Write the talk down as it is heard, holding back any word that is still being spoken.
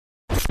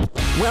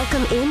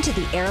Welcome into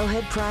the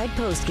Arrowhead Pride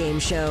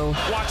postgame show.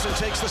 Watson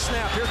takes the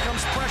snap. Here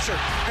comes pressure.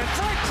 And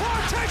Frank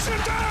Clark takes him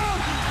down!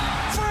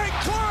 Frank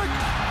Clark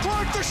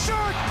the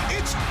shark!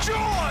 It's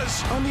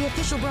Jaws! On the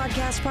official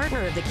broadcast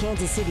partner of the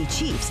Kansas City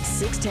Chiefs,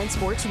 610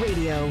 Sports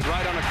Radio.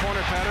 Right on a corner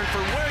pattern for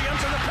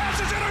Williams, and the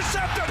pass is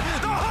intercepted!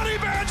 The Honey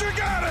Badger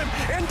got him!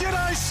 And did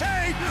I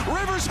say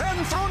Rivers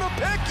hadn't thrown a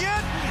pick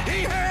yet?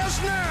 He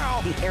has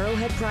now! The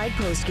Arrowhead Pride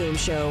postgame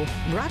show,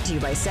 brought to you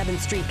by 7th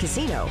Street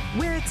Casino,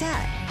 where it's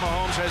at.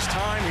 Mahomes has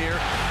time here.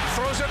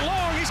 Throws it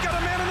long. He's got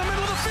a man in the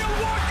middle of the field.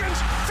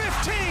 Watkins,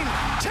 15,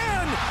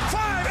 10,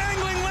 5,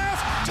 angling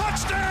left.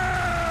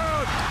 Touchdown!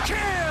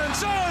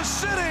 Kansas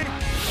City!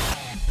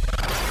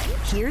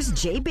 Here's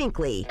Jay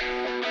Binkley.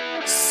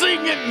 Sing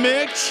it,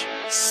 Mitch.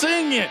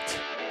 Sing it.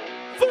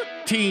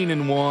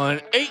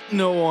 13-1,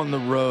 8-0 on the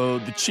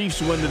road. The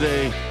Chiefs win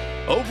today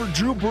over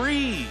Drew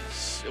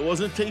Brees. It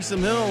wasn't Taysom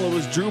Hill. It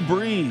was Drew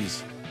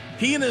Brees.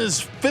 He and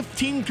his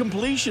 15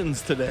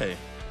 completions today.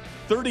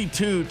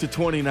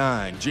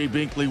 32-29. Jay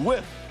Binkley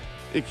with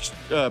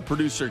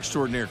producer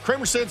extraordinaire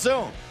Kramer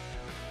Sansone.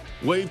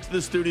 Wave to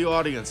the studio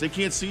audience. They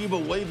can't see you,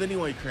 but wave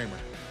anyway, Kramer.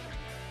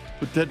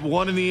 Put that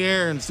one in the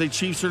air and say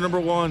Chiefs are number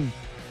one.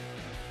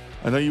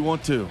 I know you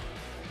want to.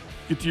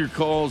 Get to your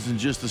calls in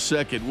just a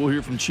second. We'll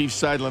hear from Chiefs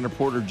sideline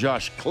reporter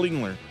Josh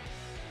Klingler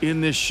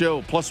in this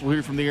show. Plus, we'll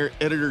hear from the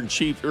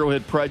editor-in-chief,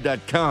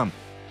 arrowheadpride.com,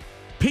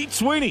 Pete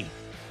Sweeney.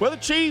 Well, the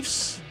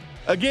Chiefs,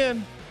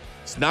 again,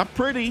 it's not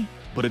pretty,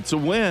 but it's a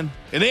win.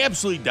 And they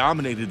absolutely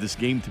dominated this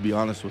game, to be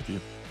honest with you.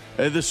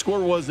 The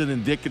score wasn't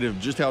indicative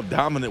of just how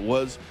dominant it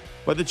was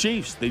by the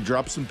Chiefs. They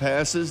dropped some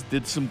passes,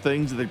 did some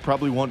things that they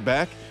probably want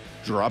back,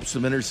 dropped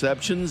some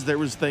interceptions. There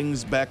was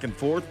things back and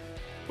forth.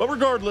 But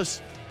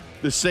regardless,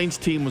 the Saints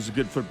team was a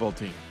good football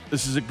team.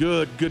 This is a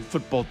good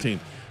football team.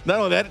 Not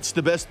only that, it's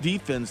the best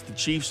defense the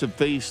Chiefs have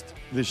faced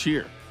this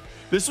year.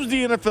 This was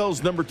the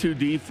NFL's number 2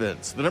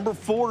 defense, the number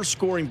 4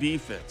 scoring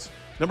defense,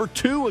 number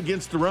 2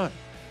 against the run.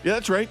 Yeah,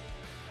 that's right.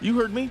 You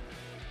heard me.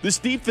 This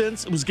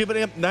defense was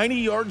giving up 90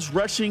 yards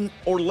rushing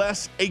or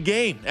less a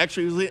game.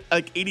 Actually, it was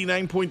like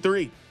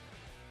 89.3.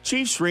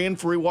 Chiefs ran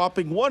for a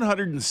whopping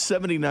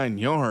 179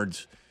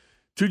 yards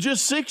to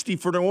just 60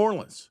 for New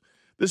Orleans.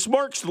 This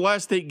marks the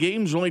last 8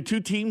 games. Only 2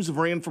 teams have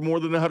ran for more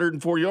than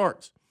 104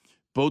 yards.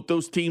 Both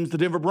those teams, the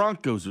Denver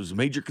Broncos, was a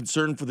major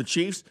concern for the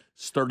Chiefs,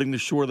 starting to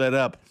shore that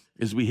up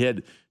as we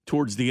head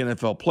towards the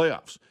NFL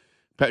playoffs.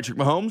 Patrick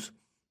Mahomes,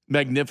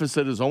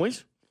 magnificent as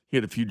always. He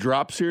had a few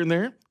drops here and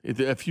there,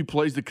 a few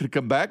plays that could have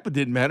come back, but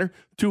didn't matter.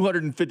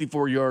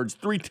 254 yards,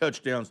 3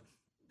 touchdowns,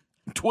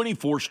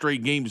 24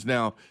 straight games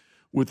now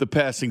with the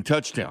passing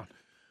touchdown.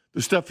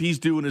 The stuff he's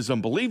doing is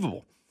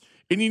unbelievable.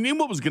 And you knew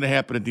what was going to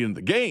happen at the end of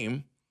the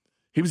game.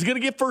 He was going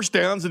to get first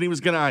downs and he was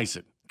going to ice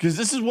it. Because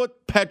this is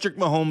what Patrick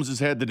Mahomes has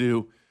had to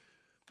do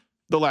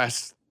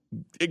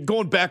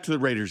going back to the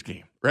Raiders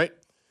game, right?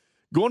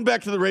 Going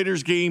back to the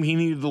Raiders game, he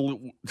needed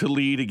to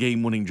lead a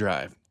game-winning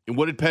drive. And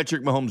what did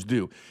Patrick Mahomes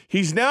do?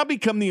 He's now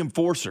become the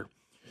enforcer.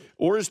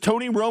 Or as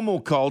Tony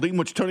Romo called him,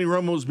 which Tony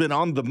Romo's been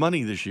on the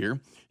money this year,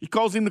 he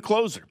calls him the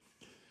closer.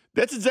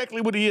 That's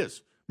exactly what he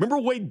is. Remember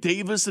Wade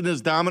Davis and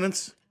his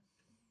dominance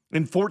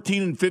in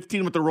 14 and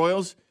 15 with the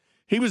Royals?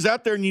 He was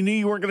out there and you knew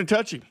you weren't going to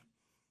touch him.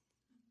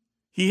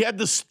 He had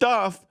the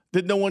stuff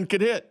that no one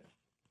could hit.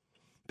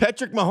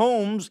 Patrick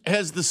Mahomes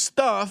has the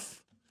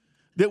stuff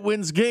that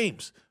wins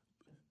games.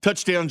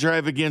 Touchdown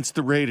drive against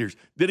the Raiders.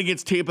 Then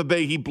against Tampa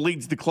Bay, he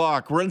bleeds the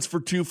clock, runs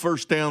for 2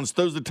 first downs,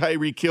 throws the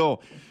Tyreek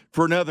Hill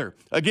for another.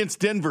 Against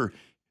Denver,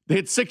 they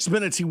had 6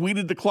 minutes. He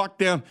weeded the clock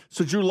down,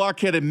 so Drew Lock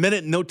had a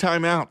minute and no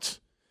timeouts.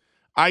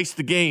 Iced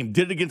the game.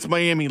 Did it against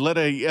Miami. Led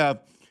a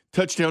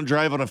touchdown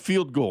drive on a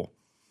field goal.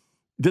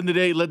 Then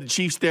today, led the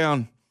Chiefs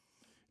down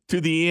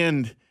to the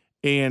end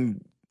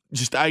and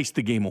just iced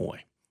the game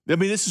away. I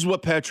mean, this is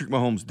what Patrick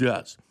Mahomes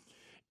does.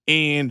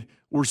 And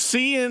we're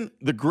seeing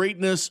the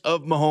greatness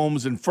of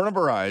Mahomes in front of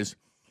our eyes.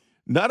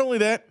 Not only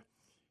that,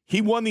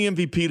 he won the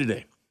MVP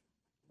today.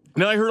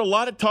 Now, I heard a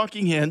lot of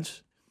talking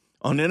heads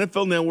on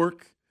NFL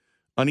Network,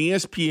 on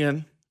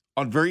ESPN,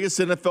 on various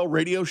NFL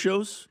radio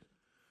shows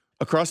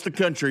across the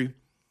country,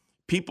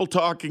 people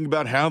talking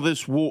about how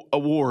this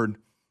award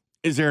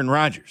is Aaron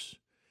Rodgers.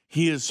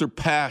 He has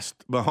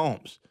surpassed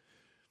Mahomes.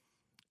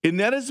 And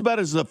that is about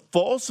as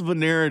false of a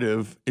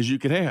narrative as you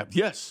can have.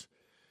 Yes,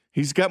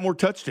 he's got more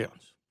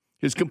touchdowns.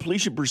 His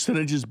completion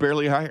percentage is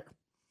barely higher.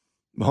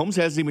 Mahomes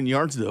has him in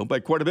yards, though, by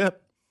quite a bit.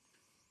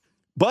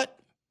 But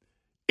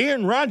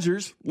Aaron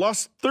Rodgers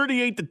lost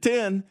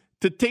 38-10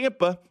 to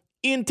Tampa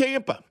in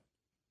Tampa.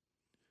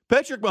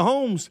 Patrick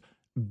Mahomes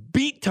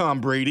beat Tom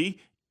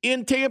Brady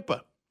in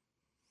Tampa.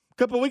 A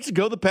couple of weeks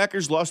ago, the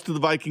Packers lost to the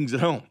Vikings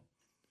at home.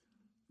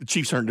 The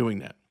Chiefs aren't doing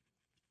that.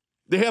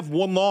 They have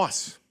 1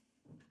 loss.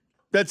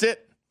 That's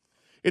it.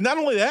 And not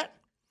only that,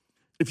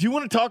 if you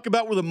want to talk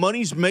about where the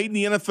money's made in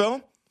the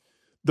NFL,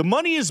 the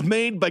money is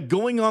made by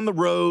going on the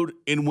road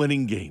and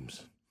winning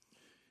games.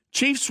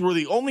 Chiefs were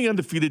the only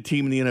undefeated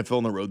team in the NFL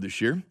on the road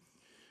this year,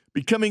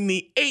 becoming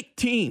the 8th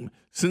team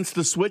since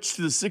the switch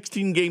to the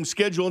 16-game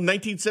schedule in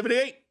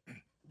 1978.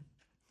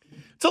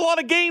 It's a lot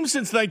of games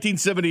since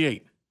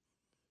 1978.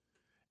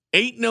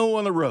 8-0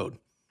 on the road.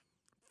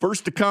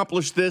 First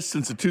accomplished this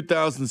since the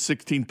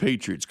 2016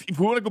 Patriots. If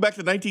we want to go back to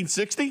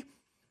 1960,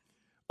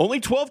 only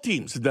 12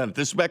 teams have done it.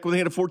 This is back when they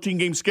had a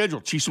 14-game schedule.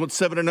 Chiefs went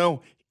 7-0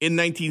 in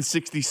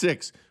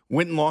 1966.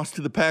 Went and lost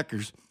to the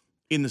Packers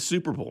in the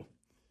Super Bowl.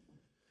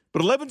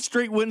 But 11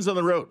 straight wins on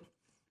the road.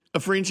 A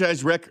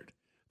franchise record.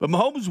 But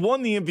Mahomes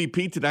won the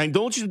MVP tonight.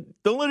 Don't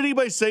let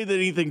anybody say that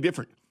anything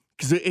different,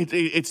 because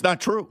it's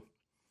not true.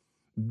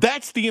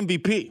 That's the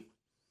MVP.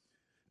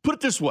 Put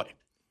it this way.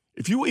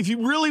 If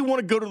you really want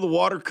to go to the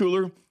water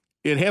cooler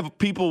and have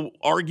people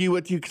argue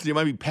with you because they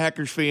might be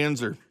Packers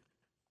fans or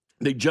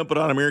they jump it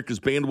on America's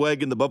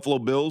bandwagon, the Buffalo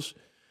Bills,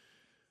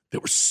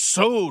 that were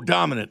so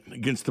dominant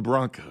against the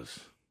Broncos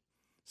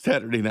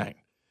Saturday night,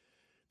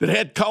 that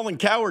had Colin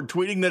Cowherd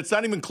tweeting that it's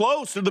not even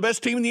close. They're the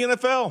best team in the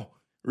NFL.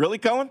 Really,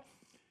 Colin?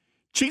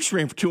 Chiefs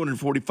ran for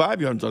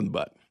 245 yards on the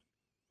butt.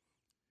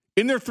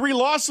 In their 3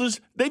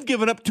 losses, they've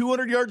given up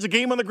 200 yards a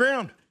game on the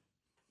ground.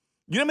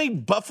 You know how many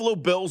Buffalo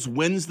Bills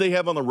wins they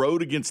have on the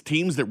road against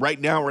teams that right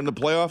now are in the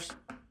playoffs?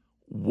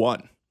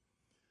 1.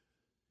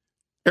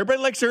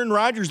 Everybody likes Aaron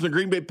Rodgers and the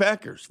Green Bay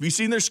Packers. Have you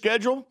seen their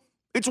schedule?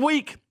 It's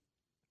weak.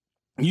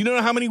 You know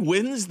how many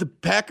wins the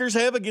Packers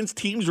have against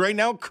teams right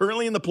now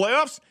currently in the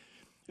playoffs?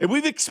 And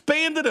we've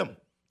expanded them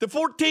to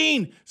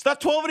 14. It's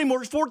not 12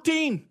 anymore. It's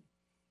 14.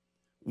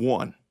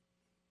 1.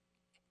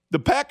 The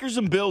Packers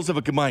and Bills have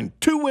a combined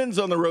 2 wins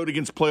on the road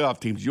against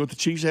playoff teams. You know what the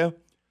Chiefs have?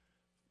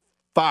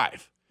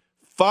 5.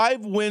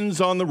 5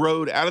 wins on the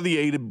road out of the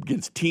 8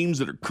 against teams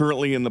that are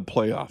currently in the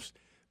playoffs.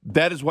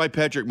 That is why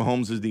Patrick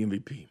Mahomes is the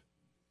MVP.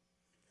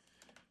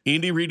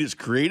 Andy Reid is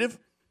creative.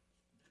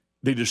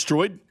 They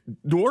destroyed.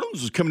 New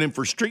Orleans was coming in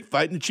for a street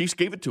fight, and the Chiefs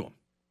gave it to them.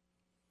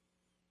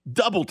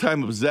 Double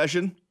time of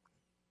possession.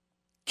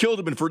 Killed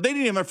them in first. They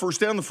didn't even have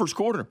first down in the first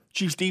quarter.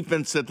 Chiefs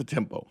defense set the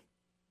tempo.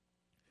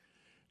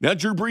 Now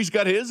Drew Brees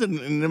got his, and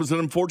it was an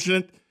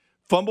unfortunate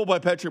fumble by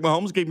Patrick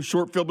Mahomes. Gave him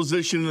short field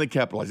position, and they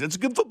capitalized. It's a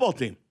good football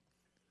team.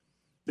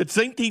 That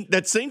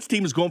Saints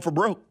team is going for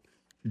broke.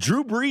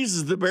 Drew Brees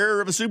is the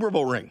bearer of a Super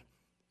Bowl ring.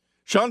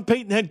 Sean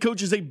Payton, head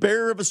coach, is a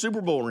bearer of a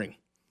Super Bowl ring.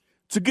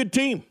 It's a good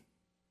team.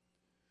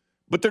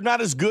 But they're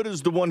not as good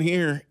as the one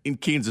here in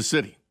Kansas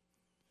City.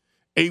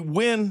 A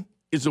win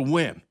is a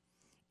win.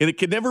 And it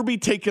can never be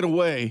taken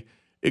away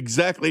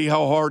exactly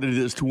how hard it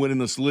is to win in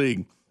this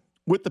league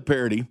with the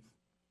parity.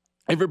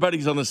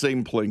 Everybody's on the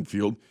same playing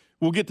field.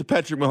 We'll get to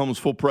Patrick Mahomes'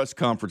 full press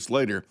conference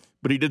later,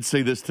 but he did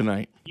say this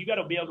tonight. You got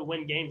to be able to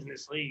win games in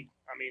this league.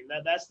 I mean,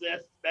 that's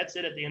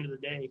it at the end of the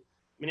day. I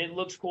mean, it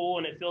looks cool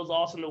and it feels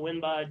awesome to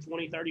win by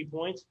 20, 30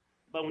 points.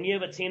 But when you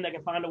have a team that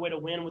can find a way to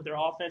win with their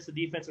offense, the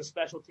defense, and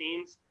special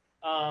teams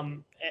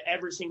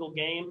every single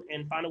game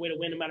and find a way to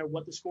win no matter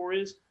what the score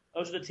is,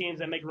 those are the teams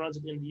that make runs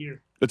at the end of the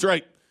year. That's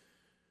right.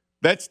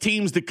 That's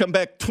teams that come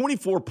back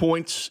 24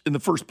 points in the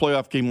first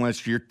playoff game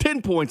last year,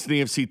 10 points in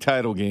the AFC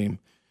title game,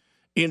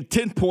 and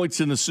 10 points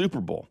in the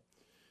Super Bowl.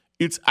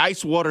 It's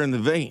ice water in the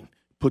vein.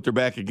 Put their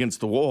back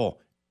against the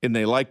wall, and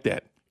they like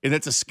that. And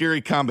that's a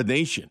scary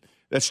combination.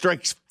 That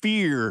strikes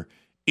fear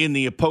in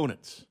the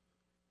opponents.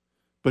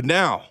 But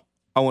now,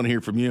 I want to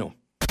hear from you.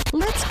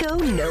 Let's go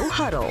no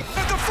huddle.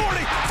 At the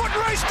 40, foot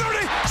race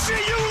 30, see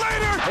you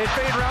later. A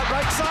fade route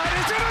right side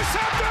is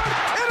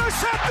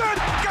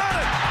Intercepted, got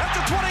it at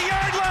the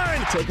 20-yard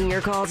line. Taking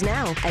your calls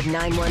now at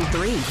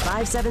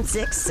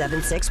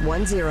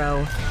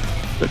 913-576-7610.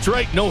 That's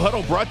right. No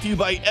Huddle brought to you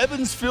by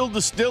Evansville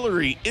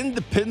Distillery,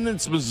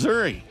 Independence,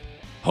 Missouri.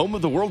 Home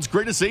of the world's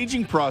greatest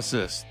aging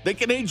process. They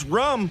can age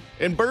rum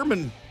and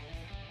bourbon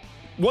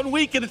 1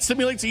 week and it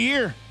simulates a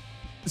year.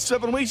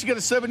 7 weeks, you get a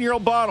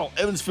 7-year-old bottle.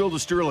 Evansville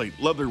Distillery.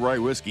 Love their rye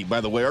whiskey,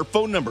 by the way. Our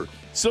phone number,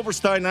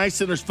 Silverstein Ice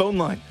Center's phone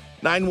line,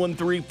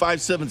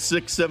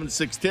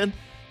 913-576-7610.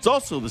 It's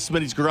also the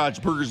Smitty's Garage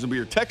Burgers and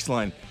Beer text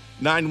line,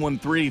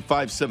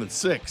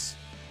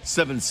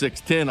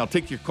 913-576-7610. I'll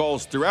take your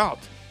calls throughout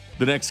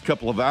the next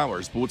couple of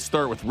hours, but let's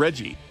start with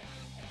Reggie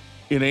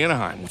in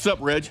Anaheim. What's up,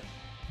 Reg?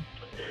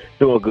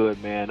 Doing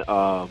good, man.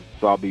 So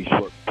I'll be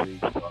short and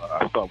brief.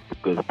 I saw the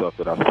good stuff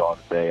that I saw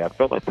today. I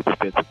felt like the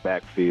defensive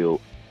backfield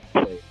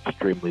played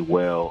extremely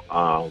well.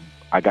 I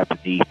got the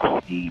need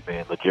to Snead,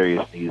 man.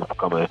 L'Jarius Sneed is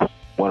becoming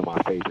one of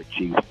my favorite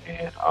Chiefs,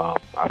 and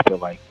I feel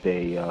like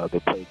they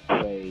played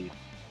plays.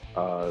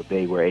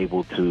 They were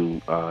able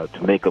to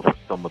make up for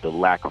some of the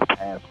lack of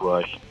pass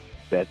rush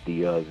that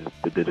the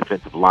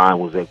defensive line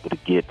was able to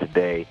get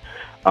today.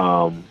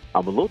 I'm a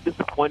little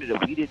disappointed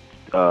that we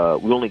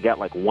only got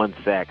like 1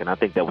 sack, and I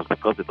think that was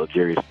because of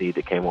L'Jarius Sneed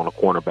that came on a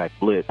cornerback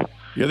blitz.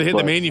 Yeah, they had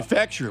the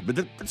manufacturer, but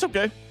it's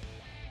okay.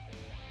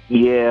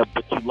 Yeah,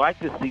 but you like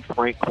to see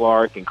Frank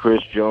Clark and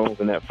Chris Jones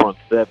in that front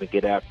seven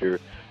get after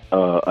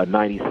a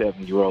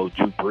 97-year-old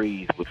Drew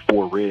Brees with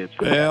 4 ribs.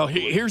 Well,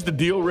 here's the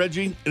deal,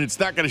 Reggie, and it's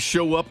not going to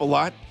show up a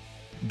lot.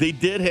 They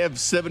did have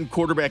 7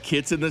 quarterback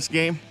hits in this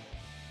game,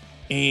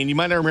 and you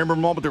might not remember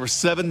them all, but there were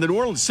 7. The New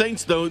Orleans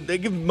Saints, though, they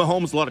give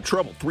Mahomes a lot of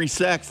trouble. 3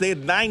 sacks. They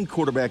had 9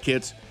 quarterback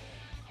hits.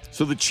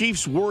 So the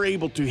Chiefs were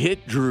able to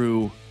hit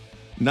Drew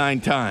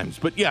 9 times.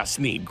 But yeah,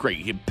 Snead, great.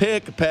 He had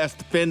pick, a pass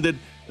defended,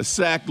 a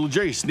sack.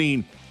 L'Jarius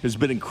Sneed has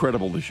been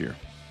incredible this year.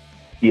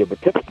 Yeah,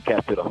 but tip of the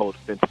cap to the whole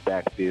defensive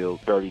backfield: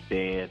 Dirty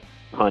Dan,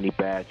 Honey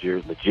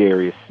Badger,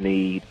 L'Jarius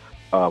Sneed,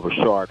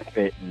 Rashard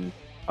Fenton,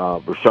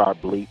 Rashard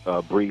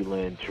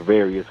Breeland,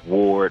 Travarius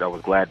Ward. I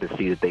was glad to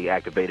see that they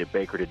activated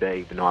Baker today,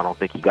 even though I don't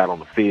think he got on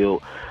the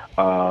field.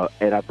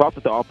 And I thought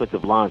that the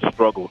offensive line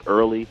struggled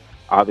early.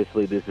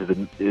 Obviously, this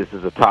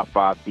is a top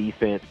 5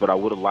 defense, but I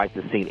would have liked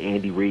to have seen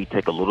Andy Reid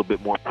take a little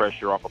bit more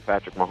pressure off of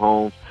Patrick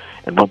Mahomes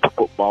and run the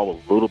football a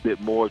little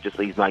bit more, just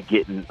so he's not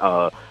getting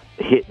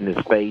hit in his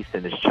face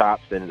and his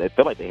chops. And it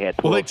felt like they had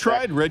 12 Well, they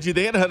tried, Reggie.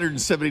 They had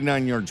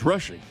 179 yards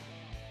rushing.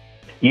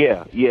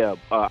 Yeah.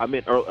 I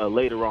meant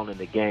later on in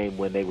the game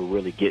when they were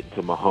really getting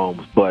to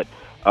Mahomes. But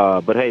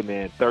hey,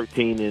 man,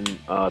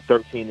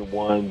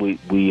 13-1.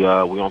 We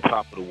on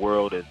top of the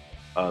world, and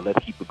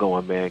let's keep it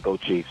going, man. Go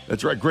Chiefs.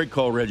 That's right. Great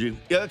call, Reggie.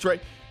 Yeah, that's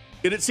right.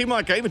 And it seemed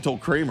like I even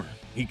told Kramer.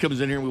 He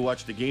comes in here and we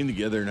watch the game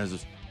together, and has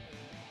this.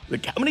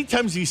 Like, how many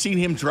times have you seen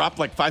him drop,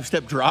 like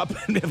 5-step drop,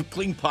 and have a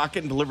clean pocket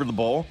and deliver the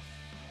ball?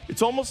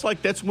 It's almost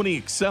like that's when he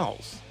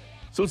excels.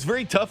 So it's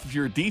very tough if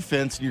you're a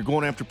defense and you're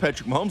going after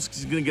Patrick Mahomes because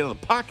he's going to get out of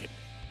the pocket.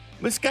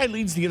 This guy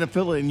leads the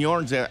NFL in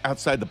yards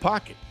outside the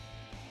pocket.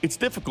 It's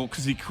difficult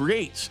because he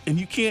creates, and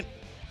you can't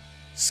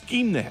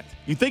scheme that.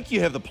 You think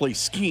you have the play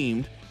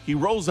schemed. He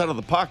rolls out of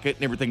the pocket,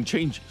 and everything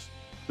changes.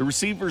 The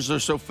receivers are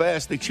so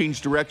fast, they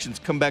change directions,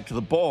 come back to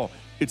the ball.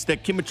 It's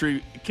that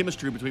chemistry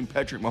between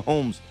Patrick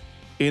Mahomes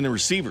and the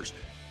receivers.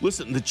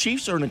 Listen, the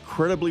Chiefs are an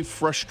incredibly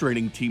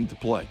frustrating team to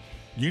play.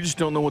 You just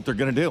don't know what they're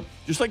going to do.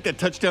 Just like that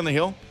touchdown the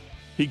hill,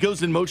 he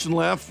goes in motion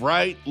left,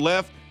 right,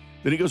 left,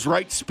 then he goes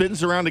right,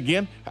 spins around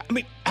again. I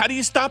mean, how do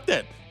you stop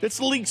that? That's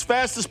the league's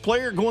fastest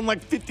player going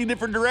like 50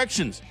 different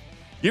directions.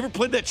 You ever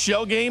played that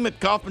shell game at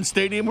Kauffman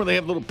Stadium where they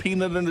have a little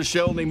peanut in the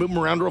shell and they move them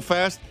around real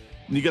fast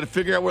and you got to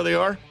figure out where they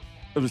are?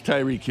 It was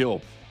Tyreek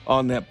Hill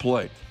on that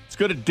play. Let's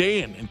go to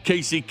Dan in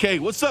KCK.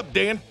 What's up,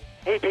 Dan?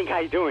 Hey, Pink, how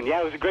you doing?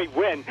 Yeah, it was a great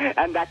win.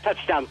 And that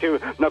touchdown, too.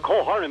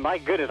 Nicole Harmon, my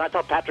goodness, I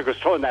thought Patrick was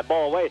throwing that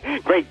ball away.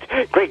 Great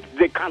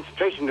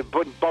concentration to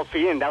put both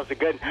feet in. That was a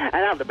good. And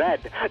out of the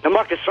bed,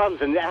 DeMarcus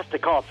Robinson asked to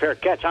call a fair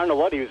catch. I don't know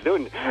what he was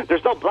doing.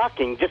 There's no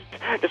blocking. Just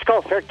call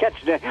a fair catch.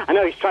 I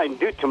know he's trying to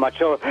do too much,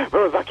 so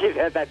we're lucky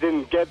that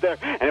didn't get there,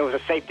 and it was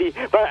a safety.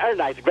 But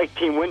nice, great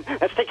team win.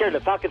 Let's take care of the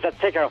Falcons. Let's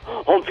take our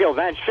home field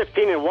advantage.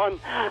 15-1.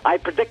 I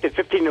predicted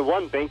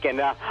 15-1, Pink, and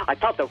I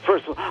thought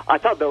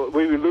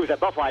we would lose at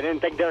Buffalo. I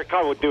didn't think Derek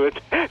Carr would do it.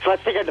 So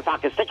let's take care of the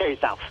Falcons. Take care of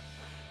yourself.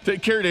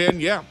 Take care, Dan.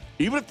 Yeah.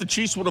 Even if the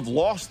Chiefs would have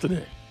lost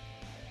today,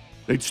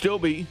 they'd still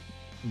be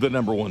the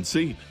number 1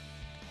 seed.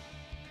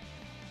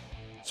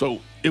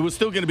 So it was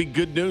still going to be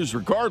good news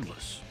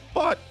regardless.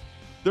 But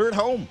they're at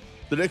home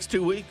the next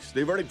 2 weeks.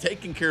 They've already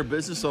taken care of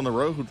business on the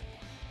road.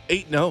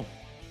 8-0.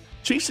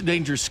 Chiefs a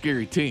dangerous,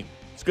 scary team.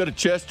 Let's go to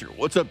Chester.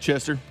 What's up,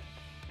 Chester?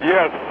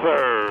 Yes,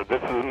 sir.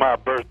 This is my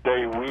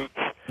birthday week.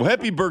 Well,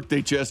 happy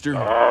birthday, Chester.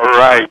 All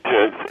right.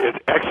 It's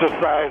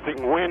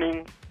exercising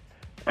winning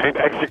and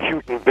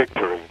executing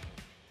victory.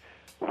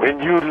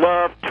 When you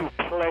love to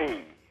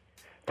play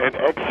and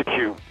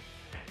execute,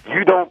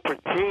 you don't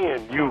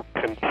pretend, you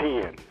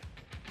contend.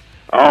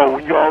 Oh,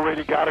 when you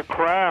already got a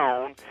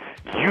crown,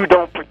 you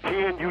don't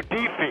pretend, you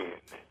defend.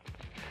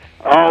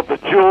 Oh, the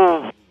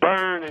jewels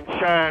burn and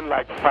shine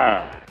like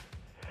fire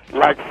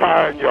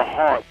in your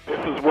heart. This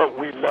is what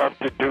we love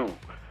to do.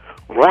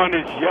 One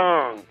is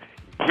young,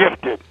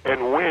 gifted,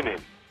 and winning.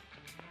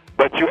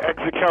 But you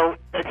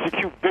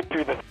execute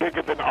victory that's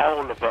bigger than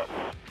all of us.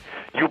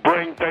 You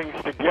bring things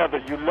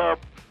together. You love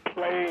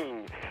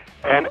playing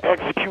and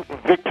executing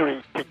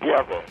victory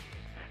together.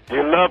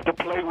 You love to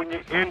play when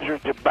you're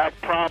injured, your back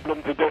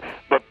problems,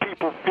 but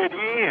people fit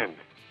in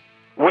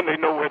when they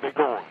know where they're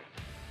going.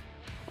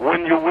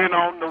 When you win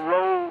on the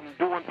road and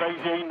doing things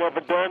you ain't never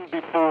done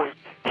before,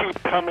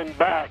 keep coming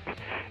back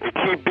and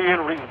keep being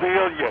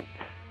resilient,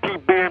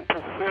 keep being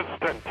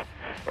persistent,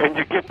 and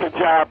you get the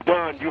job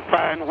done. You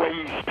find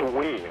ways to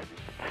win.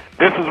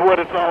 This is what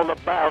it's all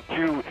about.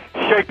 You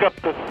shake up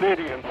the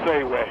city and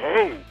say, well,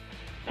 hey,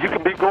 you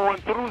can be going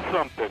through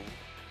something,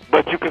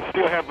 but you can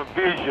still have a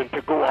vision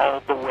to go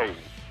all the way.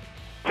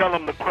 Tell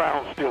them the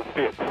crown still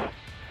fits.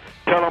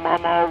 Tell them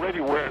I'm already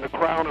wearing the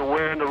crown and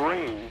wearing the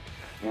ring.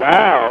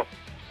 Now,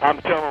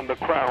 I'm telling them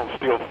the crown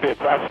still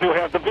fits. I still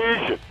have the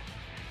vision.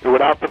 And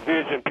without the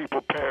vision,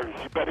 people perish.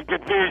 You better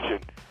get vision.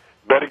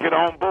 Better get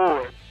on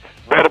board.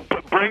 Better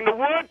bring the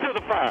wood to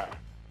the fire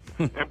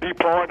and be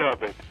part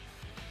of it.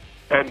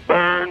 And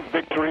burn,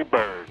 victory,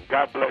 burn.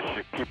 God bless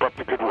you. Keep up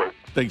the good work.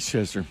 Thanks,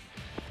 Chester.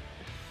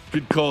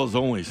 Good call as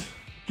always.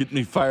 Getting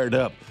me fired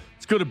up.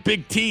 Let's go to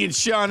Big T and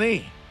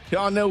Shawnee.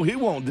 Y'all know he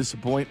won't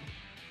disappoint.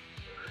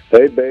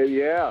 Hey, baby,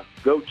 yeah.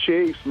 Go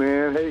Chiefs,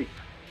 man. Hey,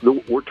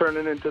 we're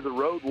turning into the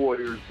road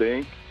warriors,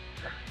 Dink.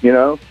 You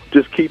know,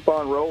 just keep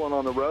on rolling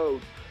on the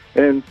road.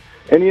 And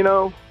you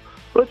know,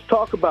 let's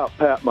talk about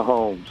Pat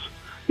Mahomes.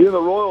 You know,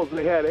 the Royals,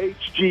 they had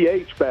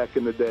HGH back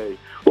in the day.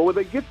 Well, when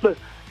they get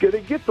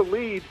the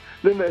lead,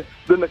 than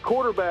the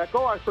quarterback.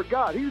 Oh, I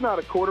forgot. He's not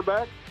a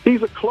quarterback.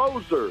 He's a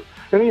closer,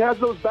 and he has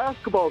those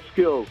basketball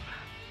skills.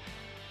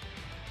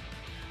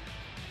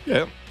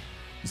 Yeah,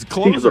 he's a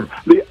closer.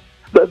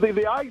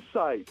 The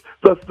eyesight,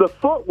 the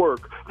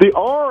footwork, the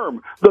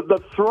arm,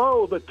 the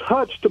throw, the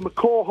touch to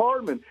McCole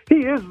Hardman. He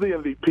is the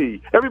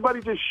MVP.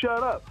 Everybody just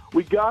shut up.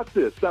 We got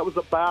this. That was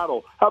a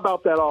battle. How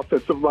about that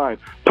offensive line?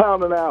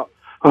 Pounding out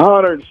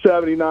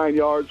 179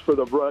 yards for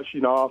the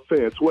rushing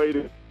offense. Way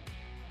to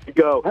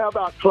go. How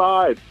about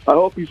Clyde? I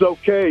hope he's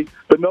okay,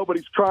 but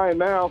nobody's crying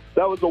now.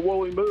 That was a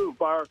woolly move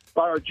by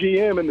our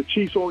GM and the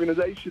Chiefs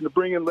organization to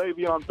bring in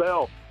Le'Veon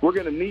Bell. We're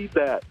going to need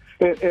that.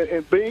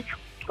 And Bink,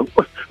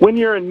 when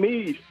you're in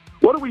need,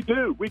 what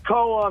do? We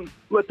call on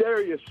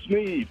Ladarius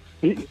Sneed,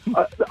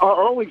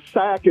 our only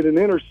sack and an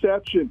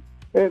interception.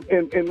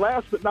 And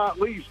last but not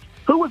least,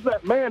 who was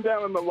that man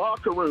down in the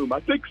locker room? I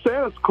think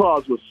Santa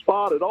Claus was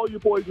spotted. All you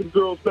boys and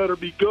girls better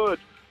be good.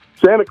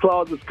 Santa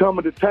Claus is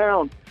coming to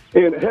town,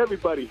 and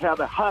everybody have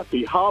a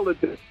happy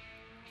holiday.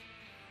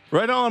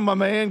 Right on, my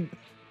man.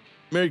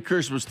 Merry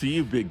Christmas to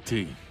you, Big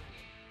T.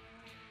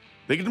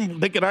 They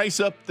can ice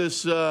up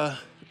this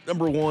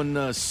number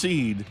one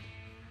seed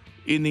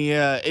in the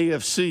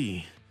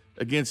AFC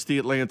against the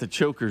Atlanta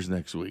Chokers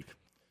next week,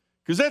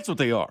 because that's what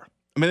they are.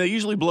 I mean, they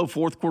usually blow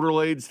fourth quarter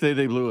leads. Today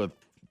they blew a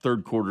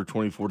third quarter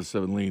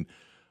 24-7 lead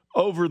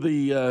over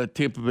the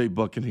Tampa Bay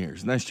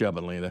Buccaneers. Nice job,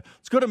 Atlanta.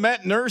 Let's go to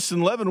Matt Nurse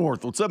in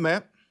Leavenworth. What's up,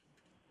 Matt?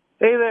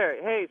 Hey there.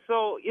 Hey,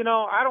 so,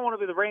 I don't want to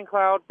be the rain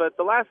cloud, but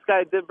the last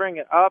guy did bring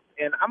it up,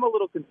 and I'm a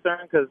little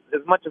concerned because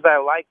as much as I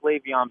like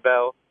Le'Veon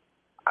Bell,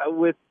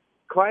 with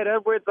Clyde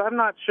Edwards, I'm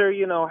not sure,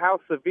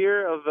 how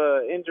severe of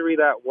an injury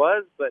that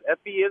was, but if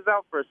he is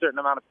out for a certain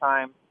amount of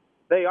time,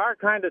 they are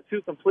kind of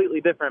two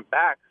completely different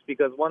backs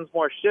because one's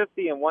more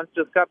shifty and one's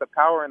just got the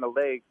power in the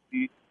legs.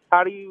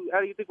 How do you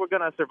think we're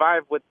going to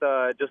survive with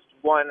just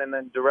one and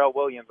then Darrell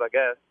Williams, I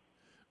guess?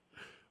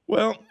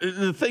 Well,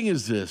 the thing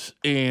is this,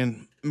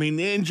 and I mean,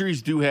 the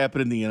injuries do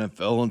happen in the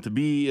NFL, and to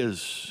be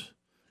as,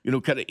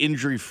 kind of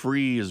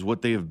injury-free as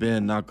what they have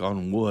been, knock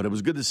on wood. It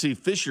was good to see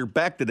Fisher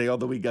back today,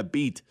 although he got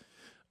beat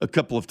a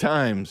couple of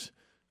times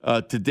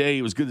today.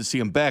 It was good to see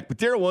him back. But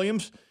Darrell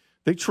Williams,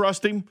 they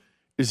trust him.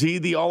 Is he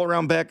the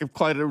all-around back of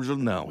Clyde Edwards?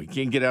 No, he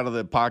can't get out of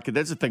the pocket.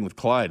 That's the thing with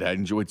Clyde. I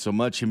enjoyed so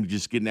much him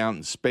just getting out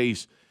in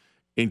space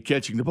and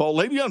catching the ball.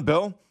 Le'Veon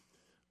Bell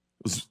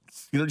was,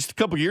 just a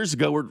couple of years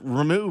ago,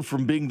 removed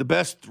from being the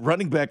best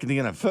running back in the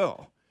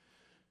NFL.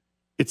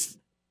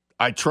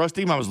 I trust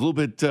him. I was a little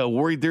bit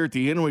worried there at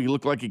the end where he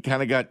looked like he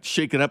kind of got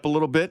shaken up a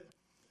little bit.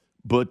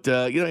 But,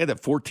 he had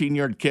that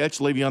 14-yard catch.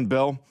 Le'Veon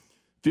Bell,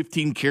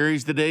 15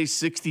 carries today,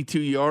 62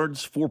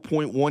 yards,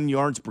 4.1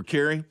 yards per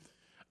carry.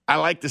 I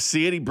like to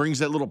see it. He brings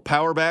that little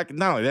power back. And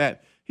not only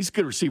that, he's a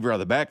good receiver out of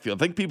the backfield.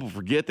 I think people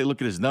forget. They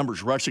look at his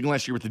numbers rushing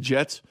last year with the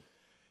Jets.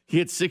 He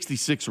had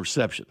 66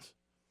 receptions.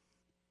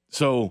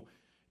 So,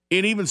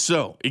 and even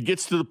so, it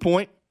gets to the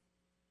point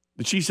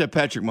the Chiefs have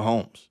Patrick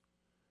Mahomes.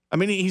 I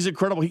mean, he's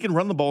incredible. He can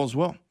run the ball as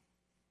well.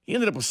 He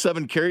ended up with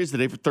 7 carries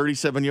today for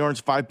 37 yards,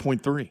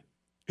 5.3.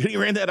 And he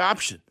ran that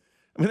option.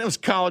 I mean, that was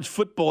college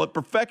football at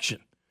perfection.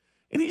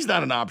 And he's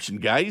not an option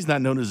guy. He's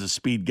not known as a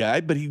speed guy,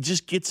 but he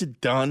just gets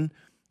it done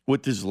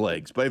with his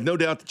legs. But I have no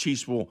doubt the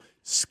Chiefs will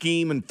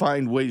scheme and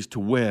find ways to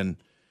win.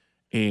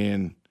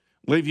 And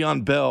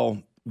Le'Veon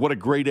Bell, what a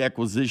great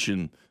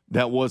acquisition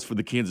that was for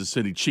the Kansas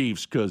City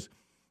Chiefs, because,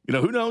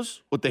 who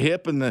knows what the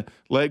hip and the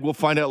leg, we'll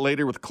find out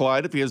later with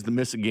Clyde if he has to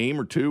miss a game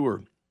or two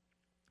or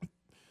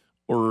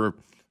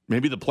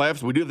maybe the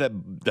playoffs. We do have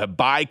that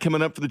bye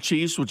coming up for the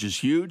Chiefs, which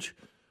is huge.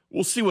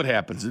 We'll see what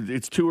happens.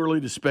 It's too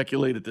early to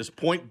speculate at this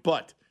point,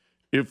 but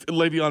if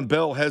Le'Veon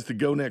Bell has to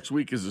go next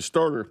week as a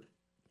starter,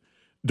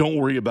 don't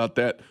worry about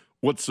that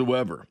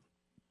whatsoever.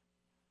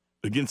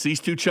 Against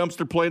these two chumps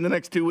they're playing the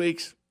next 2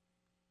 weeks,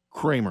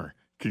 Kramer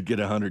could get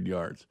 100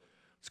 yards.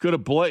 Let's go to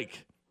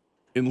Blake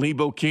in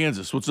Lebo,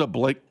 Kansas. What's up,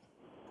 Blake?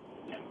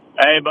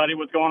 Hey, buddy.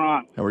 What's going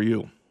on? How are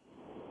you?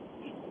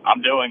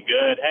 I'm doing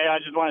good. Hey, I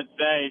just wanted to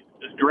say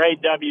it's a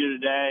great W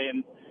today,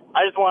 and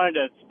I just wanted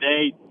to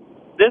state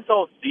this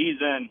whole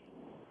season,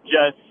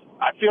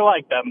 I feel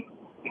like the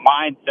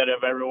mindset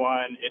of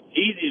everyone, it's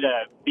easy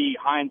to be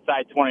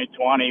hindsight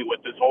 2020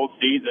 with this whole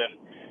season,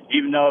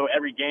 even though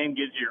every game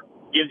gives you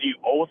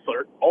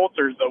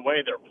ulcers the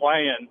way they're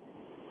playing.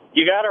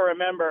 You got to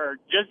remember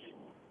to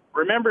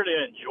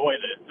enjoy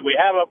this. We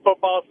have a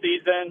football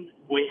season.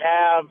 We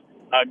have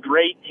a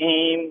great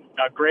team,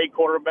 a great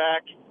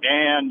quarterback,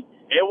 and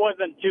it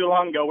wasn't too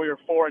long ago we were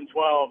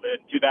 4-12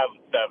 in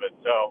 2007.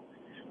 So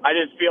I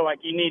just feel like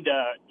you need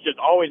to just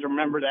always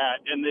remember that.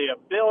 And the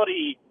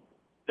ability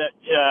that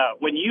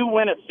when you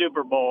win a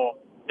Super Bowl,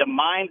 the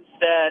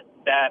mindset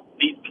that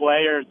these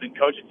players and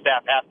coaching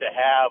staff have to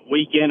have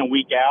week in and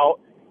week out,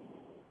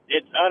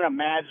 it's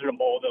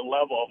unimaginable the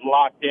level of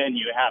locked in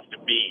you have to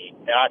be.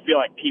 And I feel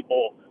like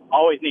people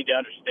always need to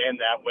understand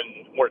that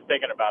when we're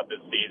thinking about this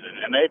season.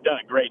 And they've done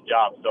a great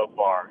job so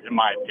far, in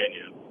my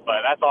opinion.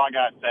 But that's all I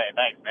got to say.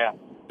 Thanks, man.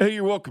 Hey,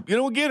 you're welcome.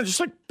 Again, just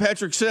like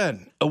Patrick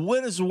said, a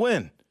win is a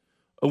win.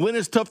 A win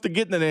is tough to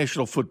get in the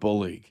National Football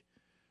League.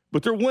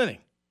 but they're winning.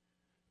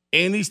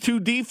 And these two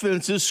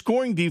defenses,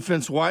 scoring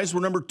defense-wise,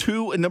 were number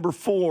 2 and number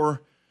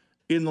 4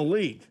 in the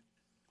league.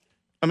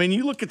 I mean,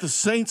 you look at the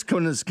Saints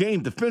coming to this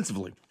game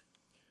defensively.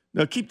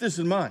 Now, keep this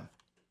in mind.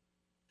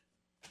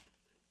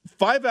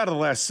 5 out of the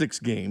last 6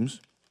 games,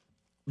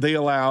 they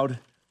allowed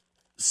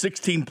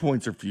 16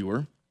 points or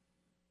fewer.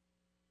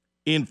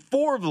 In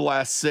 4 of the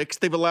last 6,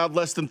 they've allowed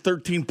less than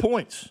 13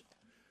 points.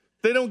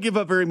 They don't give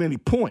up very many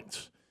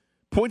points.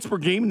 Points per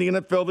game in the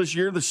NFL this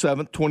year, the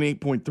 7th,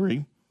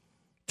 28.3.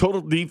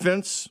 Total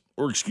defense,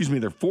 they're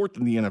 4th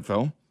in the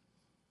NFL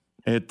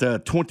at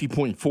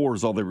 20.4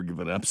 is all they were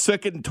giving up.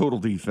 2nd in total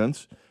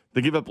defense.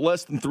 They give up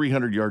less than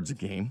 300 yards a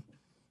game.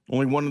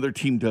 Only one other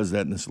team does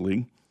that in this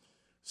league.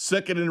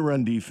 2nd in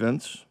run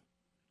defense.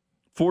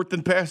 4th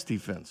in pass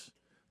defense.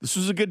 This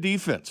was a good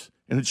defense.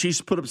 And the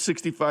Chiefs put up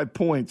 65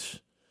 points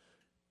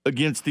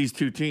against these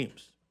two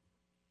teams,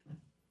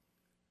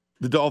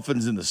 the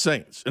Dolphins and the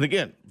Saints. And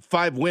again,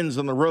 5 wins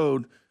on the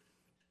road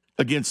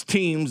against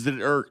teams that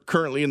are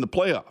currently in the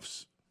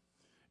playoffs.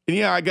 And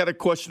yeah, I got a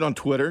question on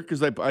Twitter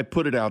because I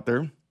put it out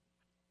there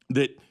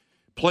that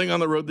playing on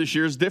the road this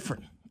year is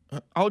different.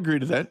 I'll agree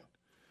to that.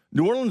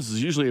 New Orleans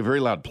is usually a very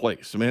loud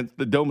place. I mean,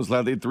 the Dome is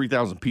loud. They had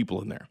 3,000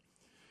 people in there.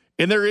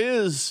 And there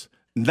is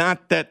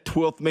not that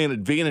 12th man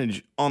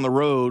advantage on the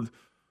road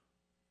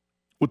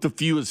with the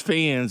fewest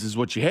fans is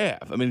what you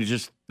have. I mean,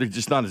 they're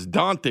just not as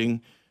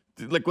daunting.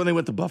 Like when they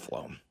went to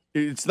Buffalo,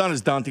 it's not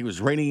as daunting. It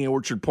was raining in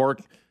Orchard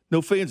Park.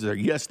 No fans there.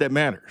 Yes, that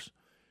matters.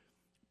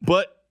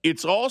 But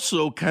it's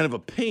also kind of a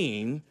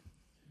pain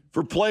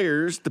for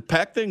players to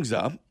pack things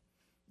up,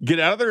 get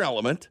out of their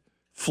element,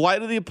 fly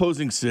to the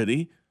opposing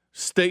city,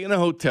 stay in a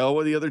hotel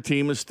where the other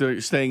team is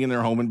staying in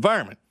their home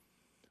environment.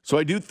 So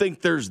I do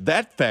think there's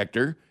that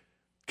factor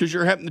because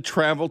you're having to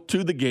travel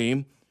to the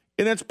game,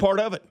 and that's part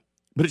of it.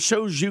 But it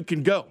shows you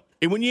can go.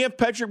 And when you have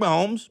Patrick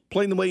Mahomes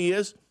playing the way he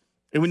is,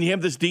 and when you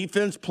have this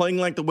defense playing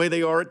like the way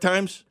they are at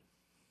times,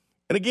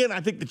 and again,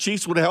 I think the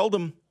Chiefs would have held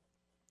them,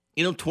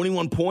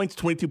 21 points,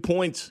 22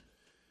 points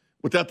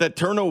without that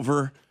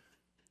turnover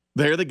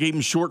there. They gave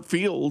them short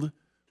field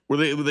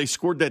where they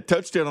scored that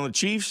touchdown on the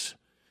Chiefs,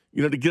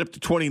 to get up to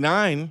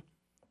 29.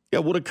 Yeah,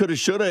 woulda, coulda,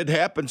 shoulda had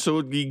happened, so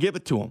you give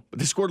it to them. But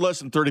they scored less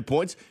than 30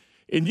 points.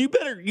 And you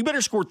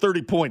better score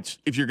 30 points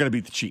if you're going to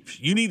beat the Chiefs.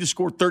 You need to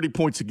score 30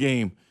 points a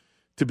game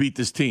to beat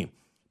this team.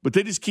 But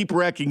they just keep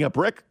racking up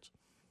records.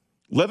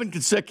 11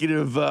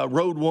 consecutive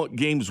road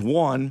games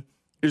won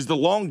is the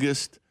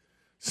longest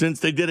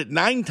since they did it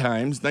 9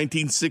 times,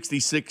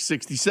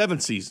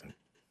 1966-67 season.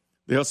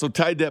 They also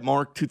tied that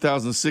mark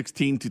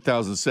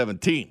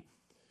 2016-2017.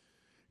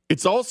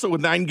 It's also a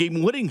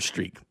 9-game winning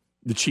streak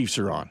the Chiefs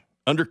are on.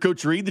 Under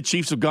Coach Reid, the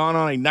Chiefs have gone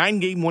on a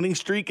 9-game winning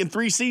streak in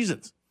 3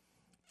 seasons.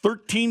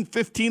 13,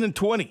 15, and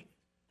 20.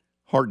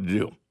 Hard to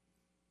do.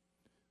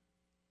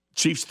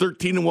 Chiefs'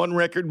 13-1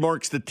 record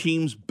marks the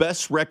team's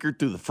best record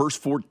through the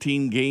first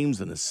 14 games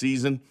in the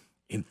season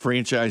in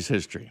franchise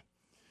history.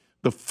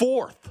 The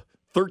 4th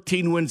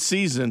 13-win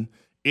season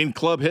in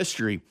club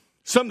history.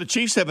 Something the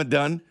Chiefs haven't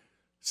done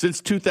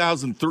since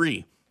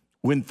 2003,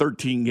 win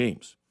 13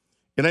 games.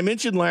 And I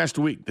mentioned last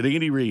week that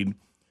Andy Reid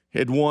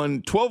had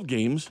won 12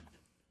 games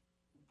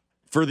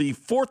for the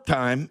 4th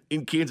time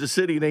in Kansas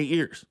City in 8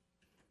 years.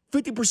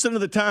 50%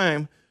 of the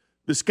time,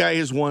 this guy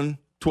has won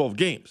 12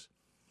 games.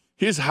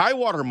 His high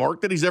water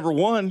mark that he's ever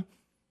won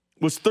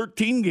was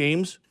 13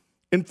 games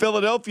in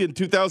Philadelphia in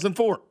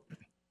 2004.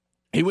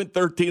 He went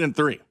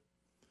 13-3.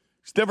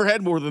 He's never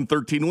had more than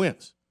 13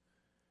 wins.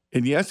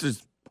 And yes,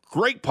 there's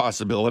great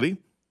possibility,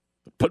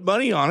 put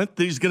money on it,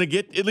 that he's going to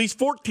get at least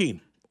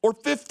 14 or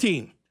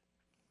 15.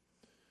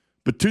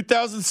 But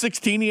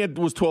 2016, he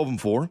was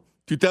 12-4.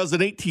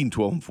 2018,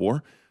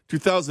 12-4.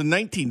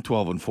 2019,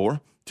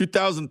 12-4.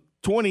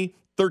 2020,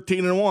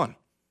 13-1.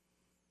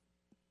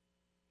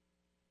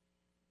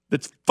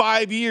 That's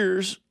 5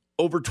 years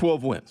over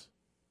 12 wins.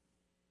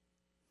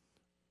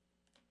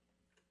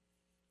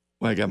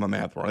 Well, I got my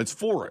math wrong. That's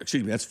 4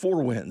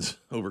 wins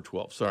over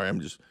 12. Sorry, I'm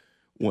just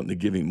wanting to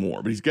give him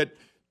more. But he's got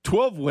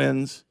 12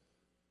 wins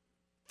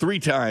 3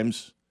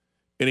 times,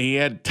 and he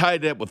had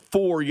tied that with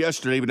 4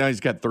 yesterday, but now he's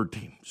got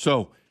 13.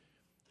 So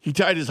he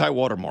tied his high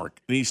water mark,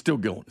 and he's still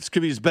going. This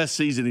could be his best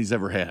season he's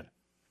ever had.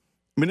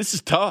 I mean, this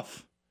is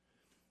tough.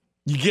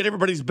 You get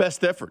everybody's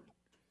best effort.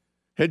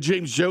 Had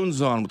James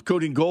Jones on with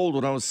Cody Gold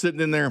when I was sitting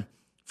in there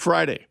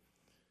Friday.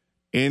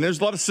 And there's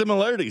a lot of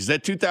similarities.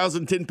 That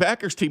 2010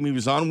 Packers team he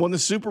was on won the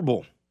Super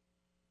Bowl.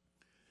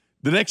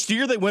 The next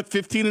year, they went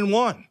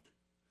 15-1.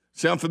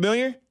 Sound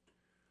familiar?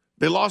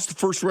 They lost the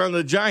first round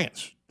of the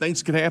Giants.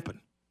 Things can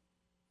happen.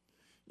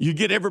 You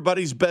get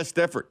everybody's best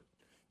effort.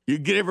 You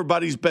get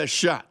everybody's best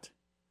shot.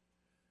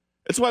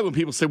 That's why when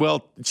people say,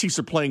 well, the Chiefs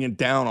are playing it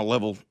down a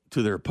level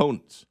to their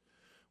opponents.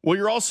 Well,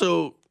 you're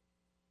also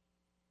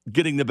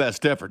getting the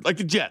best effort. Like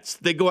the Jets,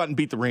 they go out and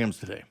beat the Rams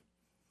today.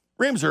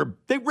 Rams were a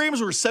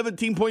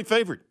 17-point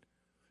favorite.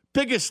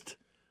 Biggest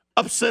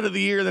upset of the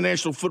year in the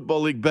National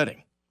Football League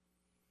betting.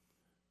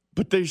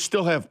 But they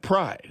still have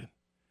pride.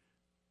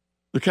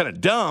 They're kind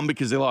of dumb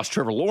because they lost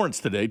Trevor Lawrence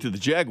today to the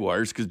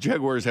Jaguars because the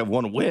Jaguars have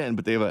one win,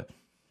 but they have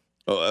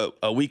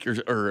a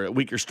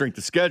weaker strength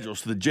of schedule.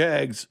 So the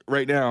Jags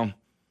right now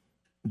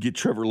get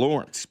Trevor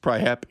Lawrence. He's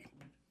probably happy.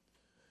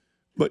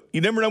 But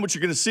you never know what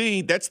you're going to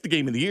see. That's the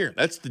game of the year.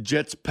 That's the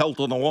Jets' pelt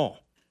on the wall.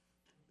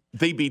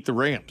 They beat the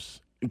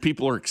Rams, and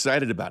people are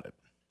excited about it.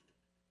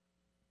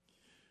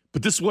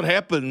 But this is what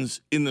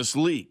happens in this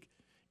league.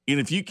 And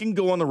if you can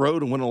go on the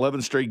road and win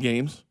 11 straight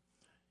games,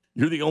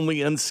 you're the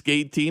only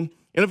unscathed team.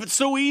 And if it's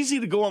so easy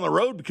to go on the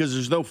road because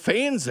there's no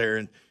fans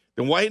there,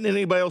 then why isn't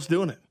anybody else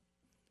doing it?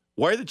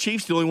 Why are the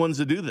Chiefs the only ones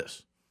that do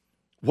this?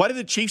 Why do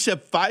the Chiefs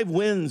have 5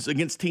 wins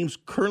against teams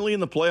currently in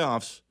the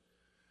playoffs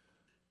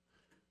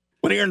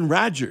when Aaron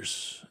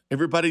Rodgers,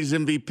 everybody's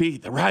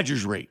MVP, the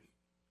Rodgers rate,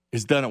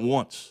 has done it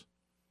once?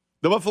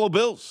 The Buffalo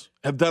Bills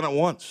have done it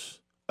once,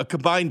 a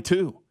combined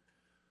 2.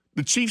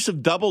 The Chiefs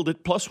have doubled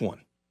it +1.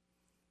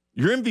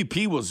 Your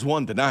MVP was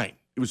won tonight.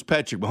 It was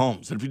Patrick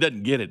Mahomes. And if he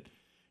doesn't get it,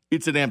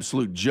 it's an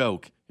absolute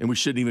joke, and we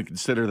shouldn't even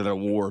consider that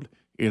award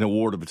an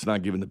award if it's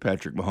not given to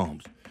Patrick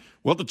Mahomes.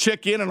 Well, to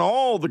check in on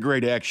all the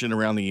great action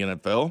around the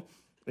NFL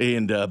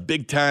and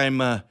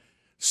big-time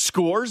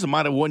scores, I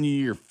might have won you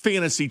your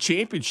fantasy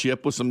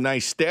championship with some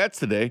nice stats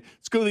today.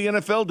 Let's go to the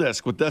NFL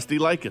desk with Dusty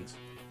Likens.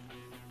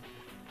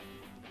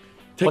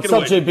 What's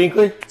up, Jay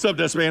Binkley? What's up,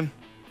 Dust Man?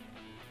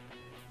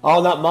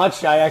 Oh, not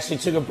much. I actually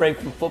took a break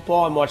from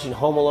football. I'm watching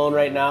Home Alone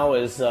right now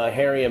as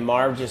Harry and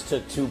Marv just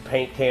took 2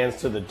 paint cans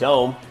to the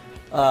dome.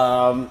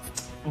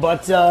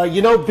 But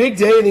big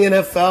day in the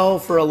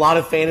NFL for a lot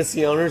of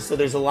fantasy owners. So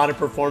there's a lot of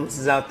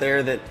performances out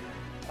there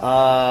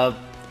that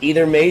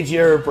either made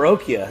you or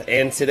broke you.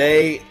 And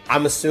today,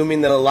 I'm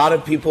assuming that a lot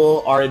of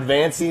people are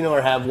advancing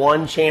or have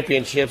won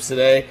championships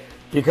today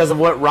because of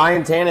what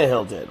Ryan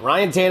Tannehill did.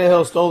 Ryan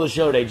Tannehill stole the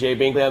show today, Jay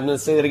Binkley. I'm going to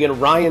say that again.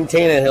 Ryan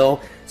Tannehill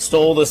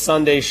stole the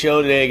Sunday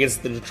show today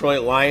against the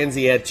Detroit Lions.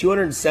 He had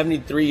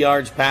 273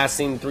 yards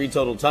passing, 3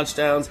 total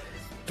touchdowns,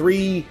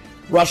 3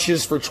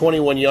 rushes for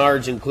 21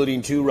 yards,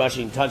 including 2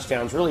 rushing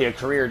touchdowns. Really a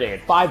career day.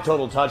 Had 5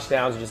 total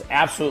touchdowns, just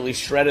absolutely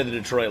shredded the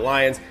Detroit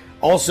Lions.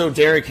 Also,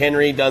 Derrick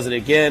Henry does it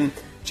again.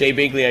 Jay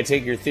Binkley, I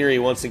take your theory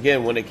once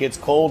again. When it gets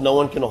cold, no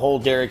one can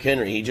hold Derrick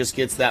Henry. He just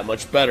gets that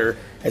much better,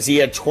 as he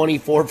had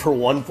 24 for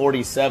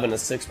 147, a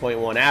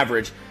 6.1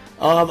 average.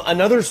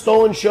 Another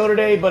stolen show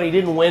today, but he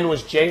didn't win,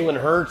 was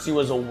Jalen Hurts. He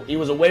was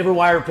a waiver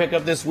wire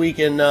pickup this week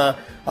in a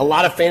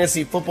lot of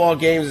fantasy football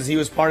games, as he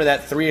was part of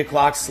that 3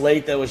 o'clock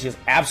slate that was just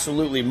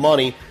absolutely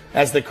money,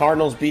 as the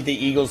Cardinals beat the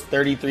Eagles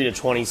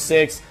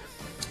 33-26.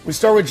 We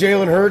start with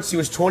Jalen Hurts. He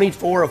was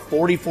 24 of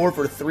 44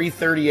 for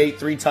 338,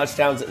 3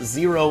 touchdowns,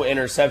 0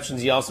 interceptions.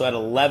 He also had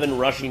 11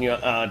 rushing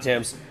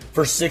attempts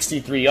for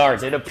 63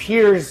 yards. It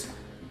appears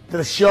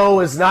the show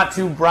is not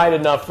too bright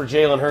enough for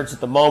Jalen Hurts at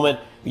the moment.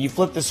 You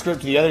flip the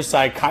script to the other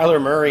side.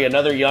 Kyler Murray,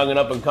 another young and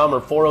up-and-comer,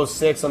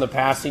 406 on the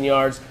passing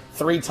yards,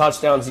 3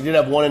 touchdowns. He did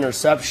have 1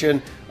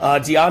 interception.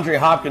 DeAndre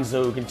Hopkins,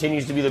 though, who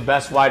continues to be the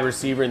best wide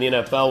receiver in the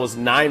NFL, was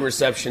 9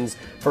 receptions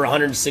for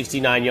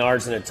 169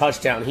 yards and a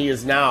touchdown. He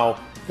is now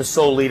the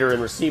sole leader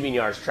in receiving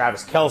yards.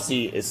 Travis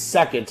Kelce is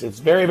second. It's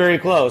very, very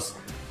close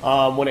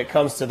when it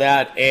comes to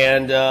that.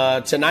 And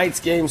tonight's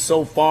game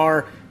so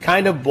far,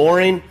 kind of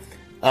boring.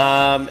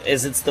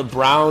 As it's the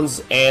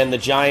Browns and the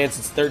Giants.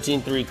 It's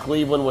 13-3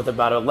 Cleveland with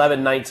about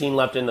 11-19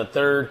 left in the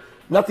third.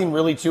 Nothing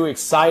really too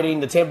exciting.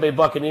 The Tampa Bay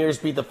Buccaneers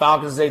beat the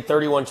Falcons today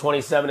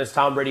 31-27 as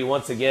Tom Brady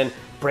once again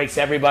breaks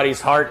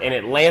everybody's heart in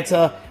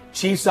Atlanta.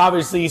 Chiefs,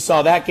 obviously, you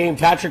saw that game.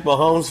 Patrick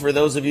Mahomes, for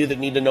those of you that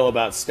need to know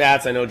about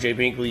stats, I know, Jay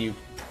Binkley, you've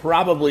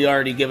probably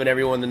already given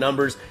everyone the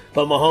numbers,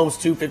 but Mahomes,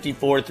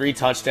 254, 3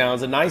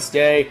 touchdowns, a nice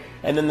day.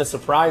 And then the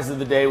surprise of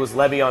the day was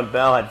Le'Veon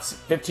Bell, had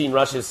 15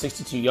 rushes,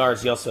 62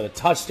 yards. He also had a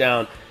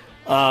touchdown.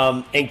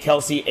 And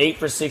Kelce, 8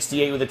 for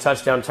 68 with a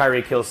touchdown.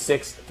 Tyreek Hill,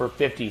 6 for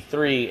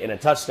 53 and a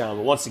touchdown.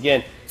 But once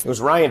again, it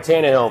was Ryan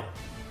Tannehill,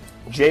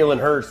 Jalen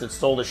Hurts that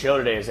stole the show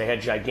today as they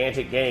had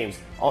gigantic games.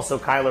 Also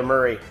Kyler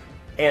Murray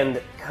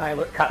and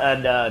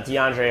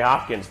DeAndre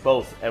Hopkins,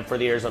 both for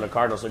the Arizona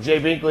Cardinals. So Jay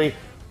Binkley,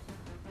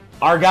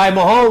 our guy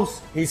Mahomes,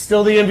 he's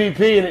still the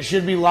MVP, and it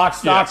should be lock,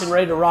 stock, and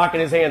ready to rock in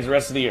his hands the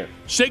rest of the year.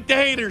 Shake the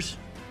haters.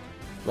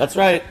 That's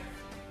right.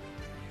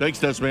 Thanks,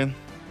 Dustman.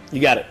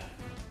 You got it.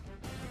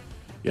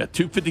 Yeah,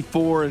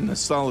 254 and a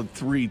solid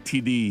 3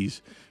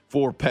 TDs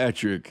for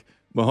Patrick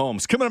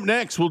Mahomes. Coming up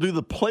next, we'll do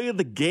the play of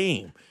the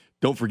game.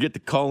 Don't forget to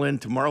call in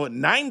tomorrow at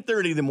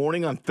 9:30 in the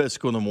morning on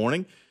Fesco in the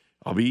Morning.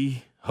 I'll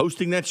be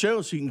hosting that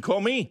show, so you can call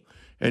me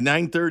at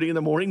 9:30 in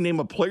the morning. Name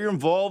a player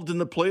involved in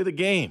the play of the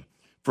game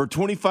for a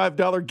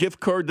 $25 gift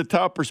card to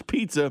Topper's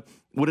Pizza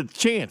with a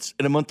chance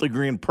at a monthly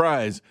grand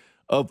prize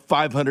of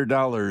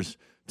 $500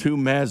 to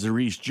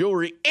Mazzarese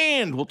Jewelry.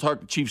 And we'll talk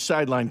to Chief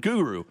Sideline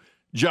Guru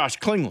Josh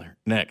Klingler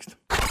next.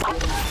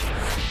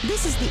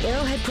 This is the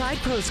Arrowhead Pride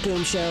Post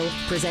Game Show,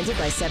 presented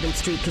by 7th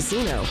Street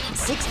Casino,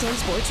 610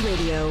 Sports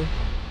Radio.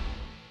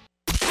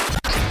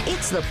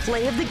 It's the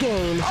play of the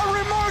game. A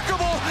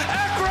remarkable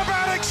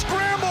acrobatic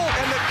scramble,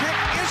 and the kick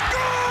is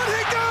good.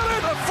 He got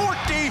it. A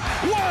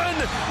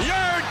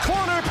 41-yard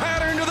corner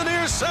pattern to the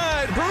near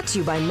side. Brought to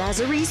you by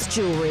Mazarise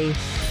Jewelry.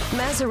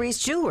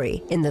 Mazarise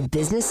Jewelry, in the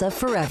business of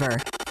forever.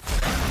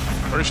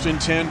 1st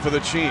and 10 for the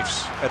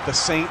Chiefs at the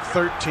Saint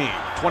 13.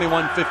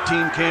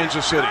 21-15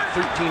 Kansas City.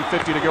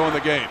 13:50 to go in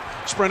the game.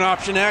 Sprint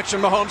option action.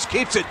 Mahomes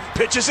keeps it.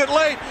 Pitches it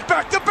late.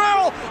 Back to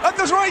Bell at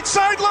the right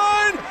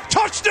sideline.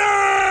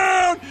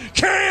 Touchdown!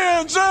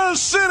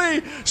 Kansas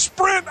City.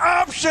 Sprint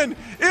option.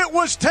 It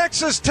was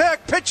Texas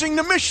Tech pitching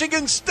to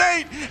Michigan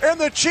State. And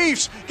the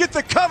Chiefs get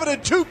the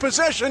coveted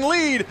 2-possession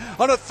lead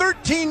on a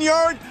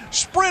 13-yard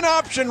sprint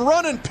option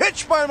run and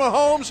pitch by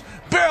Mahomes.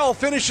 Bell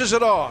finishes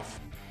it off.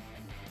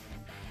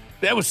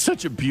 That was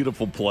such a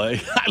beautiful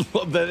play. I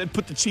love that. It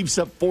put the Chiefs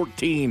up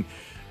 14.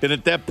 And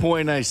at that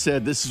point, I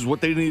said, this is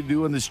what they need to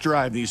do in this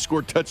drive. They score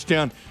a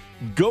touchdown,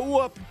 go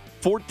up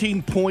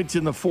 14 points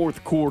in the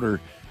fourth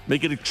quarter,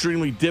 make it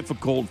extremely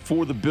difficult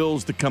for the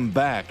Bills to come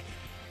back.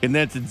 And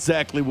that's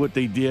exactly what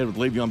they did with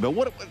Le'Veon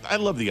Bell. I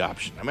love the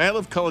option. I mean, I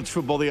love college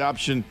football. The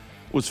option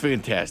was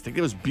fantastic.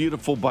 It was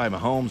beautiful by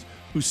Mahomes,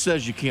 who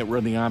says you can't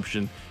run the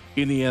option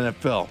in the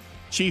NFL.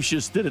 Chiefs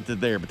just did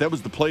it there. But that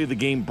was the play of the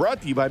game,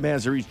 brought to you by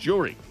Mazarise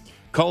Jewelry.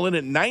 Call in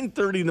at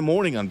 9:30 in the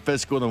morning on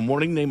Fesco in the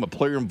Morning. Name a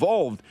player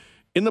involved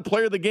in the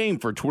player of the game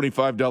for a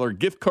 $25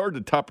 gift card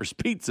to Topper's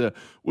Pizza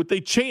with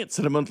a chance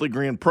at a monthly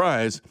grand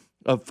prize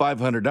of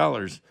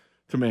 $500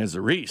 to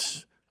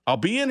Mazarise. I'll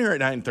be in here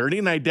at 9:30,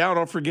 and I doubt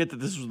I'll forget that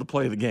this was the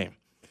play of the game.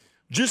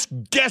 Just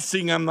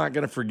guessing I'm not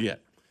going to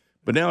forget.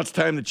 But now it's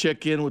time to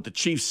check in with the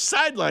Chiefs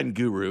sideline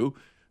guru,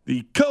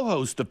 the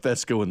co-host of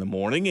Fesco in the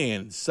Morning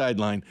and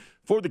sideline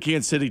for the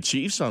Kansas City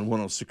Chiefs on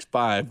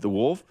 106.5 The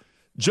Wolf,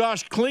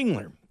 Josh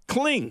Klingler.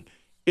 Kling,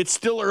 it's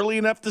still early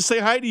enough to say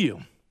hi to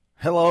you.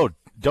 Hello.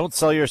 Don't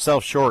sell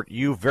yourself short.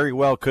 You very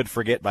well could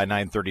forget by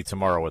 9:30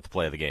 tomorrow what the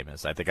play of the game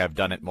is. I think I've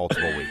done it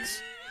multiple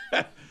weeks.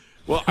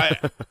 Well,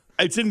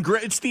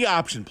 it's the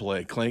option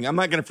play, Kling. I'm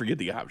not going to forget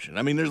the option.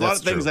 I mean, there's a lot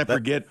of things I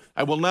forget.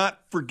 I will not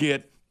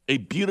forget a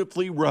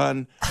beautifully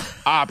run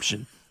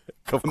option.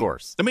 Of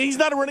course. I mean, he's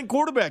not a running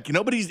quarterback,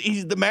 but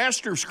he's the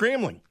master of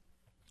scrambling.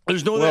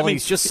 There's no. Well,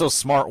 he's just so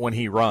smart when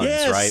he runs,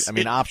 yes, right? I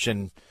mean,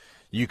 option.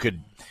 You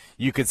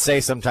could say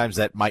sometimes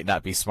that might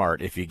not be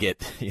smart if you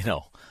get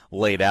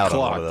laid out on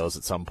one of those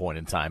at some point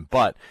in time.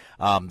 But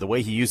the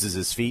way he uses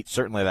his feet,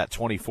 certainly that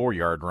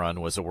 24-yard run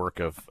was a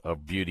work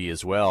of beauty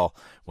as well.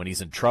 When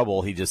he's in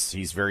trouble,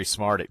 he's very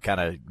smart at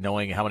kind of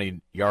knowing how many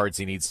yards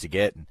he needs to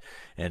get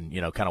and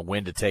kind of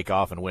when to take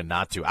off and when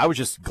not to. I was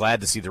just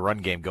glad to see the run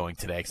game going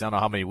today because I don't know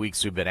how many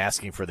weeks we've been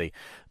asking for the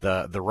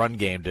run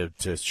game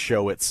to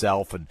show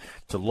itself and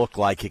to look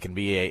like it can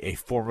be a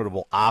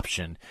formidable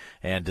option.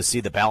 And to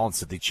see the balance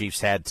that the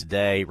Chiefs had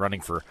today,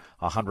 running for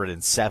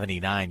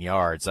 179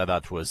 yards, I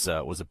thought was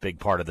a big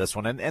part of this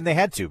one, and they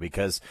had to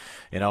because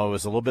it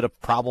was a little bit of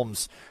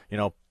problems,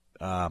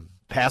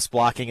 pass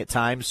blocking at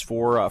times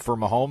for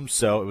Mahomes.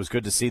 So it was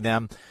good to see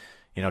them,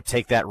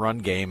 take that run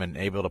game and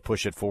able to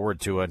push it forward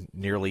to a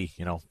nearly,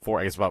 about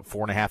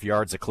 4.5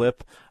 yards a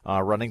clip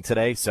running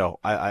today. So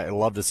I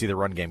love to see the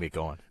run game get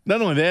going.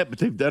 Not only that, but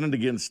they've done it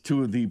against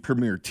two of the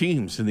premier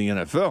teams in the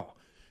NFL.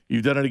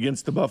 You've done it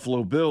against the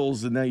Buffalo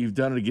Bills, and now you've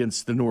done it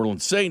against the New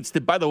Orleans Saints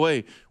that, by the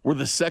way, were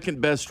the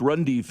second best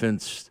run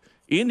defense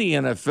in the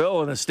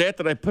NFL. And a stat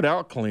that I put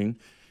out, Clean,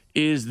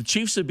 is the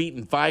Chiefs have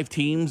beaten 5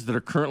 teams that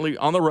are currently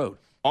on the road,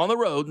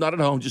 not at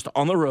home, just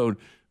on the road,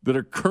 that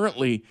are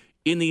currently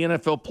in the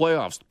NFL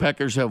playoffs. The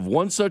Packers have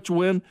one such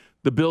win.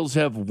 The Bills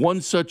have one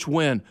such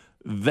win.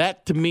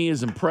 That, to me,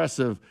 is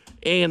impressive.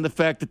 And the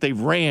fact that they've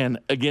ran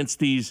against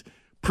these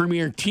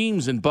premier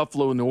teams in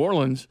Buffalo and New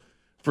Orleans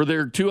for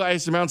their 2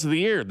 highest amounts of the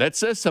year. That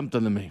says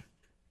something to me.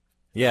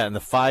 Yeah, and the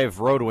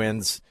 5 road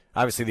wins,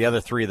 obviously the other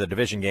 3 of the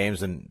division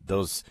games, and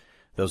those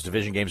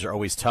division games are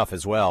always tough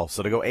as well.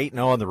 So to go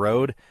 8-0 on the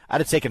road, I'd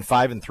have taken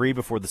 5-3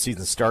 before the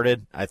season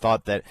started. I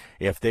thought that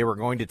if they were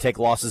going to take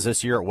losses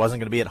this year, it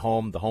wasn't going to be at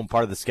home. The home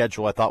part of the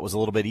schedule I thought was a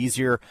little bit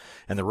easier,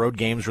 and the road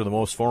games were the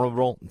most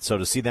formidable. So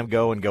to see them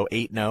go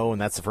 8-0,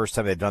 and that's the first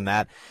time they've done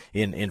that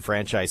in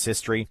franchise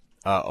history,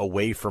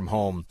 away from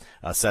home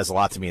says a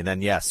lot to me. And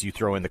then, yes, you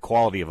throw in the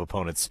quality of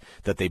opponents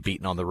that they've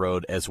beaten on the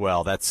road as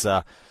well. That's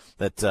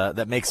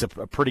that makes a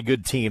pretty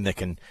good team that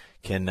can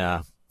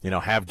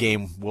have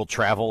game will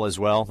travel as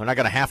well. They're not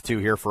going to have to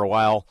here for a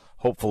while,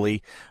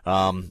 hopefully,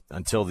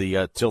 until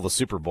the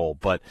Super Bowl.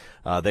 But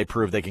they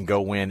prove they can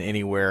go win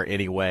anywhere,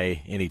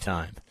 anyway,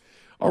 anytime.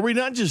 Are we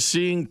not just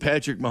seeing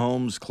Patrick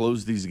Mahomes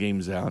close these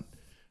games out?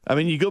 I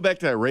mean, you go back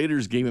to that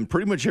Raiders game, and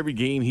pretty much every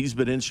game he's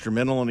been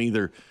instrumental in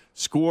either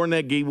scoring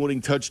that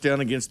game-winning touchdown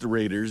against the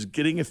Raiders,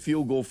 getting a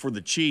field goal for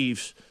the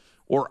Chiefs,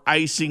 or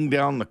icing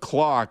down the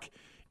clock.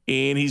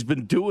 And he's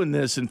been doing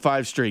this in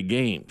 5 straight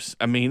games.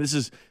 I mean,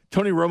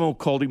 Tony Romo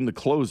called him the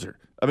closer.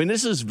 I mean,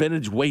 this is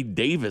vintage Wade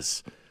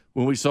Davis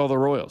when we saw the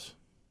Royals.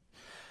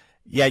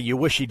 Yeah, you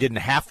wish he didn't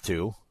have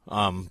to,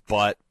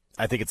 but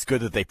I think it's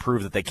good that they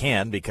prove that they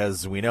can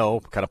because we know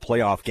kind of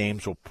playoff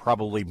games will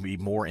probably be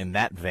more in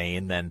that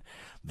vein than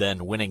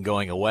than winning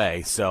going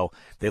away. So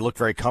they look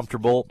very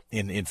comfortable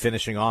in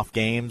finishing off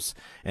games,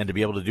 and to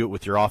be able to do it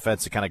with your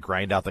offense to kind of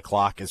grind out the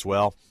clock as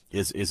well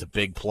is a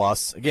big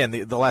plus. Again,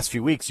 the last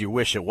few weeks you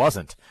wish it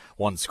wasn't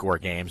one-score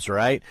games,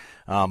 right?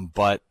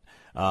 But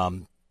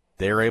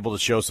they're able to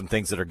show some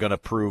things that are going to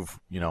prove,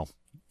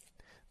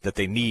 that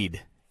they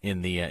need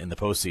in the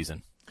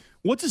postseason.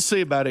 What to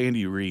say about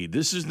Andy Reid?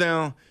 This is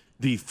now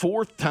the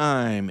fourth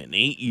time in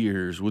 8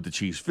 years with the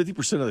Chiefs.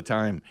 50% of the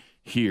time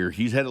here,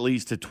 he's had at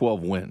least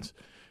 12 wins.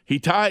 He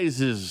ties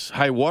his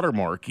high water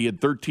mark. He had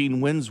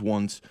 13 wins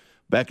once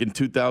back in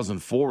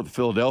 2004 with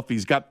Philadelphia.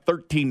 He's got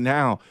 13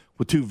 now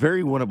with 2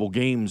 very winnable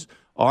games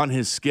on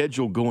his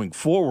schedule going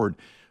forward.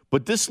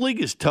 But this league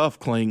is tough,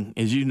 Kling,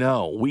 as you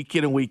know, week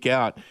in and week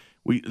out.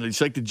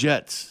 It's like the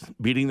Jets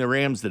beating the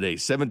Rams today,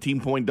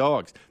 17-point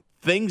dogs.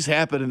 Things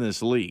happen in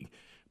this league.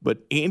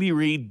 But Andy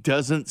Reid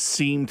doesn't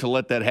seem to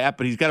let that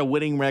happen. He's got a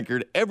winning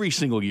record every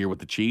single year with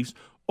the Chiefs,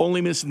 only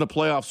missing the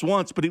playoffs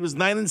once, but he was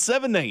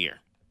 9-7 that year.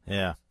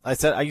 Yeah.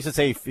 I used to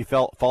say if he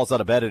falls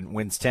out of bed and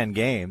wins 10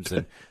 games,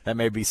 and that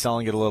may be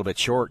selling it a little bit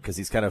short because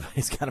he's kind of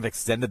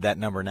extended that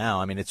number now.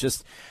 I mean, it's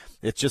just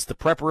the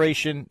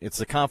preparation, it's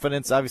the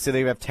confidence. Obviously,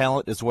 they have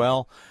talent as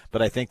well,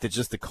 but I think that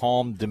just the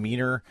calm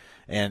demeanor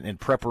and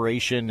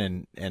preparation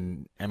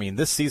and I mean,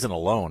 this season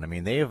alone, I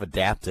mean, they have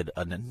adapted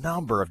in a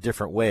number of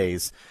different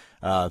ways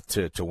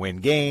to win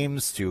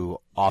games, to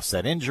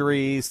offset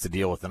injuries, to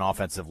deal with an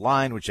offensive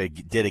line, which they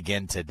did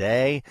again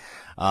today.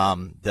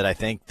 That I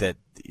think that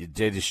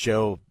they just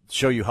show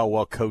you how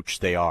well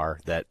coached they are.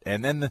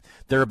 And then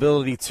their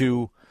ability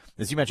to,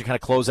 as you mentioned, kind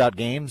of close out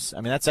games.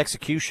 I mean, that's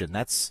execution.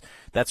 That's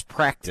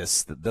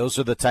practice. Those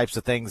are the types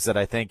of things that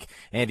I think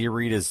Andy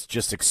Reid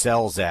just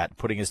excels at,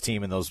 putting his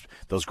team in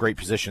those great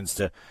positions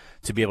to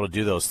be able to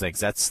do those things.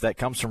 That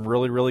comes from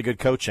really, really good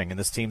coaching, and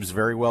this team's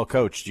very well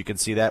coached. You can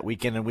see that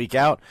week in and week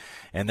out.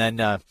 And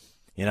then,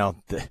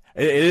 it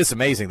is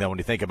amazing, though, when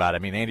you think about it. I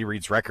mean, Andy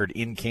Reid's record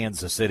in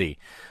Kansas City,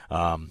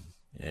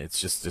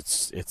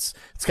 it's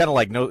kind of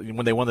like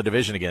when they won the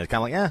division again. It's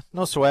kind of like,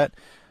 no sweat.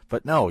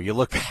 But no, you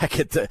look back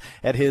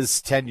at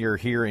his tenure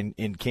here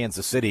in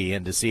Kansas City,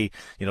 and to see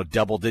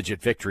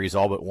double-digit victories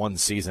all but one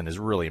season is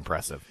really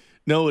impressive.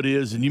 No, it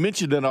is. And you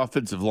mentioned that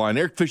offensive line.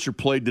 Eric Fisher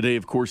played today.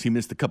 Of course, he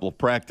missed a couple of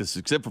practices,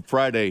 except for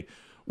Friday,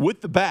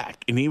 with the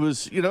back. And he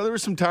was, there were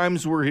some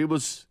times where it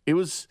was.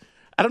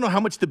 I don't know how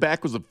much the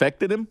back was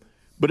affected him,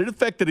 but it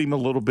affected him a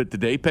little bit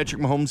today.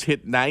 Patrick Mahomes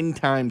hit 9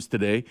 times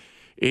today.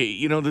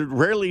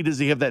 Rarely does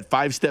he have that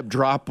 5-step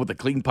drop with a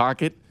clean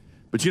pocket.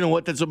 But you know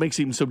what? That's what makes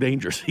him so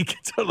dangerous. He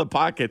gets out of the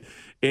pocket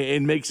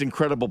and makes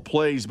incredible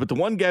plays. But the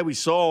one guy we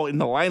saw in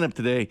the lineup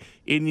today,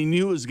 and you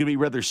knew it was going to be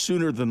rather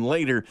sooner than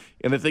later,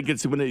 and I think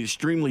it's been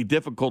extremely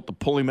difficult to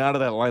pull him out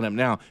of that lineup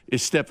now,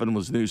 is Stefan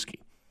Wisniewski.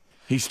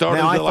 He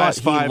started the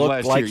last 5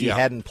 last year. He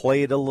hadn't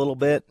played a little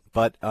bit,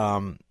 but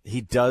he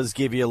does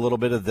give you a little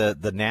bit of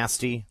the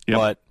nasty. Yep.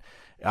 But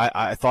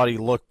I thought he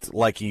looked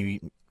like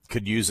he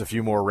could use a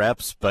few more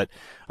reps, but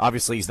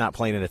obviously he's not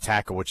playing in a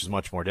tackle, which is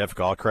much more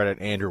difficult. I'll credit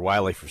Andrew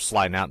Wiley for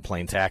sliding out and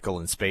playing tackle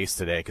in space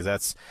today,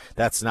 because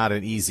that's not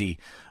an easy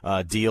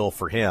deal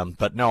for him.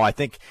 But no, I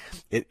think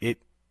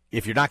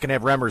if you're not going to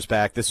have Remmers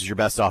back, this is your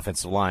best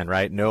offensive line,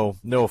 right? No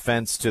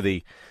offense to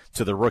the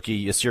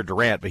rookie Yasir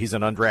Durant, but he's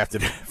an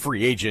undrafted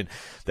free agent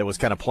that was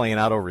kind of playing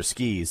out over his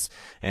skis,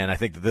 and I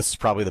think that this is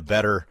probably the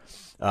better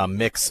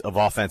mix of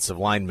offensive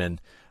linemen.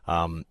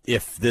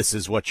 If this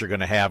is what you're going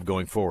to have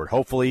going forward.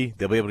 Hopefully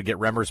they'll be able to get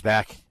Remmers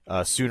back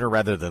sooner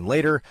rather than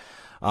later,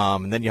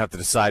 and then you have to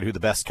decide who the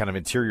best kind of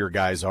interior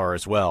guys are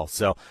as well.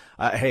 So,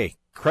 hey,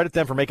 credit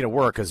them for making it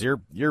work, because you're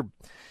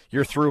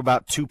through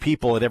about 2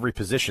 people at every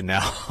position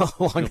now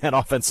along that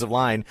offensive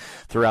line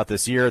throughout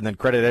this year, and then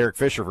credit Eric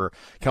Fisher for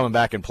coming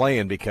back and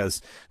playing,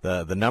 because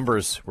the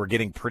numbers were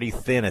getting pretty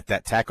thin at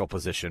that tackle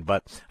position.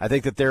 But I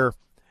think that they're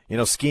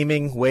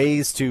scheming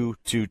ways to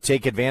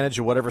take advantage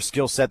of whatever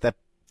skill set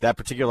that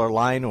particular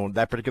line or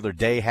that particular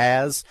day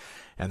has,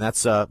 and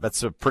that's a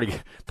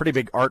pretty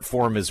big art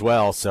form as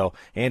well. So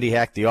Andy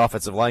Heck, the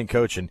offensive line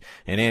coach, and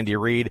Andy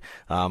Reid,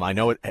 I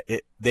know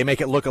they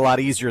make it look a lot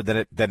easier than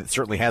it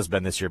certainly has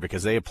been this year,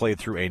 because they have played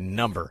through a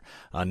number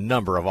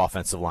of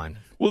offensive line.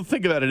 Well, the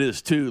thing about it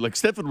is too, like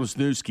Stefan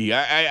Wisniewski,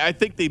 I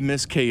think they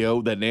miss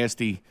KO that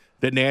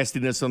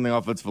nastiness on the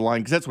offensive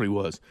line, because that's what he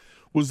was.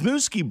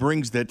 Wisniewski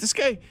brings that.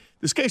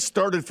 This guy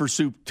started for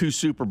 2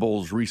 Super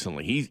Bowls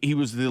recently. He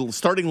was the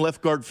starting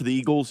left guard for the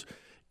Eagles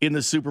in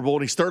the Super Bowl,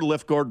 and he started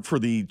left guard for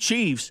the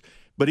Chiefs,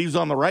 but he was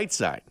on the right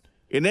side.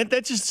 And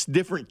that's just a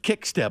different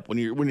kick step when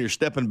you're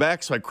stepping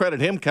back. So I credit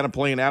him kind of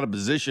playing out of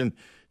position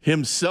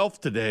himself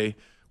today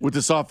with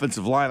this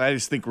offensive line. I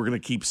just think we're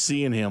going to keep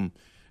seeing him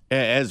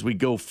as we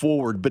go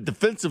forward. But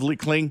defensively,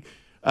 Kling,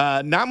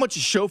 not much to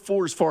show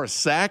for as far as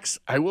sacks.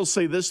 I will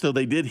say this, though.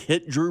 They did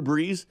hit Drew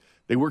Brees.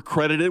 They were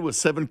credited with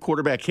 7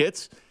 quarterback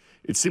hits.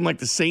 It seemed like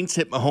the Saints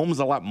hit Mahomes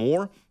a lot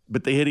more,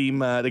 but they hit him.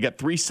 They got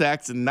 3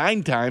 sacks and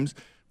 9 times,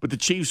 but the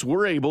Chiefs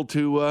were able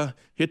to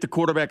hit the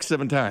quarterback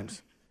 7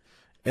 times.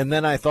 And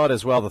then I thought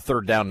as well, the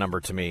third down number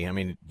to me, I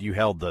mean, you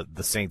held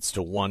the Saints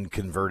to 1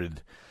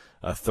 converted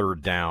a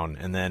third down,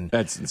 and then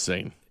that's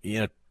insane.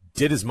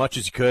 Did as much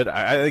as he could.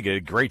 I think he did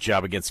a great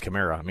job against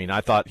Kamara. I mean,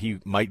 I thought he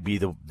might be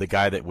the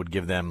guy that would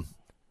give them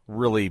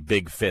really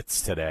big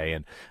fits today,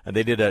 and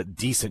they did a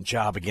decent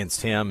job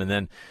against him. And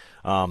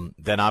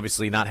then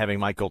obviously not having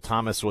Michael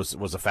Thomas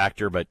was a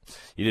factor, but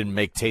you didn't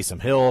make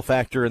Taysom Hill a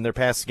factor in their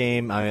pass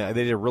game. They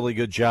did a really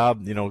good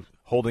job,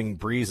 holding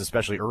Breeze,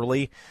 especially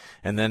early,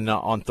 and then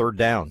on third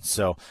down.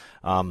 So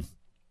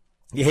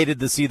you hated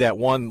to see that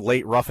one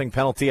late roughing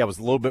penalty. I was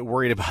a little bit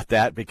worried about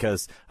that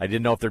because I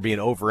didn't know if there'd be an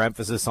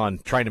overemphasis on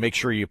trying to make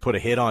sure you put a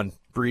hit on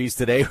Breeze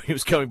today. He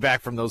was coming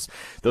back from those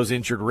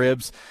injured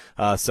ribs.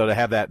 So to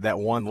have that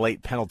one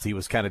late penalty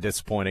was kind of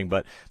disappointing,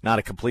 but not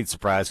a complete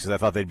surprise because I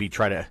thought they'd be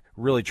try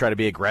to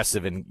be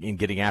aggressive in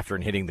getting after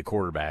and hitting the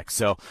quarterback.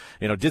 So,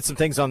 did some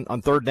things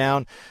on third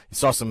down. You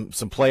saw some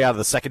play out of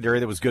the secondary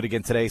that was good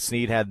again today.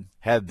 Snead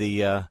had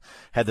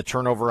the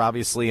turnover,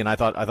 obviously, and I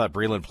thought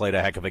Breeland played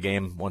a heck of a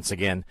game once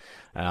again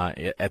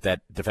at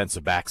that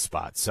defensive back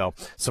spot. So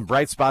some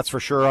bright spots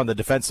for sure on the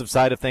defensive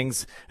side of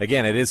things.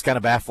 Again, it is kind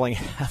of baffling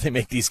how they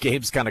make these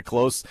games kind of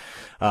close,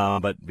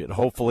 but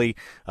hopefully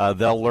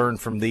they'll learn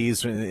from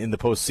these in the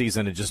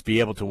postseason and just be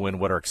able to win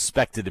what are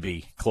expected to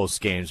be close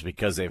games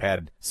because they've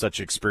had such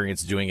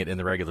experience doing it in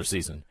the regular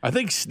season. I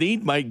think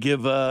Snead might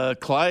give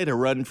Clyde a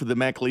run for the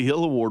Mackley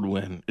Hill Award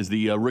win as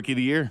the Rookie of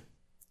the Year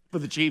for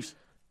the Chiefs.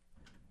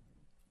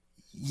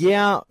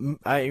 Yeah,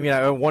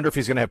 I wonder if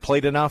he's going to have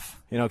played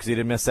enough, because he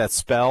didn't miss that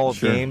spell of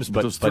games,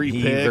 but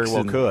he very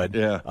well could.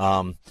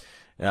 Yeah.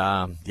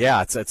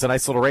 It's a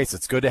nice little race.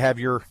 It's good to have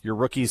your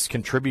rookies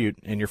contribute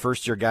and your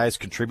first-year guys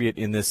contribute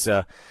in this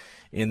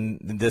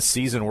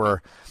season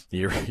where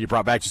you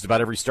brought back just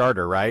about every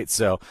starter, right?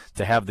 So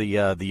to have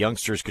the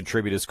youngsters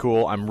contribute is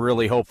cool. I'm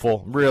really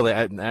hopeful. Really,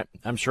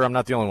 I'm sure I'm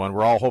not the only one.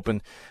 We're all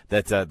hoping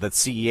that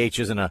CEH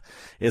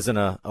isn't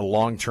a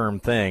long-term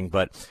thing,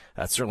 but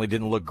that certainly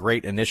didn't look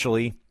great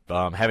initially.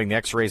 Having the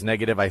X-rays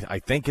negative, I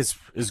think is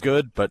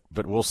good, but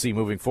we'll see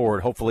moving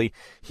forward. Hopefully,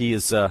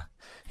 he's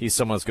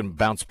someone that's going to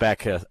bounce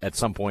back at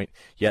some point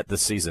yet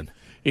this season.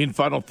 And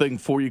final thing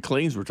for you,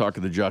 Cleans, we're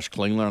talking to Josh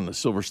Klingler on the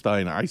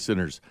Silverstein Eye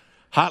Center's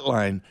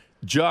hotline.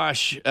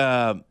 Josh,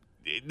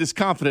 this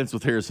confidence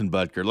with Harrison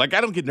Butker,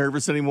 I don't get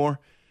nervous anymore.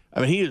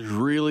 I mean, he is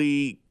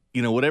really,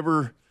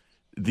 whatever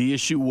the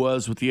issue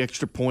was with the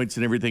extra points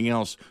and everything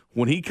else,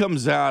 when he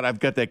comes out, I've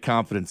got that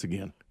confidence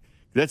again.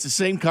 That's the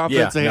same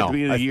confidence I had at the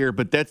beginning of the year,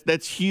 but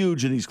that's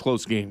huge in these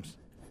close games.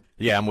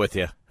 Yeah, I'm with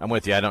you.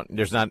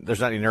 There's not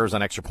any nerves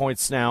on extra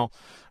points now.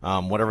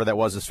 Whatever that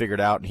was is figured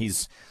out, and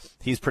he's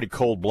pretty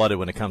cold-blooded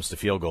when it comes to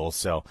field goals.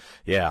 So,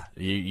 yeah,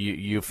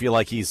 you feel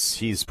like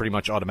he's pretty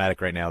much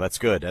automatic right now. That's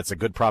good. That's a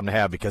good problem to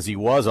have because he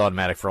was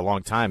automatic for a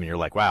long time, and you're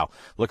like, wow,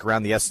 look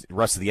around the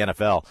rest of the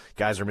NFL.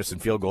 Guys are missing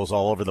field goals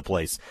all over the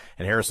place,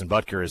 and Harrison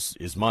Butker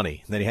is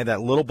money. And then he had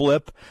that little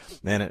blip,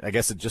 and I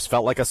guess it just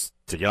felt like a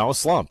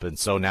slump. And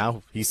so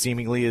now he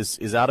seemingly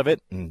is out of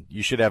it, and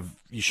you should have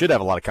a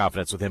lot of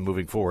confidence with him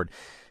moving forward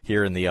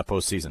here in the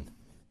postseason.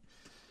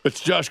 It's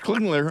Josh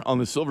Klingler on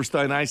the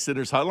Silverstein Eye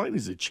Center's hotline.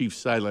 He's a Chiefs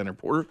sideline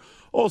reporter,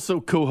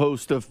 also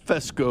co-host of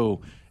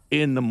Fesco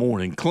in the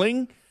Morning.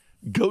 Kling,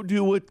 go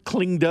do what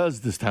Kling does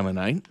this time of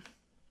night.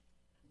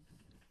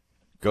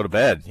 Go to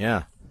bed,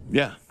 yeah.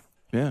 Yeah.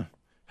 How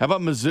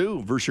about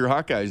Mizzou versus your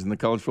Hawkeyes in the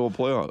college football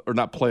playoffs? Or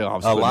not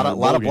playoffs. A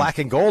lot of black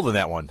and gold in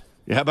that one.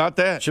 Yeah, how about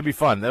that? Should be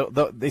fun.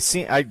 They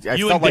seem. I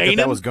felt like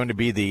that was going to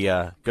be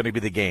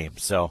the game.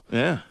 So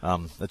yeah,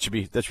 that should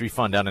be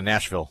fun down in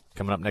Nashville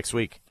coming up next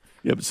week.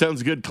 Yep,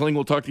 sounds good. Kling,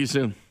 we'll talk to you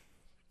soon.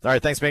 All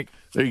right, thanks, Mike.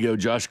 There you go,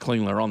 Josh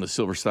Klingler on the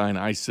Silverstein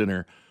Eye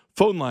Center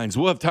phone lines.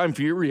 We'll have time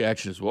for your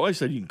reactions. Well, I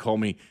said you can call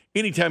me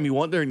anytime you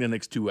want during the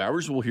next 2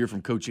 hours. We'll hear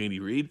from Coach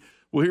Andy Reid.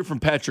 We'll hear from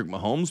Patrick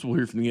Mahomes. We'll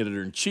hear from the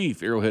editor-in-chief,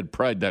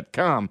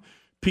 arrowheadpride.com,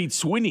 Pete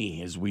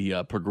Swinney, as we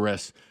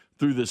progress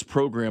through this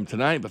program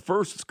tonight. But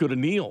first, let's go to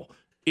Neil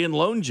in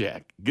Lone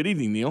Jack. Good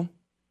evening, Neil.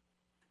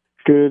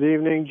 Good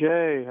evening,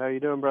 Jay. How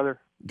you doing, brother?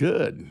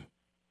 Good.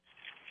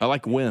 I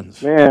like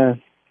wins.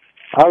 Man,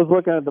 I was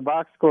looking at the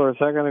box score a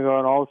second ago,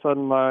 and all of a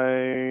sudden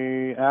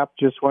my app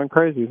just went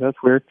crazy. That's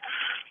weird.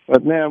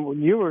 But,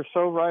 man, you were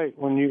so right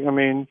when you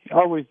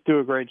always do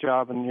a great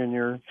job in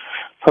your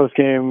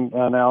post-game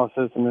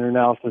analysis and your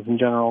analysis in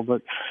general.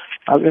 But,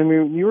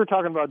 you were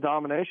talking about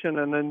domination,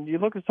 and then you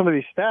look at some of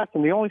these stats,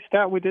 and the only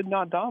stat we did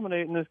not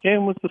dominate in this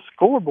game was the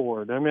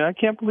scoreboard. I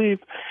can't believe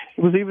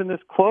it was even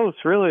this close,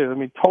 really.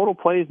 Total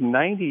plays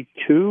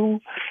 92.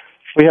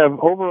 We have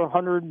over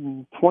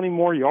 120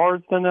 more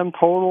yards than them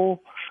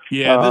total.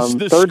 Yeah,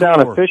 this third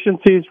down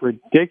efficiency is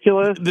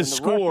ridiculous. The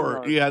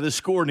score,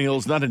 Neil,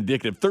 is not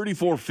indicative.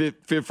 34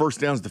 first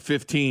downs to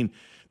 15.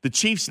 The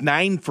Chiefs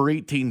 9 for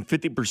 18,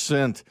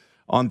 50%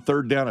 on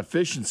third down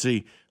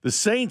efficiency. The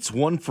Saints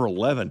 1 for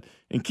 11.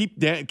 And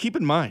keep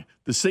in mind,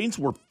 the Saints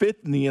were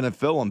 5th in the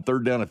NFL on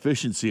third down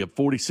efficiency at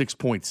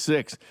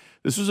 46.6.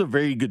 This was a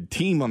very good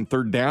team on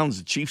third downs.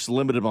 The Chiefs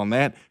limited on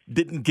that.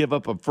 Didn't give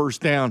up a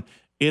first down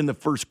in the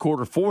first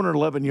quarter.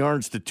 411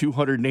 yards to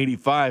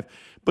 285.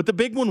 But the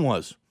big one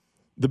was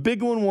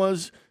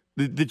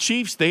The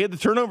Chiefs, they had the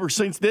turnover.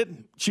 Saints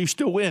didn't. Chiefs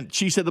still win.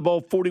 Chiefs had the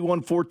ball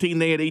 41-14.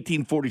 They had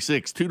 18-46.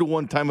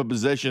 2-1 time of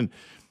possession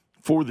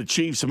for the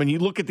Chiefs. I mean, you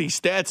look at these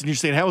stats and you're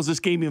saying, how is this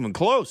game even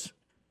close?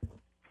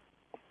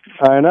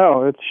 I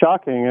know. It's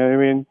shocking. I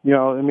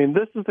mean,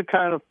 this is the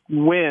kind of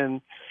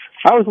win.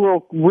 I was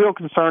real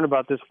concerned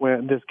about this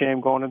game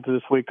going into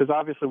this week, because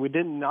obviously we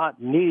did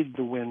not need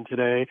the win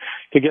today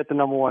to get the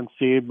number 1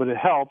 seed, but it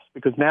helps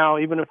because now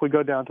even if we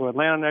go down to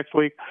Atlanta next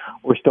week,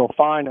 we're still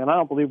fine. And I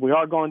don't believe we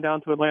are going down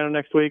to Atlanta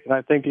next week. And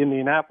I think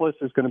Indianapolis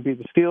is going to beat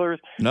the Steelers.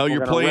 No,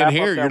 you're playing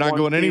here. You're not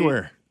going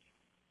anywhere.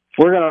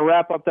 We're going to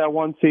wrap up that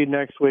 1 seed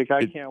next week.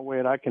 I can't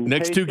wait.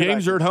 Next 2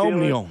 games are at home,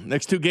 Neil.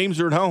 Next 2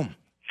 games are at home.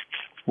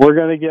 We're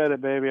going to get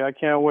it, baby. I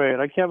can't wait.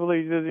 I can't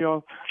believe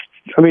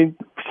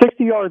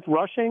 60 yards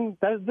rushing.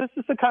 This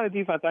is the kind of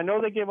defense. I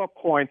know they gave up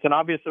points, and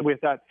obviously we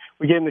gave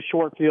them the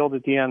short field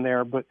at the end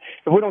there. But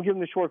if we don't give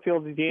them the short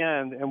field at the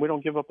end, and we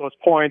don't give up those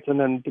points, and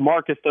then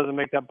DeMarcus doesn't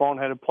make that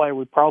boneheaded play,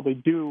 we probably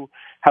do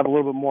have a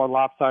little bit more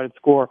lopsided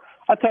score.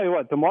 I tell you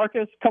what,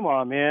 DeMarcus, come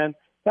on, man.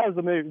 That was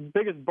the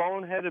biggest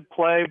boneheaded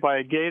play by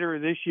a Gator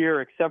this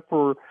year, except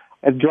for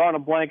drawing a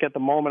blank at the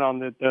moment on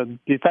the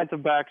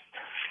defensive back's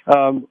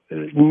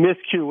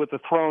miscue with the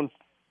thrown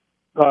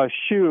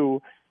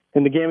shoe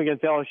in the game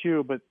against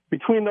LSU. But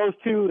between those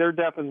two, they're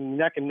definitely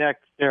neck and neck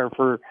there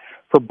for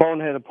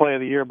boneheaded play of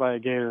the year by a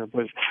Gator.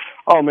 But,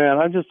 oh, man,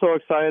 I'm just so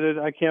excited.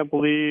 I can't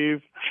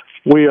believe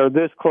we are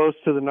this close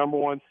to the number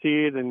 1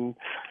 seed, and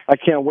I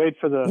can't wait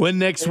for the win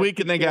next week,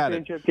 and they got it.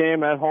 Championship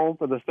game at home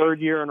for the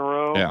 3rd year in a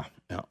row. Yeah.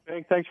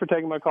 Thanks for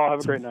taking my call.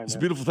 Have a great night, It's a man.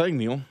 beautiful thing,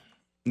 Neil.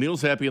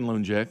 Neil's happy in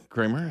Lone Jack.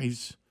 Kramer,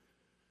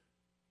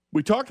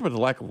 we talked about the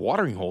lack of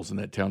watering holes in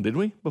that town, didn't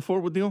we, before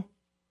with Neil?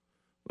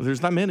 Well,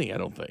 there's not many, I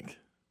don't think.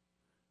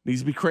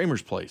 Needs to be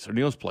Kramer's place or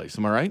Neil's place.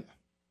 Am I right?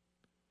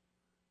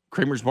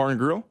 Kramer's Bar and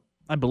Grill?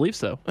 I believe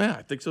so. Yeah,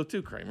 I think so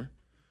too, Kramer.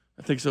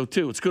 I think so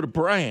too. Let's go to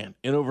Brian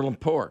in Overland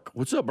Park.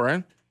 What's up,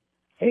 Brian?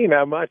 Hey,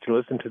 not much.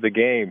 Listen to the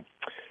game.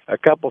 A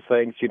couple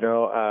things,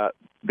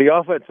 the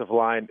offensive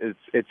line,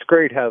 it's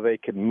great how they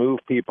can move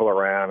people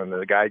around, and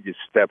the guy just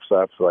steps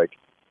up. It's like,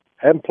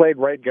 I haven't played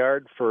right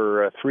guard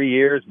for 3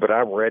 years, but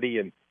I'm ready,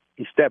 and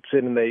he steps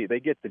in, and they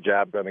get the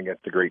job done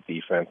against a great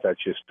defense.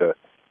 That's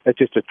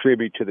just a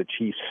tribute to the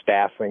Chiefs'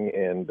 staffing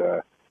and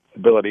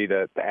ability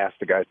to ask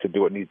the guys to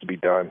do what needs to be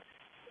done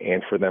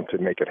and for them to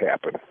make it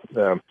happen.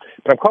 But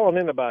I'm calling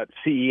in about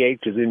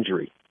CEH's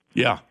injury.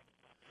 Yeah.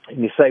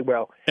 And you say,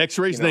 well...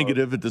 X-ray's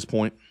negative at this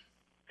point.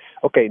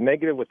 Okay,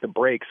 negative with the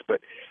breaks,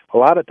 but a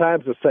lot of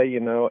times they'll say,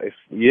 if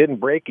you didn't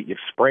break it, you've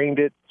sprained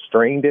it,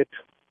 strained it,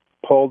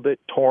 pulled it,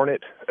 torn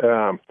it.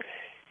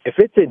 If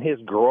it's in his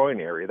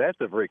groin area, that's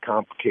a very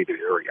complicated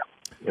area,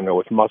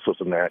 with muscles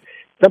and that.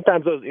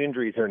 Sometimes those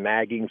injuries are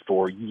nagging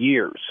for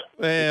years.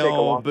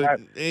 Well,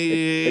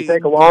 they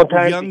take a long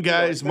time. Young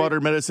guys,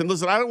 modern medicine.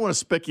 Listen, I don't want to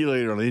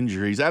speculate on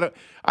injuries.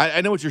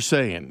 I know what you're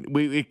saying.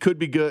 It could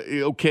be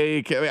good,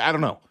 okay. I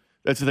don't know.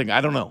 That's the thing. I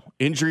don't know.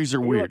 Injuries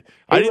are weird.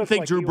 I didn't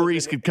think Drew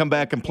Brees could come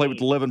back and play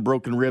with 11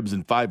 broken ribs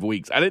in 5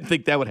 weeks. I didn't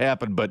think that would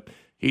happen, but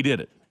he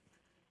did it.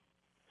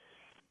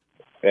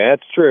 Yeah,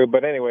 that's true.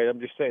 But anyway, I'm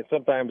just saying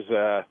sometimes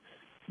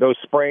those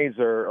sprains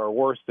are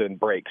worse than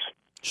breaks.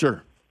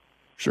 Sure.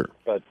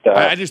 But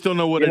I just don't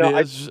know what it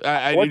is.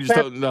 I just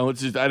don't know.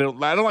 It's just I don't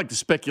like to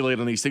speculate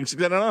on these things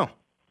because I don't know.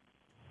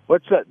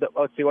 Let's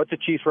see. What's the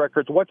Chiefs'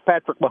 records? What's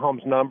Patrick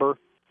Mahomes' number?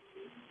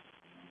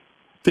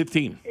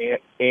 15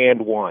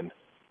 and 1.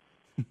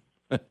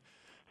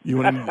 You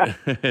want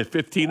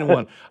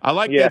 15-1. I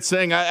like that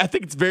saying. I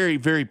think it's very,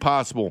 very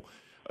possible,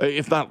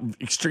 if not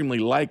extremely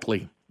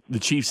likely, the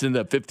Chiefs end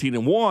up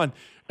 15-1,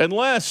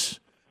 unless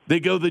they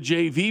go the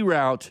JV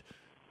route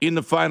in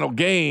the final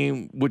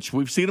game, which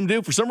we've seen them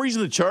do. For some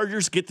reason, the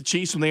Chargers get the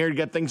Chiefs when they already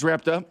got things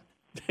wrapped up.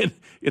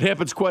 It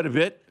happens quite a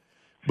bit,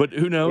 but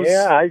who knows?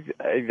 Yeah,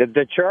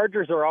 the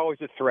Chargers are always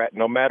a threat,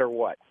 no matter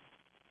what.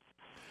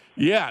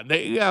 Yeah,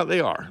 they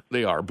are.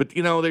 They are. But,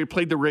 they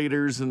played the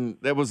Raiders, and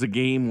that was a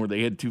game where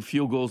they had 2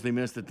 field goals they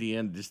missed at the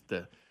end. Just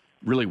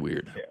really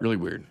weird. Yeah. Really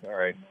weird. All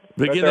right.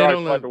 But again, they're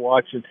always fun to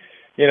watch it.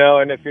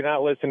 And if you're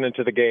not listening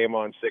to the game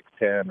on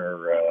 610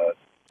 or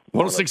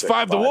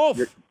 106.5 The Wolf,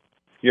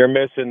 you're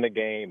missing the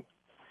game.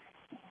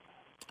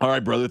 All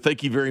right, brother.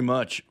 Thank you very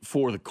much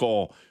for the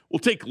call. We'll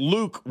take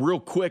Luke real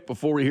quick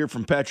before we hear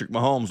from Patrick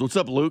Mahomes. What's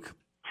up, Luke?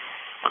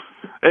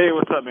 Hey,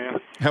 what's up,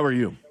 man? How are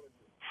you?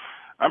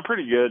 I'm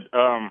pretty good.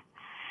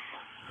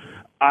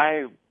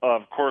 I,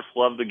 of course,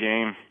 love the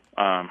game.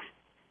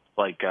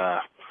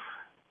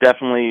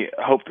 Definitely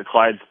hope the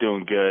Clyde's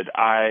doing good.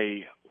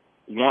 I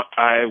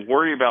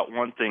worry about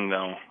one thing,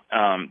 though.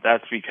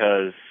 That's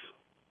because,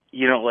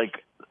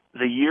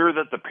 the year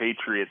that the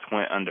Patriots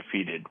went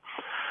undefeated,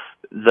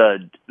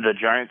 the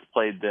Giants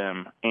played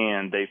them,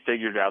 and they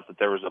figured out that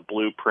there was a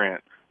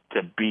blueprint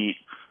to beat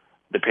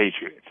the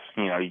Patriots.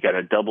 You got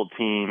to double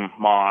team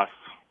Moss,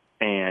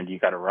 and you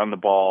got to run the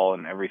ball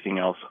and everything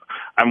else.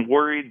 I'm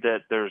worried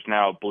that there's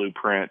now a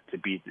blueprint to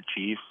beat the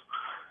Chiefs,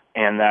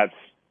 and that's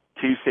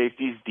 2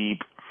 safeties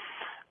deep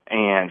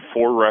and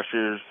 4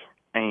 rushers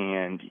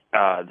and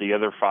the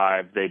other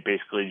 5, they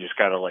basically just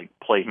got to like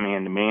play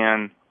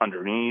man-to-man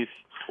underneath.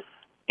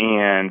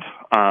 And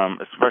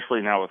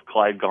especially now with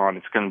Clyde gone,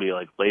 it's going to be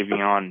like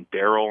Le'Veon and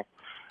Darrell.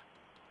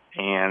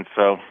 And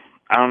so,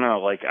 I don't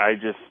know, like I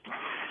just,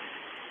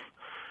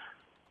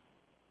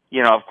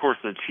 of course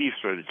the Chiefs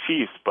are the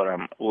Chiefs, but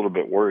I'm a little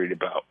bit worried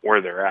about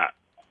where they're at.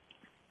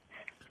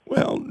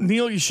 Well,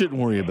 Neil, you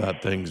shouldn't worry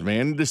about things,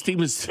 man. This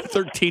team is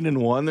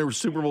 13-1. They were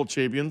Super Bowl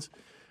champions.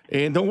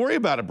 And don't worry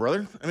about it,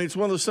 brother. I mean, it's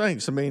one of those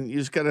things. I mean, you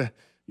just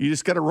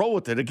gotta roll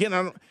with it.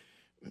 Again,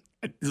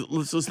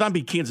 let's not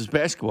be Kansas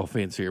basketball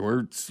fans here.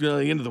 We're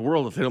the end of the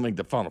world if they don't make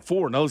the Final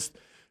Four. No, this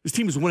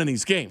team is winning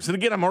these games. And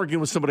again, I'm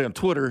arguing with somebody on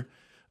Twitter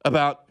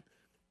about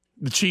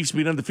the Chiefs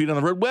being undefeated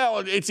on the road. Well,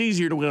 it's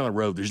easier to win on the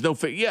road. There's no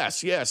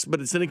yes,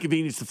 but it's an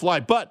inconvenience to fly.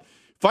 But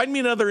find me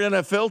another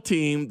NFL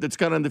team that's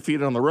got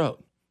undefeated on the road.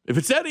 If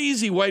it's that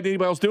easy, why isn't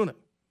anybody else doing it?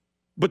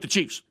 But the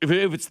Chiefs. If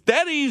it's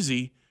that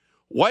easy,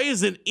 why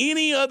isn't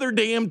any other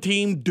damn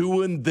team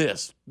doing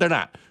this? They're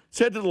not. Let's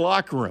head to the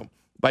locker room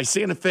by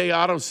Santa Fe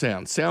Auto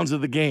Sound. Sounds of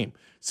the game.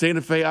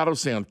 Santa Fe Auto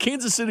Sound.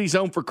 Kansas City's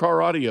home for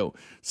car audio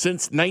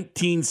since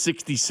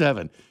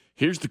 1967.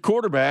 Here's the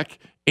quarterback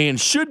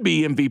and should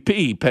be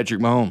MVP,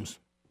 Patrick Mahomes.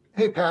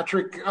 Hey,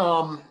 Patrick.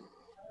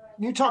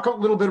 Can you talk a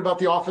little bit about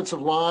the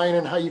offensive line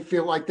and how you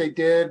feel like they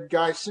did?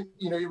 Guys,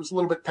 it was a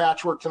little bit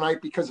patchwork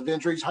tonight because of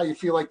injuries, how you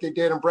feel like they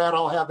did. And, Brad,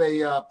 I'll have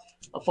a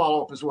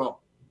follow-up as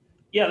well.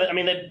 Yeah, I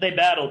mean, they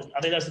battled.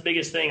 I think that's the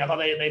biggest thing. I thought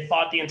they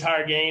fought the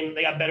entire game.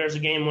 They got better as the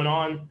game went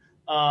on.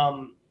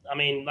 I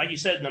mean, like you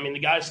said, the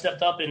guys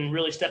stepped up and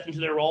really stepped into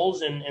their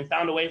roles and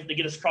found a way to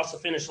get us across the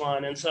finish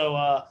line. And so,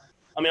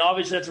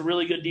 obviously that's a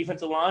really good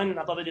defensive line. And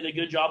I thought they did a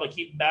good job of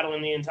keep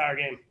battling the entire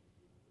game.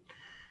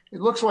 It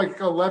looks like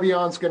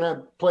Le'Veon's going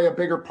to play a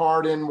bigger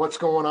part in what's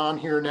going on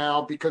here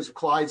now because of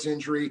Clyde's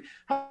injury.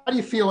 How do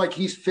you feel like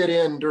he's fit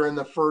in during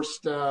the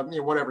first,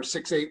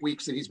 6-8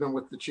 weeks that he's been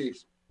with the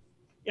Chiefs?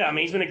 Yeah,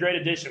 he's been a great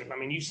addition.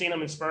 You've seen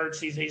him in spurts.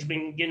 He's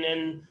been getting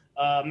in,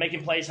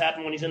 making plays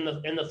happen when he's in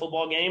the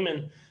football game.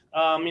 And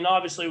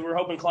obviously we're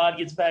hoping Clyde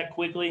gets back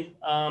quickly.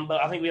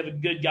 But I think we have a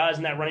good guys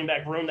in that running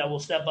back room that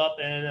will step up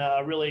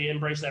and really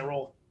embrace that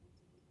role.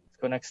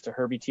 Let's go next to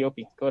Herbie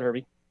Teope. Go ahead,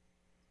 Herbie.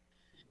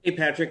 Hey,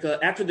 Patrick.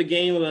 After the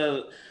game,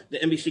 the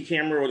NBC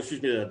camera,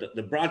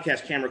 the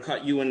broadcast camera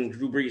caught you and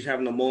Drew Brees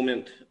having a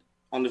moment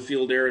on the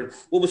field there. And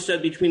what was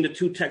said between the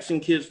two Texan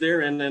kids there,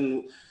 and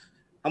then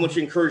how much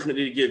encouragement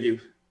did he give you?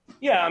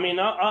 Yeah,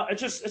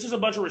 it's just a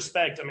bunch of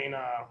respect.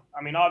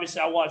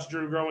 Obviously I watched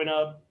Drew growing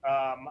up.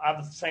 I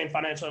have the same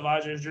financial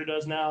advisor as Drew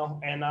does now,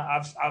 and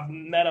I've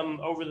met him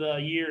over the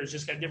years,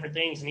 just got different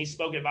things, and he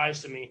spoke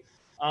advice to me.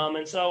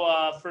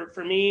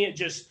 For me,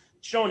 just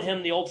showing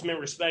him the ultimate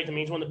respect.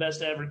 He's one of the best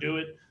to ever do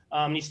it.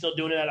 He's still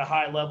doing it at a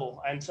high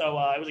level. And so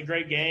it was a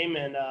great game,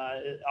 and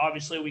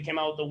obviously we came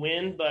out with the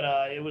win, but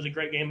it was a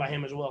great game by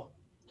him as well.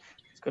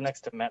 Let's go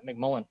next to Matt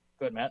McMullen.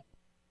 Go ahead, Matt.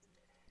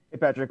 Hey,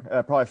 Patrick.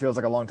 Probably feels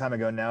like a long time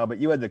ago now, but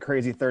you had the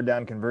crazy third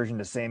down conversion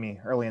to Sammy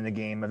early in the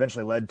game,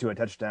 eventually led to a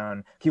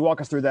touchdown. Can you walk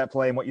us through that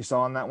play and what you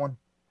saw on that one?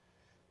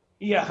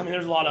 Yeah,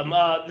 there's a lot of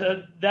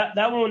them.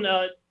 That one,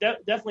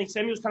 definitely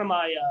Sammy was kind of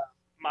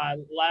my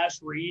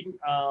last read,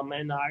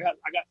 and I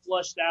got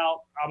flushed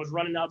out. I was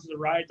running out to the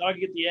right, thought I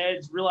could get the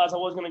edge, realized I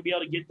wasn't going to be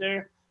able to get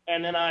there,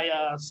 and then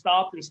I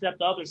stopped and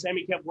stepped up, and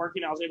Sammy kept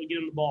working. I was able to get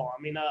him the ball.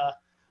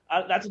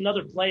 That's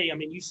another play.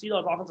 You see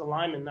those offensive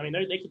linemen.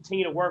 They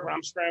continue to work when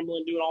I'm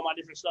scrambling, doing all my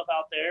different stuff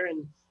out there,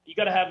 and you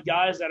got to have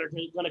guys that are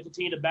going to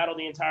continue to battle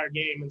the entire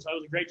game. And so it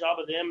was a great job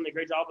of them and a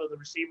great job of the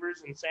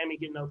receivers and Sammy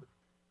getting open.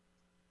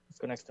 Let's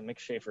go next to Mick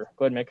Schaefer.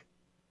 Go ahead, Mick.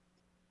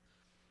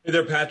 Hey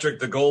there, Patrick.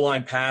 The goal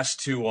line pass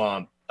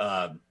to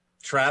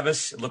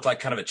Travis, it looked like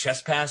kind of a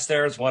chest pass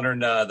there. I was wondering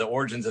the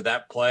origins of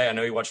that play. I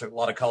know you watch a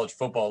lot of college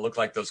football. It looked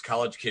like those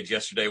college kids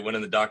yesterday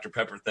winning the Dr.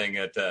 Pepper thing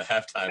at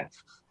halftime.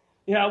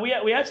 Yeah, we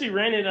actually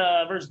ran it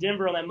versus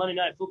Denver on that Monday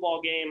Night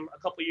Football game a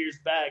couple years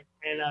back,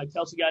 and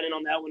Kelsey got in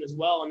on that one as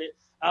well. And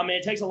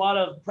it takes a lot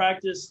of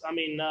practice.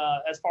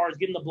 As far as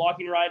getting the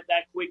blocking right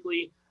that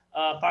quickly,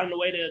 finding a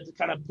way to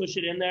kind of push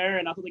it in there.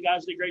 And I thought the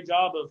guys did a great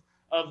job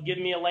of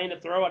giving me a lane to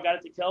throw. I got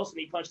it to Kelsey,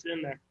 and he punched it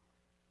in there.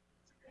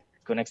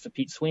 Go next to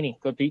Pete Sweeney.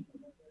 Go, Pete.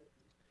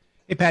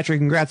 Hey, Patrick,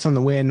 congrats on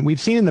the win. We've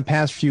seen in the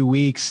past few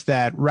weeks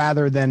that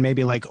rather than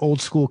maybe like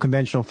old school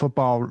conventional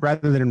football,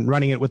 rather than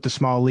running it with the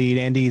small lead,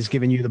 Andy's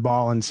giving you the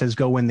ball and says,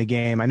 go win the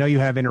game. I know you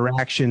have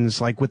interactions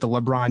like with the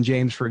LeBron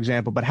James, for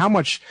example, but how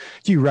much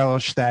do you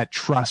relish that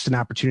trust and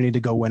opportunity to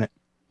go win it?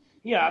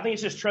 Yeah, I think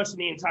it's just trusting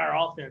the entire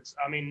offense.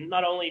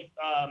 Not only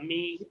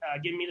me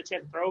giving me the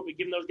chance to throw, but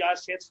giving those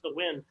guys chances to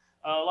win.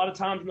 A lot of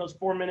times in those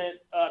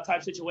 4-minute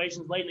type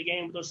situations late in the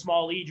game with those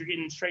small leads, you're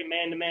getting straight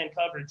man-to-man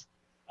coverage.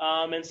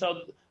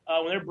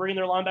 When they're bringing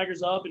their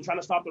linebackers up and trying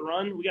to stop the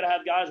run, we got to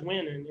have guys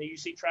win. And you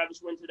see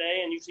Travis win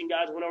today, and you've seen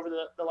guys win over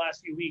the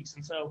last few weeks.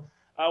 And so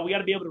we got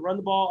to be able to run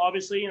the ball,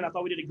 obviously, and I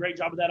thought we did a great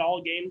job of that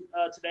all game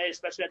today,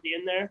 especially at the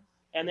end there.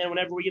 And then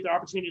whenever we get the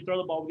opportunity to throw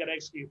the ball, we got to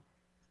execute.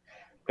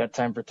 Got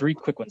time for 3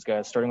 quick ones,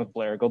 guys, starting with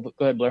Blair. Go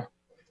ahead, Blair.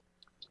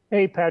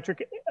 Hey,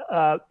 Patrick,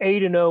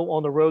 8-0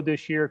 on the road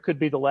this year could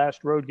be the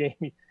last road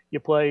game you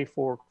play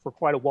for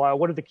quite a while.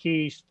 What are the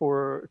keys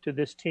to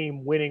this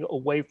team winning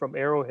away from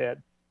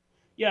Arrowhead?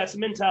 Yeah, it's a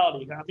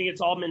mentality. I think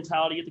it's all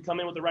mentality. You have to come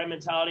in with the right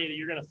mentality that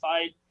you're going to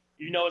fight.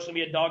 You know it's going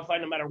to be a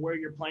dogfight no matter where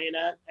you're playing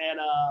at.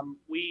 And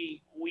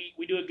we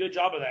do a good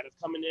job of that, of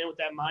coming in with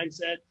that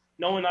mindset,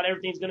 knowing not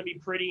everything's going to be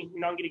pretty. You're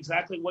not going to get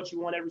exactly what you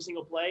want every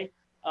single play,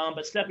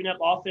 but stepping up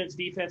offense,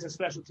 defense, and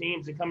special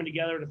teams and coming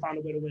together to find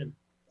a way to win.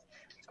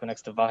 Let's go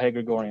next to Vahe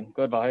Gregorian.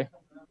 Go ahead, Vahe.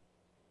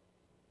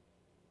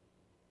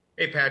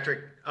 Hey,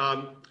 Patrick.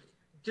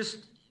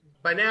 Just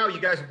by now, you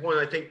guys have won,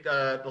 I think,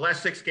 the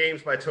last 6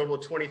 games by a total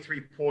of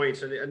 23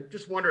 points. And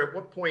just wonder at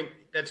what point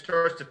that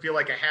starts to feel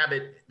like a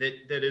habit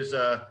that is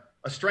a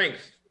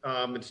strength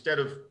instead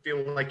of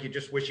feeling like you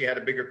just wish you had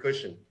a bigger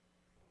cushion.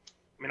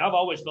 I mean, I've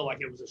always felt like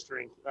it was a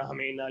strength. I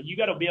mean, you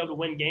got to be able to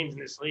win games in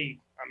this league.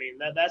 I mean,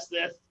 that's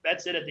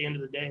it at the end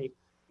of the day.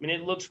 I mean,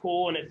 it looks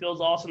cool and it feels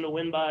awesome to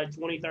win by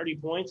 20, 30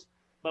 points.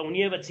 But when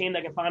you have a team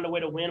that can find a way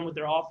to win with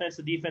their offense,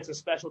 the defense, and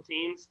special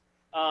teams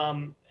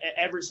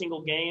every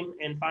single game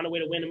and find a way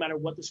to win no matter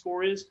what the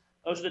score is,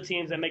 those are the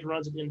teams that make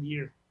runs at the end of the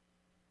year.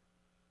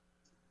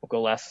 We'll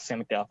go last to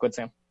Sam McDowell. Go ahead,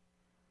 Sam.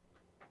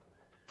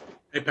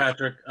 Hey,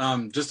 Patrick.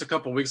 Just a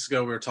couple weeks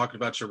ago, we were talking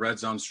about your red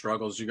zone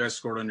struggles. You guys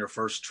scored on your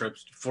first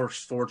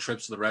 4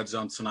 trips to the red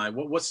zone tonight.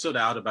 What stood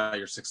out about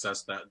your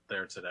success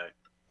there today?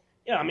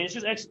 Yeah, I mean, it's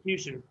just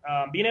execution.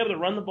 Being able to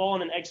run the ball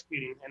and then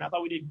executing. And I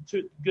thought we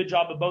did a good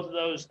job of both of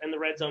those in the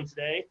red zone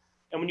today.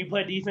 And when you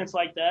play defense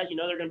like that, you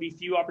know there are going to be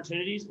few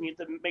opportunities, and you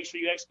have to make sure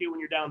you execute when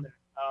you're down there.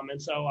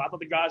 And so I thought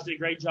the guys did a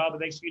great job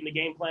of executing the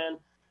game plan.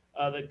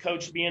 The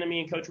coach,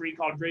 Bieniemy, and Coach Reed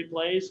called great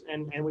plays,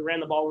 and we ran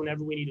the ball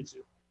whenever we needed to.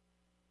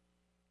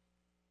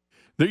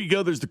 There you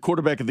go. There's the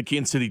quarterback of the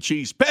Kansas City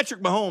Chiefs,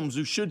 Patrick Mahomes,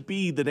 who should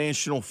be the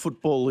National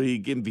Football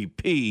League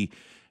MVP.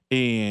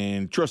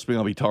 And trust me,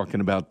 I'll be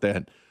talking about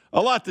that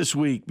a lot this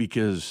week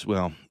because,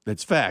 well,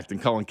 that's fact.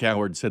 And Colin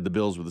Cowherd said the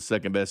Bills were the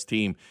second best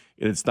team,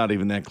 and it's not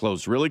even that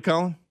close. Really,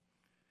 Colin?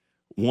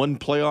 One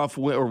playoff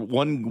win or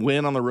one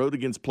win on the road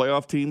against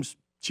playoff teams.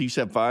 Chiefs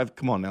have 5.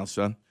 Come on now,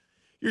 son.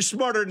 You're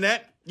smarter than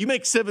that. You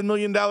make $7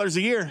 million a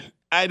year.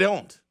 I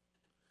don't.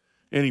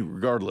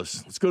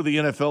 Regardless, let's go to the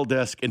NFL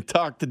desk and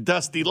talk to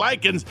Dusty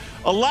Likens.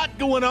 A lot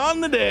going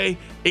on today,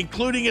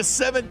 including a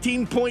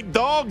 17-point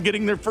dog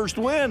getting their first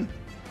win.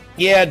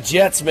 Yeah,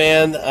 Jets,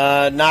 man,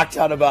 knocked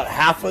out about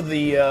half of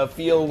the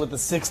field with the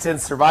 6'10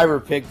 Survivor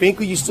pick.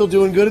 Binkley, you still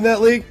doing good in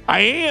that league? I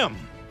am.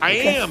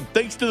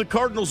 Thanks to the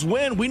Cardinals'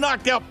 win, we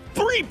knocked out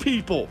 3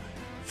 people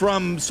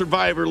from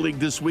Survivor League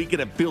this week,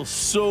 and it feels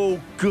so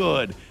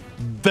good.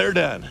 They're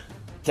done.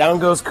 Down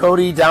goes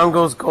Cody, down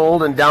goes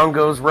Gold, and down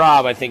goes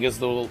Rob, I think is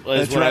what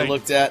right. I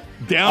looked at.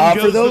 Down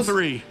goes the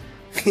 3.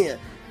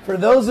 For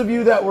those of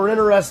you that were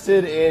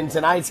interested in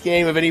tonight's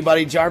game, if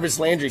anybody, Jarvis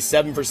Landry,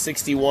 7 for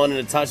 61 and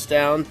a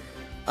touchdown.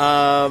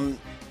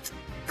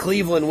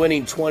 Cleveland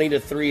winning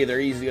 20-3. They're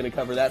easily going to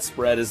cover that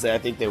spread as I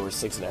think they were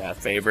 6.5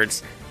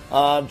 favorites.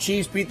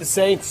 Chiefs beat the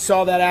Saints.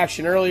 Saw that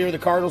action earlier. The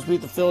Cardinals beat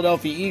the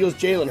Philadelphia Eagles.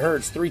 Jalen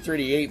Hurts,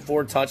 338,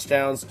 4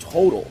 touchdowns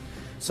total.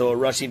 So a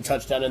rushing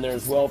touchdown in there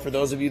as well. For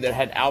those of you that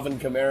had Alvin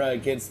Kamara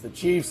against the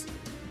Chiefs,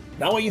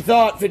 not what you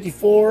thought.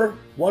 54,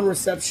 one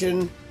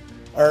reception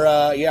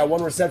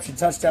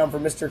touchdown for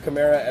Mr.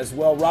 Kamara as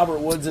well. Robert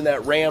Woods in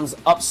that Rams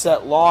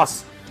upset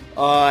loss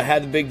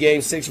had the big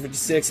game, 6 for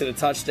 56 and a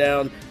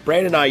touchdown.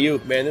 Brandon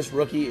Ayuk, man, this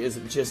rookie is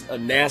just a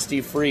nasty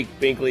freak.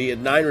 Binkley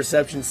had 9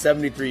 receptions,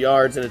 73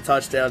 yards and a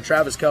touchdown.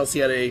 Travis Kelce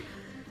had a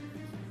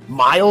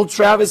mild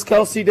Travis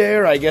Kelce day,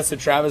 or I guess a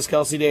Travis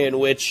Kelce day in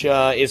which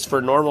is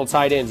for normal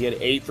tight ends. He had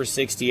 8 for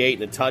 68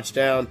 and a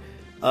touchdown.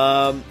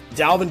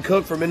 Dalvin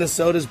Cook for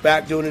Minnesota's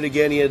back doing it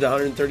again. He had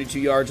 132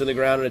 yards on the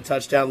ground and a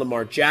touchdown.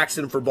 Lamar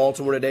Jackson for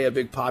Baltimore today, a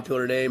big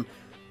popular name.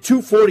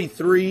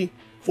 243,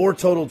 4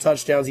 total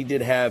touchdowns. He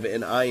did have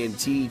an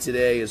INT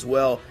today as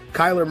well.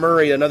 Kyler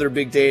Murray, another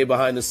big day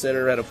behind the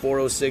center, had a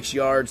 406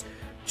 yards.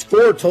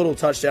 4 total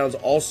touchdowns,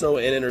 also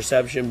an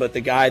interception, but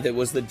the guy that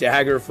was the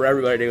dagger for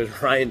everybody today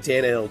was Ryan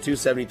Tannehill,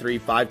 273,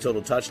 5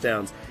 total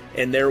touchdowns.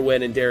 And their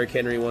win, and Derrick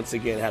Henry once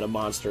again had a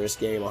monstrous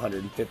game,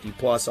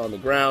 150-plus on the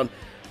ground.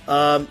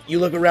 You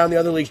look around the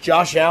other leagues,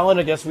 Josh Allen,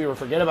 I guess we were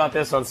forgetting about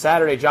this on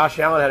Saturday. Josh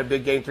Allen had a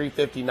big game,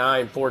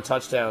 359, 4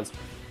 touchdowns,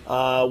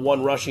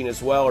 1 rushing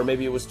as well, or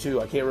maybe it was 2,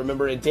 I can't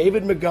remember. And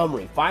David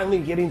Montgomery, finally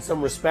getting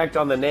some respect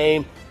on the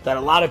name that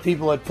a lot of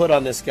people had put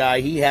on this guy.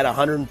 He had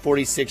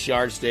 146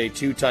 yards today,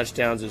 2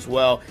 touchdowns as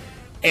well.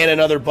 And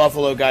another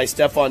Buffalo guy,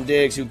 Stephon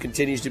Diggs, who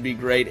continues to be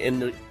great in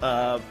the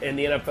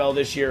NFL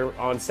this year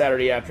on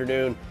Saturday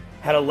afternoon,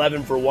 had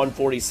 11 for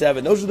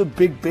 147. Those are the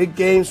big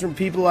games from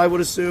people, I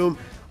would assume.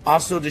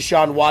 Also,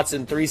 Deshaun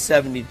Watson,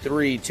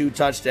 373, 2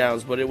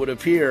 touchdowns. But it would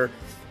appear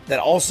that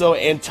also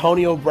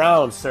Antonio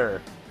Brown,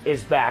 sir,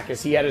 is back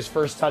as he had his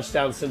first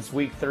touchdown since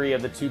week 3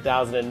 of the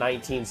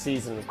 2019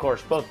 season. Of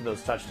course, both of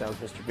those touchdowns,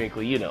 Mr.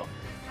 Binkley, you know,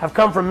 have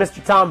come from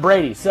Mr. Tom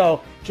Brady.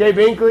 So, Jay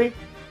Binkley,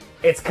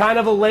 it's kind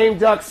of a lame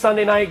duck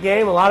Sunday night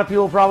game. A lot of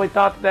people probably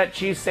thought that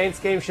Chiefs-Saints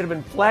game should have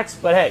been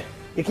flexed, but hey,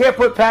 You can't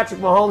put Patrick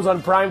Mahomes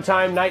on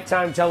primetime,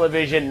 nighttime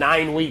television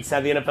 9 weeks out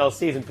of the NFL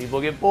season. People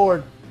get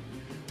bored.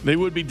 They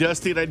would be,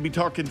 Dusty, and I'd be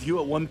talking to you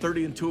at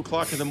 1:30 and 2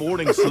 o'clock in the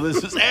morning, so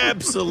this is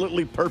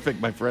absolutely perfect,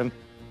 my friend.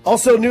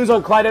 Also, news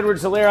on Clyde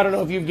Edwards-Helaire. I don't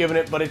know if you've given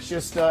it, but it's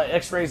just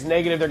x-rays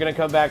negative. They're going to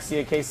come back, see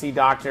a KC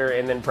doctor,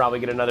 and then probably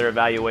get another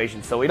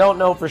evaluation. So we don't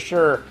know for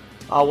sure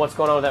what's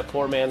going on with that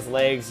poor man's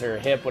legs or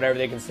hip, whatever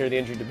they consider the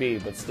injury to be.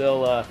 But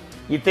still,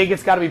 you'd think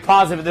it's got to be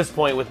positive at this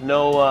point with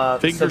no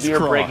severe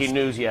breaking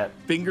news yet.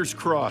 Fingers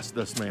crossed,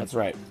 Dusty man. That's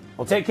right.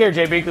 Well, take care,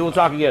 Jay Binkley. We'll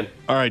talk again.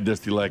 All right,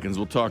 Dusty Lackins.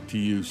 We'll talk to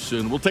you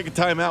soon. We'll take a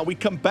time out. We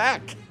come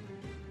back.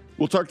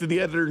 We'll talk to the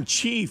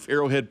editor-in-chief,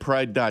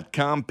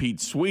 arrowheadpride.com, Pete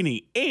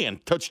Sweeney,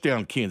 and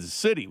Touchdown Kansas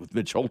City with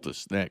Mitch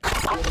Holthus next.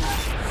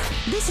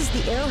 This is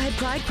the Arrowhead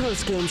Pride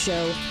Postgame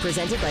Show,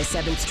 presented by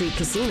 7th Street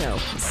Casino,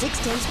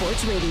 610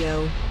 Sports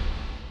Radio.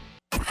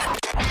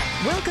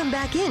 Welcome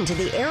back into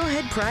the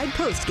Arrowhead Pride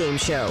Postgame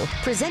Show,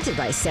 presented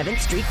by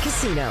 7th Street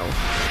Casino.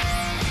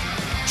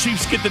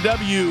 Chiefs get the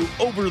W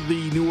over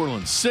the New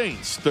Orleans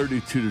Saints,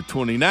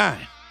 32-29.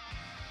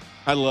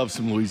 I love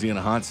some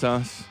Louisiana hot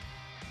sauce.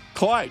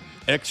 Clyde,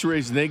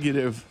 x-rays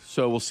negative,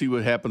 so we'll see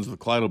what happens with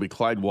Clyde. It'll be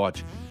Clyde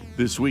Watch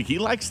this week. He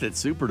likes that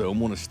Superdome,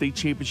 won a state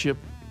championship,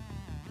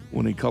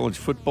 won a college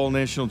football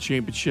national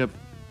championship,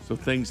 so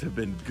things have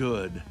been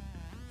good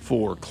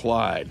for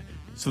Clyde.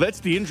 So that's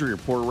the injury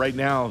report right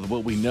now,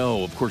 what we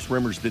know. Of course,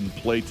 Remmers didn't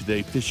play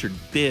today. Fisher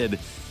did.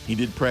 He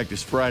did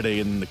practice Friday.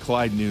 And in the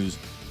Clyde news,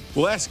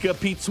 we'll ask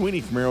Pete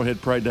Sweeney from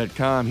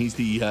arrowheadpride.com. He's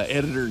the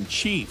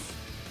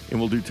editor-in-chief, and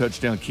we'll do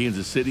Touchdown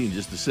Kansas City in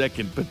just a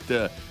second.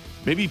 But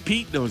maybe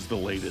Pete knows the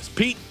latest.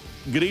 Pete,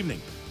 good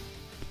evening.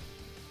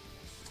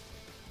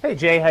 Hey,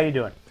 Jay, how you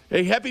doing?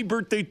 Hey, happy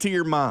birthday to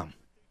your mom.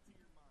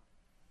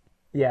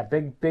 Yeah,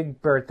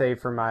 big birthday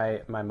for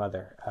my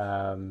mother.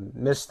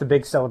 Missed the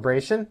big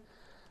celebration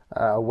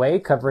away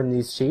covering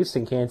these Chiefs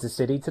in Kansas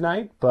City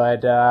tonight,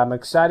 but I'm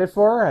excited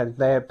for her. And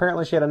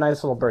apparently she had a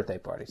nice little birthday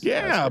party. So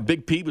yeah,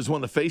 Big Pete was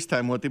wanting to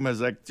FaceTime with him. I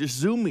was like, just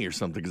Zoom me or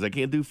something because I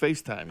can't do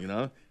FaceTime, you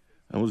know?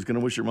 I was going to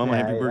wish your mom a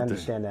happy birthday. I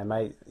understand that.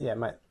 My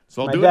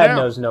So I'll my do dad it now.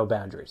 knows no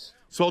boundaries.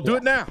 So I'll do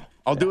it now.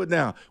 I'll do it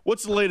now.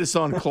 What's the latest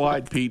on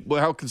Clyde, Pete?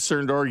 Well, how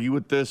concerned are you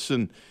with this?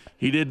 And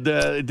he did.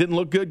 It didn't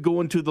look good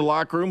going to the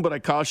locker room, but I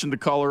cautioned the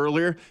caller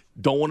earlier.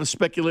 Don't want to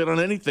speculate on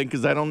anything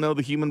because I don't know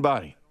the human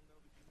body.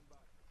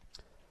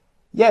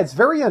 Yeah, it's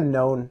very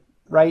unknown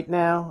right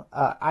now.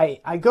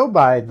 I go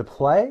by the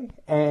play,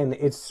 and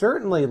it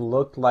certainly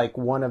looked like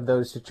one of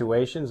those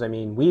situations. I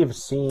mean, we have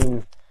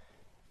seen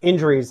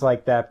injuries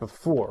like that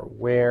before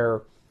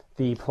where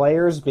the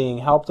players being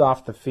helped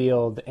off the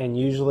field, and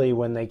usually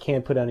when they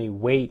can't put any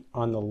weight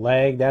on the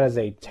leg, that is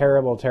a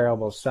terrible,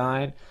 terrible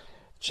sign.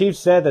 Chief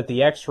said that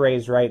the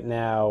x-rays right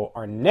now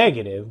are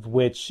negative,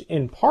 which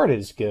in part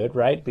is good,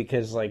 right?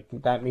 Because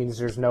that means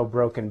there's no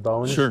broken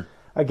bones. Sure.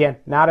 Again,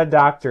 not a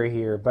doctor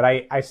here, but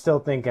I still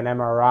think an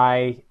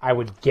MRI,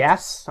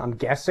 I'm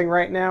guessing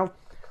right now,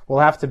 will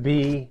have to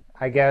be,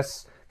 I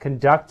guess,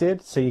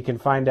 conducted so you can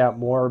find out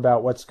more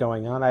about what's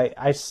going on.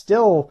 I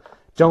still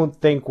don't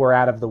think we're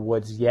out of the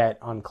woods yet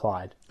on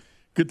Clyde.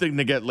 Good thing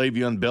they got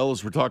Le'Veon Bell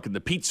as we're talking to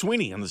Pete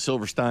Sweeney on the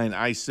Silverstein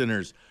Eye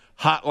Center's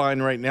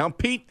hotline right now.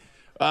 Pete,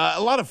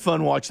 a lot of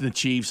fun watching the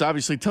Chiefs.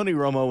 Obviously, Tony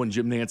Romo and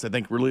Jim Nantz, I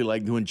think, really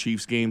like doing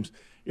Chiefs games.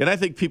 And I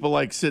think people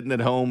like sitting at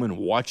home and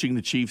watching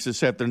the Chiefs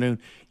this afternoon.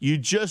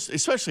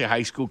 Especially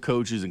high school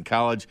coaches in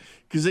college,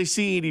 because they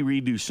see Andy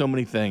Reid do so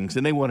many things,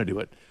 and they want to do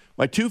it.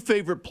 My two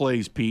favorite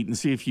plays, Pete, and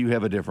see if you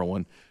have a different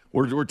one,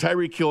 where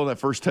Tyreek Hill on that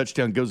first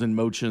touchdown goes in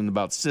motion in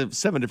about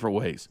seven different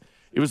ways.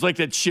 It was like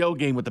that shell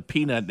game with the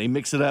peanut. They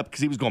mix it up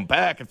because he was going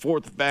back and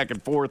forth.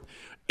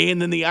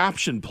 And then the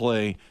option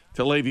play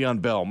to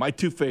Le'Veon Bell. My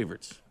two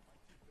favorites.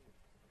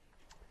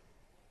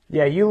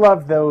 Yeah, you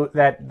love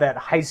that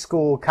high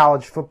school,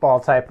 college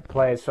football type of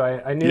play, so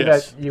I knew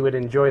that you would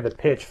enjoy the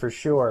pitch for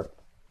sure.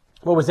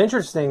 What was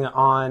interesting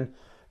on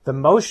the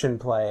motion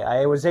play,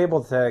 I was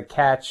able to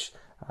catch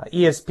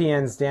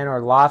ESPN's Dan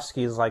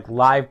Orlovsky's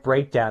live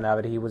breakdown of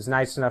it. He was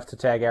nice enough to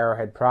tag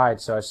Arrowhead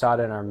Pride, so I saw it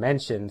in our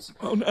mentions.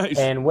 Oh, nice.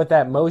 And what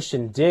that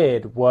motion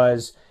did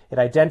was it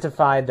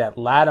identified that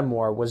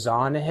Lattimore was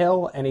on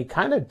Hill, and he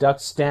kind of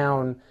ducks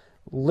down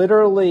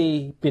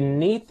literally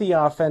beneath the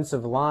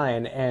offensive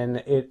line, and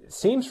it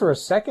seems for a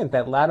second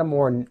that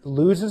Lattimore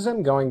loses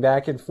him going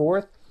back and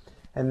forth,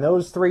 and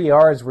those 3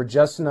 yards were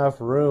just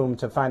enough room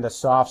to find a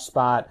soft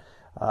spot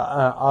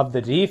of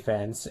the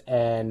defense,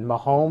 and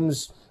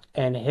Mahomes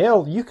and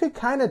Hill, you could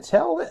kind of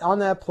tell on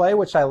that play,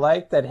 which I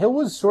liked, that Hill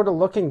was sort of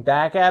looking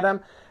back at him.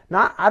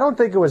 I don't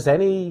think it was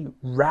any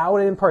route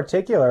in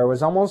particular. It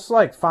was almost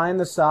like find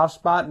the soft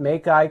spot,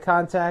 make eye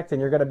contact, and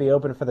you're going to be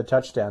open for the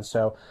touchdown.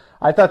 So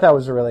I thought that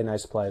was a really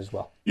nice play as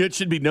well. Yeah, it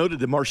should be noted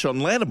that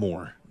Marshawn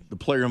Lattimore, the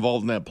player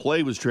involved in that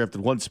play, was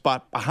drafted one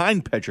spot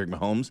behind Patrick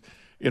Mahomes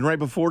and right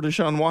before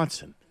Deshaun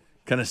Watson,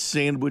 kind of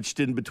sandwiched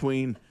in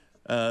between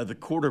the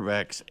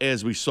quarterbacks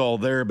as we saw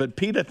there. But,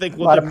 Pete, I think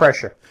a lot of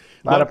pressure.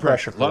 A lot of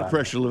pressure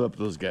to live up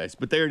to those guys.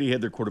 But they already had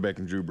their quarterback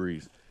in Drew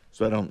Brees,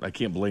 so I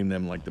can't blame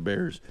them like the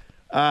Bears.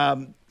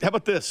 How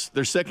about this?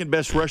 Their second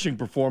best rushing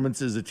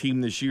performance as a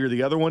team this year.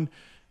 The other one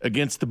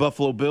against the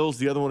Buffalo Bills,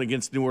 the other one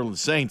against New Orleans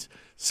Saints.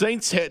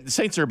 The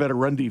Saints are a better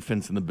run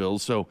defense than the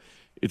Bills, so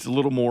it's a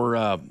little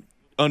more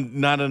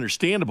not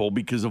understandable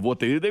because of what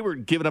they did. They were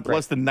giving up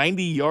less than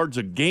 90 yards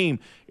a game,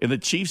 and the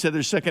Chiefs had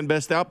their second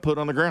best output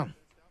on the ground.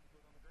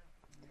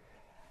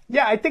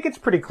 Yeah, I think it's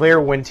pretty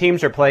clear when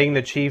teams are playing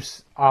the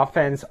Chiefs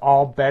offense,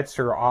 all bets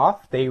are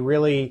off. They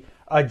really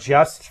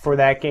adjust for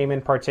that game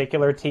in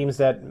particular. Teams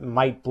that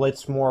might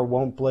blitz more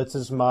won't blitz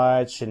as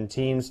much, and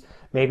teams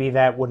maybe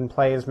that wouldn't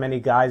play as many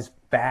guys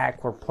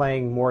back were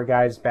playing more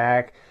guys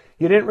back.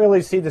 You didn't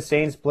really see the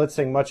Saints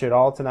blitzing much at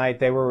all tonight.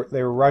 They were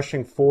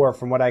rushing 4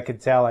 from what I could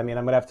tell. I mean,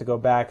 I'm going to have to go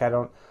back. I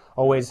don't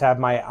always have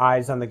my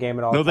eyes on the game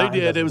at all times. No, they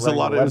did. It was a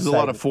lot of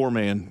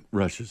 4-man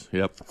rushes.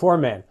 Yep.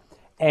 4-man.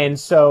 And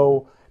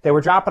so they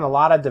were dropping a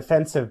lot of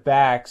defensive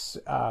backs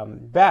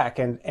back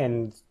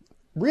and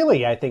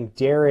really, I think,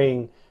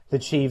 daring the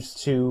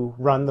Chiefs to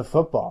run the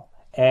football.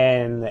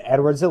 And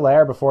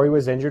Edwards-Helaire, before he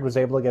was injured, was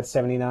able to get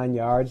 79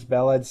 yards.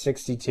 Bell had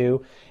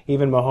 62.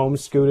 Even Mahomes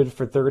scooted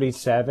for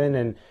 37.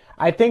 And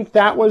I think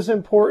that was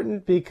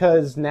important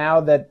because now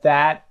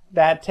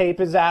that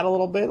tape is out a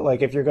little bit,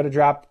 like if you're going to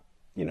drop,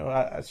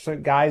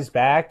 guys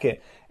back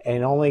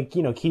and only,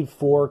 keep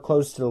 4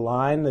 close to the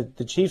line,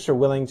 the Chiefs are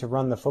willing to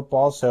run the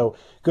football. So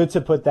good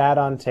to put that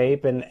on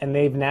tape. And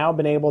they've now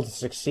been able to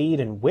succeed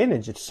and win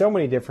in just so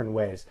many different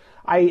ways.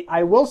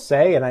 I will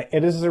say, and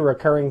it is a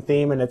recurring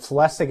theme, and it's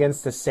less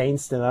against the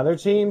Saints than other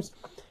teams,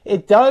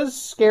 it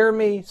does scare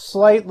me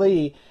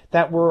slightly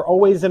that we're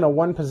always in a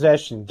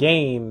one-possession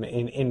game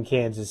in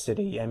Kansas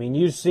City. I mean,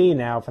 you see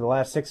now for the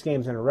last 6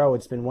 games in a row,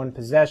 it's been one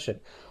possession.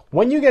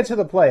 When you get to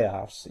the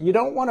playoffs, you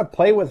don't want to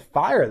play with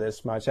fire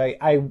this much.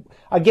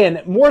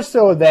 Again, more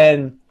so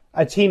than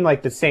a team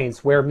like the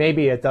Saints, where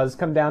maybe it does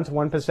come down to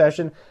one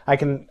possession, I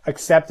can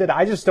accept it.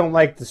 I just don't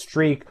like the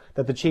streak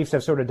that the Chiefs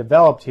have sort of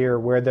developed here,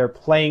 where they're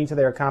playing to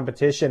their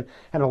competition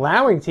and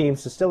allowing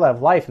teams to still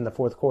have life in the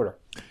fourth quarter.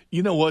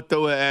 You know what,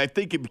 though? I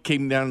think it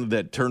came down to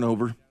that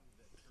turnover,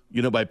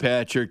 by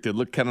Patrick that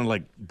looked kind of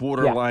like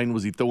borderline. Yeah.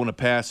 Was he throwing a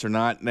pass or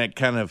not? And that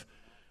kind of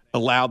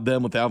allowed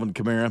them with Alvin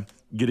Kamara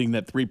getting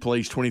that 3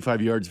 plays,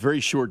 25 yards, very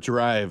short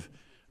drive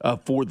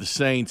for the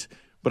Saints.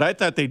 But I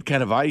thought they'd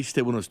kind of iced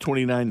it when it was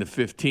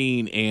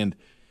 29-15. And,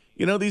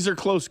 these are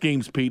close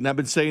games, Pete. And I've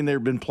been saying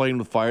they've been playing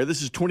with fire.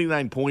 This is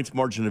 29 points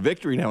margin of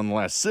victory now in the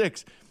last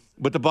 6.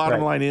 But the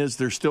bottom line is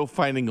they're still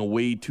finding a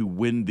way to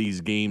win these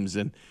games.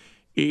 And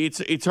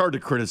it's hard to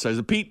criticize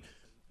it. Pete,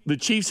 the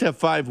Chiefs have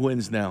 5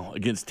 wins now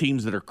against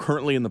teams that are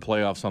currently in the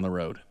playoffs on the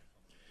road.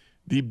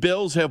 The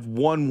Bills have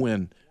 1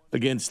 win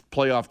against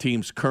playoff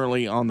teams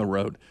currently on the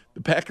road.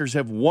 The Packers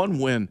have 1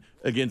 win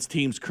against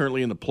teams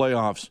currently in the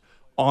playoffs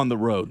on the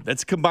road.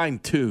 That's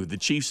combined 2. The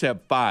Chiefs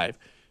have 5.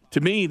 To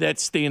me, that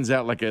stands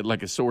out like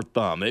a sore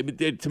thumb.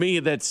 To me,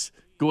 that's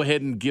go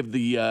ahead and give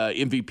the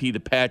MVP to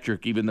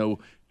Patrick, even though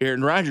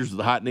Aaron Rodgers was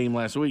the hot name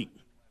last week.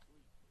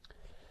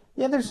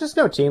 Yeah, there's just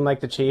no team like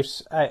the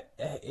Chiefs.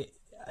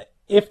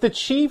 If the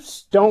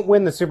Chiefs don't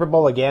win the Super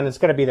Bowl again, it's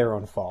going to be their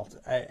own fault.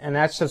 And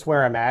that's just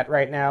where I'm at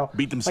right now.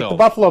 Beat themselves. Like the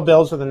Buffalo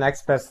Bills are the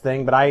next best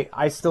thing, but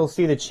I still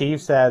see the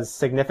Chiefs as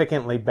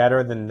significantly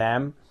better than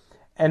them.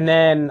 And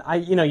then,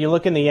 you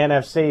look in the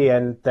NFC,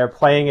 and they're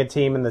playing a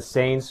team in the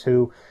Saints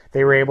who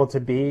they were able to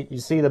beat. You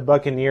see the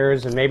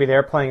Buccaneers, and maybe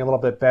they're playing a little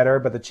bit better,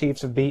 but the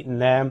Chiefs have beaten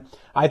them.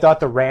 I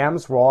thought the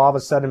Rams were all of a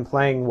sudden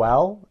playing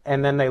well,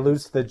 and then they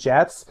lose to the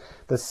Jets.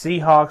 The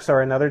Seahawks are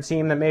another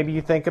team that maybe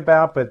you think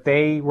about, but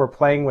they were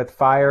playing with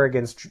fire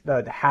against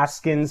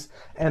Haskins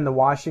and the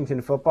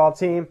Washington football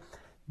team.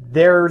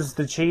 There's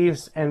the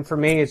Chiefs, and for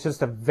me, it's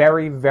just a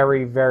very,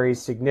 very, very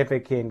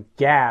significant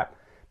gap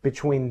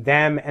between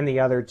them and the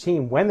other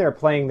team when they're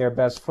playing their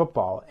best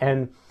football.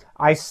 And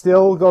I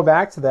still go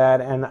back to that,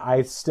 and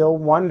I still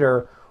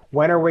wonder,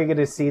 when are we going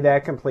to see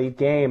that complete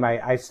game?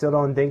 I still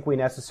don't think we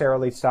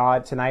necessarily saw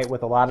it tonight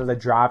with a lot of the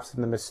drops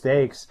and the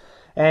mistakes.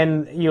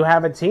 And you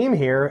have a team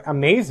here,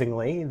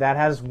 amazingly, that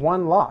has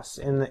 1 loss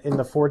in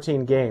the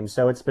 14 games.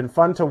 So it's been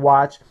fun to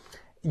watch.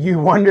 You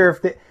wonder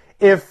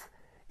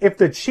if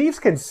the Chiefs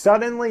can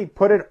suddenly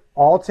put it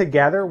all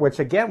together, which,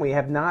 again, we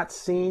have not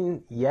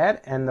seen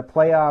yet, and the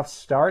playoffs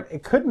start,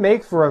 it could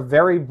make for a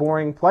very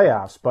boring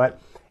playoffs.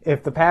 But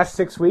if the past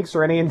 6 weeks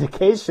are any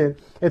indication,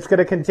 it's going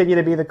to continue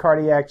to be the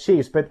Cardiac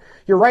Chiefs. But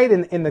you're right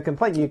in the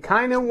complaint. You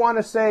kind of want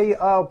to say,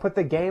 put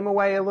the game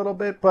away a little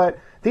bit, but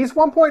these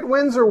 1-point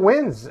wins are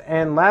wins.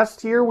 And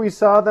last year we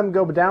saw them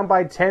go down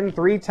by 10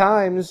 3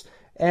 times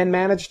and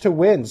manage to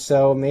win.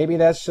 So maybe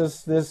that's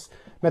just this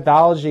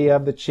mythology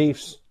of the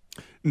Chiefs.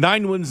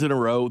 9 wins in a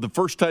row. The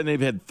first time they've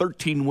had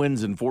 13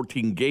 wins in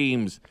 14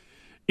 games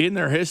in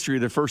their history,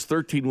 their first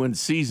 13-win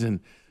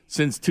season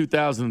since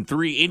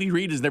 2003. Andy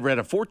Reid has never had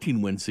a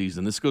 14-win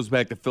season. This goes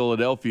back to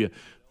Philadelphia.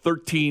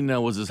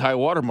 13 was his high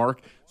water mark.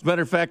 As a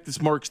matter of fact,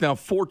 this marks now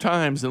 4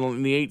 times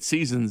in the 8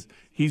 seasons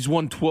he's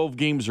won 12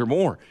 games or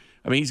more.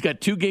 I mean, he's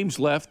got 2 games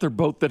left. They're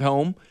both at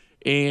home.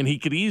 and he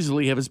could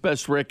easily have his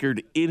best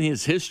record in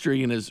his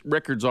history, and his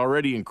record's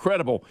already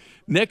incredible.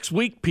 Next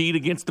week, Pete,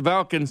 against the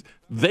Falcons,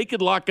 they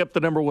could lock up the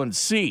number 1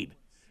 seed.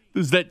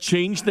 Does that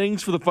change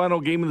things for the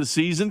final game of the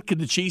season? Could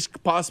the Chiefs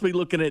possibly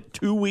looking at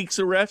 2 weeks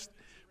of rest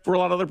for a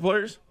lot of other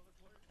players?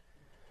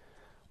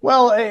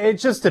 Well, it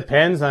just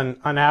depends on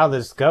how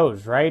this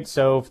goes, right?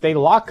 So if they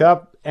lock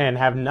up and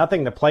have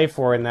nothing to play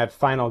for in that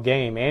final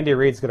game, Andy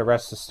Reid's going to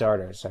rest the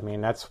starters. I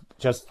mean, that's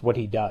just what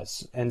he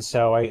does. And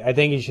so I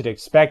think you should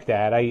expect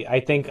that.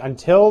 I think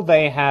until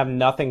they have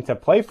nothing to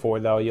play for,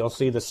 though, you'll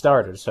see the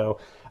starters. So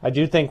I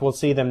do think we'll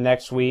see them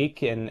next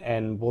week,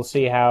 and we'll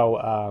see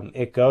how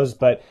it goes.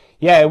 But,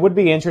 yeah, it would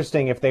be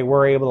interesting if they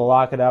were able to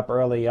lock it up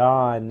early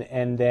on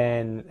and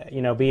then,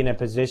 be in a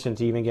position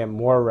to even get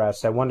more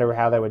rest. I wonder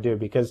how they would do,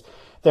 because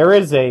there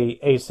is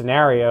a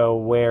scenario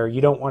where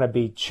you don't want to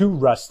be too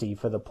rusty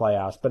for the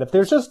playoffs. But if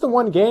there's just the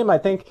one game, I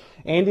think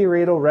Andy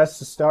Reid will rest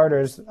the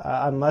starters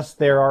unless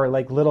there are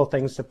little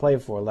things to play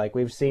for. Like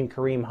we've seen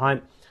Kareem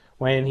Hunt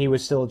when he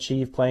was still a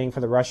Chief playing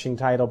for the rushing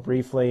title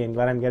briefly and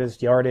let him get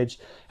his yardage.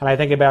 And I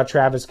think about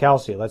Travis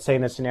Kelce. Let's say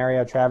in a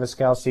scenario Travis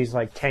Kelce's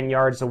 10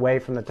 yards away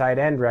from the tight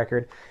end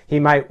record. He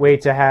might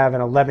wait to have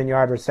an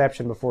 11-yard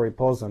reception before he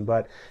pulls them.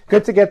 But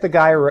good to get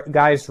the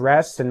guys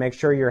rest and make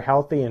sure you're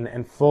healthy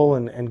and full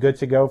and good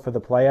to go for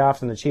the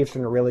playoffs. And the Chiefs are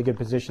in a really good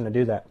position to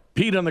do that.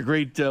 Pete, on the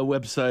great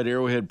website,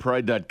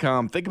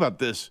 arrowheadpride.com, think about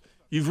this.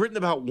 You've written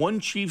about one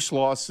Chiefs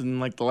loss in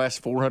the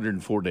last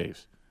 404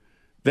 days.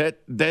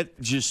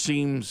 That just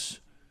seems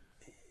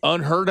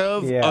unheard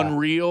of,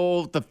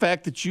 unreal. The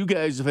fact that you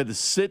guys have had to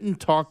sit and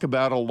talk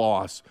about a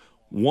loss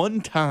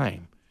one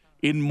time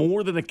in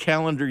more than a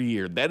calendar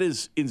year, that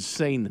is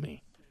insane to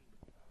me.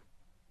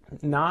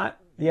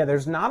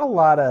 There's not a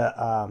lot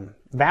of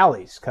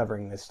valleys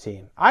covering this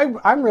team.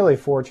 I'm really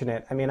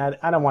fortunate. I mean,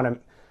 I don't want to,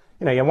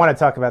 you want to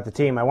talk about the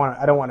team.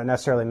 I don't want to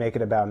necessarily make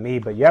it about me,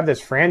 but you have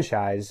this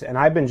franchise, and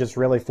I've been just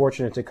really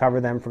fortunate to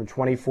cover them from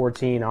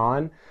 2014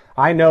 on.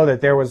 I know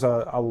that there was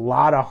a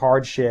lot of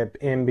hardship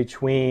in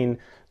between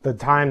the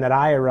time that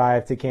I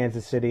arrived to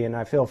Kansas City, and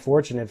I feel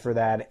fortunate for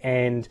that.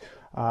 And,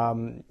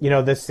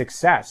 this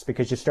success,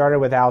 because you started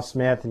with Al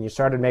Smith and you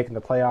started making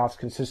the playoffs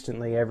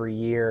consistently every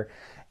year.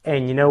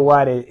 And you know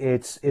what?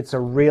 It's a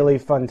really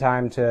fun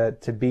time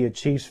to be a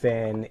Chiefs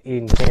fan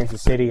in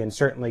Kansas City and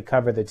certainly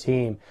cover the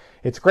team.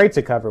 It's great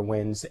to cover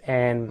wins,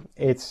 and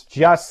it's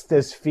just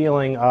this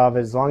feeling of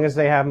as long as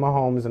they have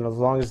Mahomes and as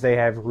long as they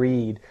have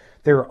Reid,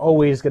 they're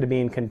always going to be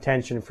in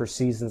contention for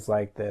seasons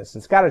like this.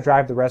 It's got to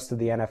drive the rest of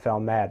the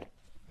NFL mad.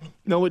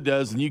 No, it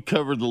does. And you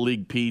covered the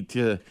league, Pete.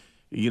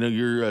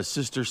 Your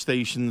sister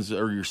stations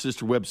or your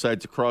sister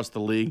websites across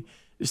the league.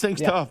 This thing's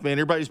tough, man.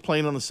 Everybody's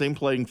playing on the same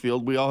playing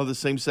field. We all have the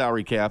same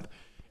salary cap.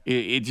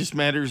 It just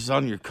matters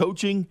on your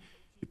coaching,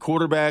 the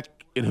quarterback,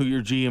 and who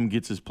your GM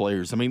gets as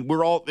players. I mean,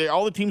 all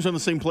the teams are on the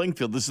same playing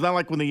field. This is not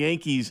like when the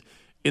Yankees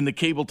in the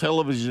cable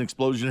television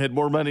explosion had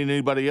more money than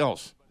anybody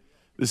else.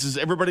 This is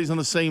everybody's on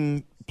the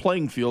same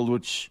playing field,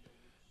 which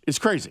is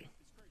crazy.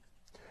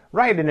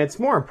 Right, and it's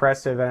more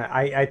impressive,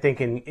 I think,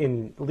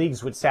 in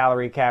leagues with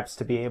salary caps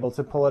to be able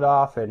to pull it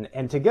off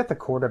and to get the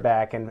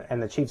quarterback,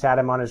 and the Chiefs had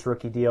him on his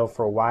rookie deal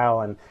for a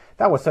while, and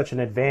that was such an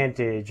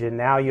advantage, and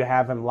now you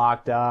have him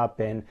locked up,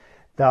 and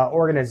the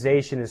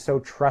organization is so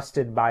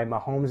trusted by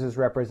Mahomes'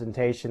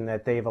 representation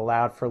that they've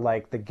allowed for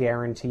the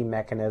guarantee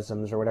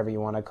mechanisms or whatever you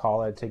want to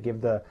call it to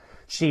give the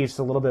Chiefs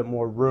a little bit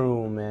more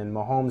room, and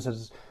Mahomes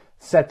has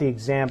set the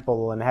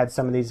example and had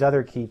some of these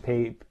other key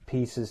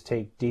pieces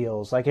take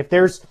deals. If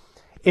there's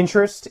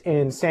interest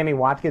in Sammy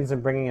Watkins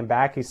and bringing him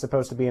back, he's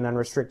supposed to be an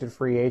unrestricted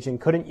free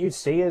agent. Couldn't you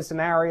see a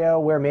scenario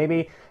where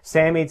maybe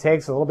Sammy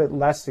takes a little bit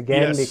less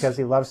again because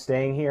he loves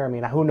staying here? I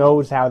mean, who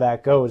knows how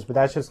that goes, but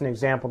that's just an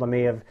example to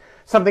me of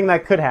something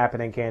that could happen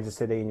in Kansas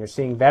City. And you're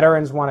seeing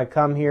veterans want to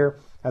come here.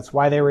 That's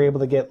why they were able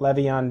to get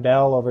Le'Veon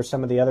Bell over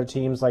some of the other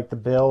teams like the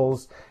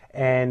Bills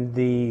and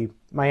the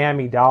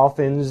Miami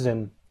Dolphins.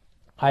 And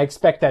I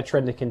expect that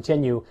trend to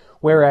continue,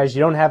 whereas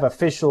you don't have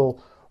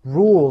official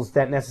rules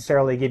that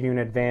necessarily give you an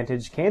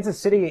advantage. Kansas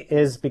City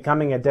is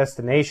becoming a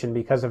destination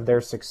because of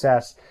their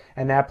success,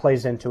 and that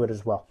plays into it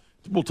as well.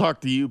 We'll talk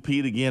to you,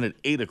 Pete, again at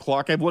 8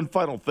 o'clock. I have one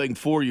final thing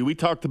for you. We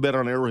talked about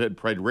on Arrowhead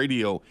Pride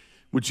Radio,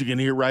 which you can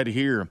hear right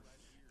here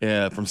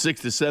from 6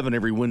 to 7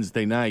 every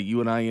Wednesday night.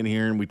 You and I in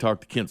here, and we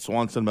talked to Kent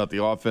Swanson about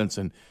the offense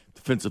and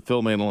defensive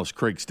film analyst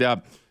Craig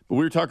Stout. But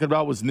we were talking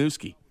about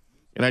Wisniewski,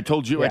 and I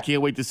told you I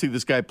can't wait to see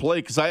this guy play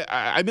because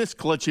I miss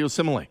Kelechi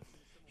Osemele.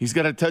 He's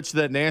got to touch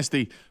that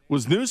nasty.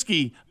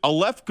 Wisniewski, a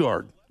left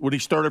guard when he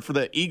started for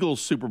the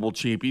Eagles Super Bowl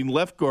champion,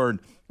 left guard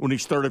when he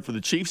started for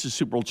the Chiefs as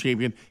Super Bowl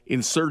champion,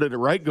 inserted at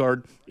right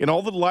guard. And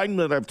all the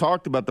linemen that I've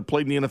talked about that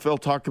played in the NFL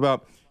talk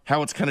about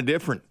how it's kind of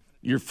different.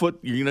 Your foot,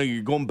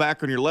 you're going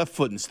back on your left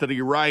foot instead of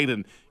your right,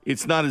 and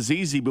it's not as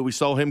easy, but we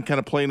saw him kind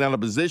of playing out of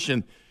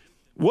position.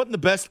 Wasn't the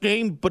best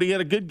game, but he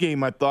had a good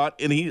game, I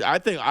thought. And I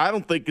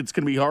don't think it's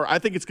going to be hard. I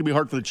think it's going to be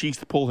hard for the Chiefs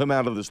to pull him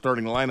out of the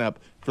starting lineup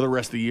for the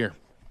rest of the year.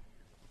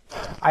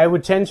 I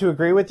would tend to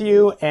agree with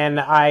you, and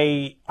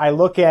I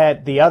look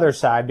at the other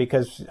side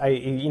because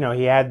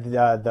he had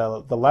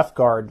the left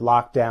guard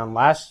locked down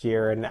last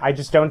year, and I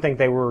just don't think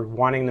they were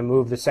wanting to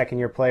move the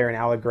second-year player in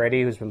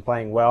Allegretti, who's been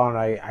playing well, and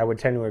I would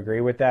tend to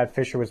agree with that.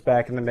 Fisher was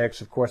back in the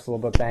mix, of course, a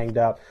little bit banged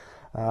up,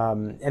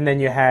 and then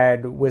you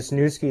had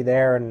Wisniewski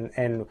there,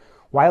 and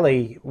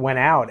Wiley went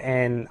out,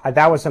 and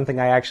that was something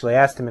I actually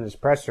asked him in his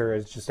presser,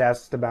 is just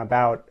asked him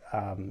about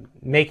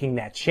making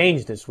that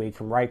change this week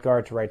from right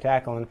guard to right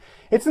tackle. And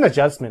it's an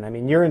adjustment. I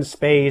mean, you're in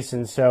space,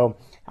 and so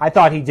I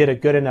thought he did a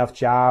good enough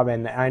job.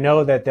 And I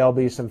know that there'll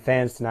be some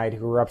fans tonight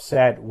who are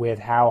upset with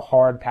how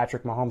hard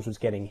Patrick Mahomes was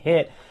getting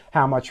hit,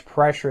 how much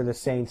pressure the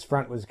Saints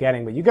front was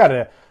getting. But you got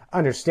to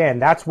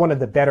understand, that's one of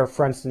the better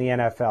fronts in the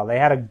NFL. They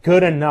had a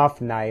good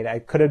enough night. I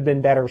could have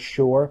been better,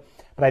 sure,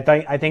 but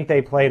I think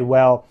they played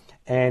well.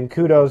 And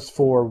kudos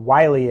for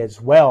Wiley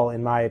as well,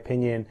 in my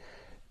opinion,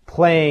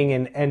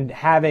 playing and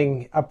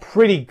having a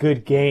pretty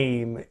good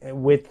game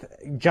with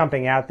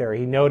jumping out there.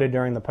 He noted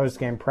during the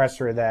post-game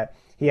presser that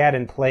he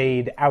hadn't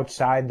played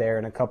outside there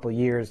in a couple of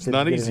years. It's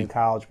not easy. In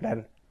college,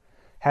 but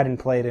hadn't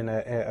played in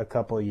a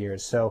couple of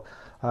years. So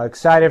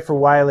excited for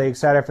Wiley,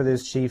 excited for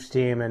this Chiefs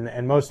team,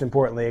 and most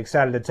importantly,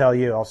 excited to tell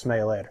you I'll smell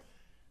you later.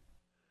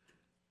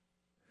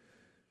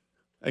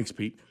 Thanks,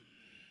 Pete.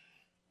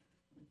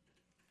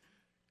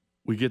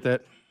 We get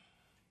that?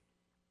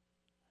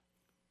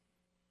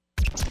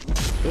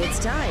 It's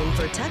time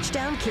for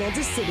Touchdown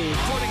Kansas City.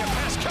 Floating a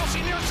pass,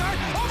 Kelce near side,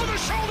 over the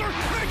shoulder,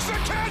 makes the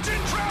catch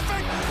in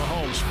traffic.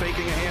 Mahomes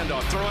faking a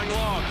handoff, throwing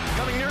long,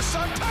 coming near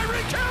side,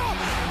 Tyreek Hill,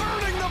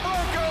 burning the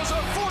Broncos,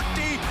 a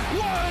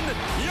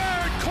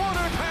 41-yard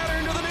corner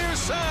pattern to the near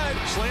side.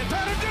 Slant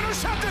pattern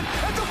intercepted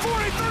at the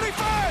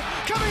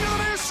 40-35, coming to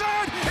the near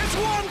side, it's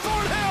one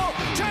Thornhill,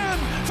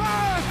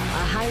 10-5.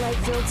 A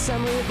highlight-filled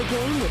summary of the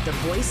game with the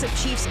voice of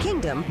Chiefs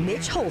Kingdom,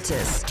 Mitch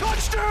Holthus.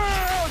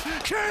 Touchdown,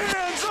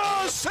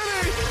 Kansas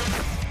City!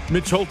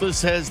 Mitch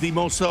Holthus has the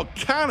most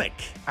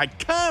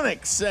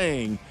iconic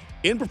saying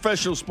in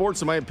professional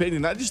sports, in my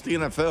opinion, not just the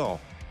NFL,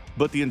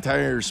 but the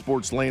entire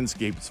sports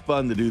landscape. It's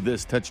fun to do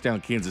this. Touchdown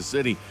Kansas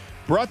City,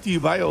 brought to you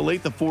by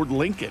Olathe Ford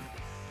Lincoln.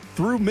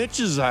 Through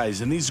Mitch's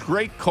eyes and these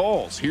great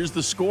calls, here's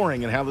the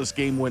scoring and how this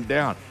game went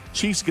down.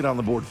 Chiefs get on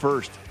the board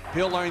first.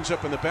 Hill lines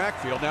up in the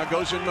backfield, now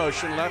goes in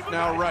motion, left,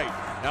 now right.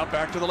 Now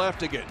back to the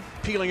left again.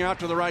 Peeling out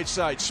to the right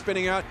side,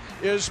 spinning out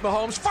is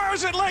Mahomes,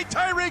 fires it late,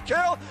 Tyreek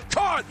Hill,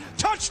 caught,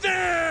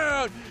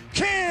 touchdown,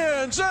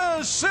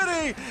 Kansas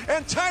City,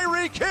 and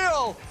Tyreek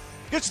Hill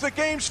gets the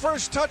game's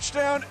first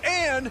touchdown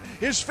and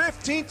his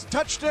 15th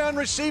touchdown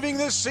receiving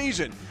this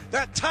season.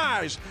 That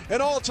ties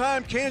an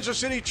all-time Kansas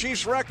City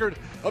Chiefs record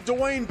of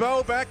Dwayne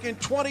Bowe back in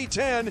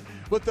 2010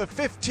 with the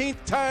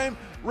 15th time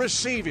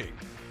receiving.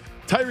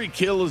 Tyreek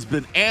Hill has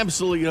been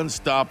absolutely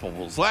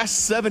unstoppable. His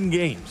last 7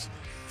 games,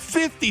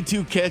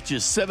 52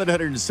 catches,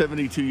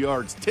 772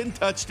 yards, 10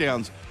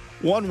 touchdowns,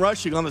 1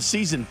 rushing on the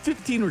season,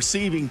 15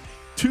 receiving,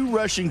 2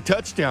 rushing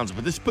touchdowns.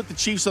 But this put the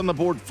Chiefs on the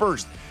board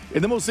first.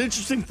 And the most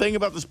interesting thing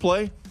about this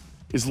play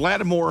is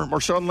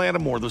Marshawn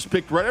Lattimore, was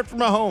picked right after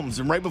Mahomes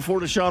and right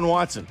before Deshaun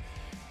Watson,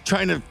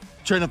 trying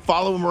to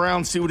follow him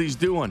around, see what he's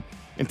doing.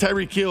 And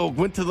Tyreek Hill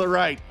went to the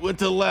right, went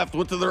to the left,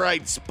 went to the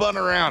right, spun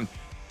around.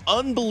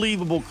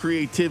 Unbelievable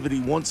creativity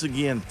once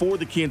again for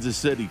the Kansas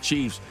City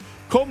Chiefs,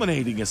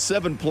 culminating a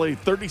 7-play,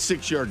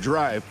 36-yard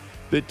drive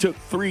that took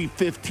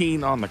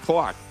 3:15 on the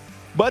clock.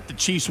 But the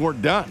Chiefs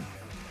weren't done.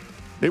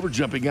 They were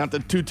jumping out the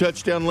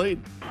 2-touchdown lead.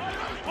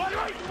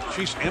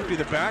 Chiefs empty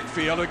the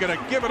backfield. They're going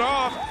to give it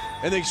off,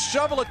 and they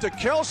shovel it to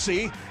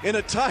Kelce in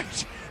a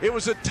tight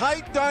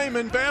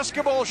diamond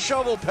basketball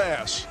shovel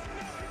pass.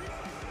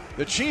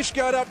 The Chiefs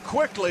got up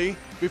quickly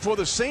before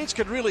the Saints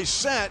could really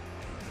set.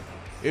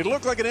 It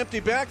looked like an empty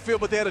backfield,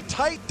 but they had a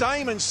tight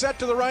diamond set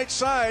to the right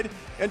side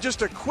and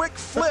just a quick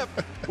flip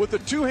with the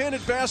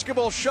two-handed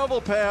basketball shovel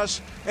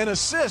pass. An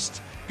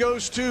assist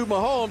goes to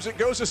Mahomes. It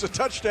goes as a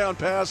touchdown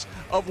pass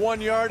of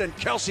 1 yard, and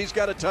Kelce's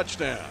got a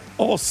touchdown.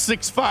 All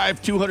 6'5",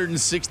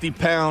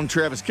 260-pound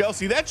Travis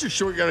Kelce. That's your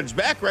short yardage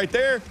back right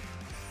there.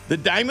 The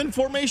diamond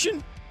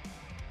formation,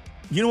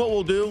 you know what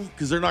we'll do?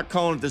 Because they're not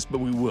calling it this, but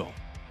we will.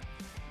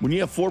 When you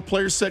have 4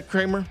 players set,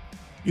 Kramer,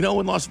 you know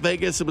in Las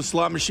Vegas it was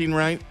slot machine,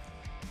 right?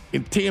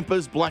 In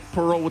Tampa's Black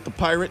Pearl with the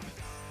Pirate,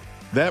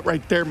 that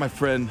right there, my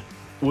friend,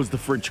 was the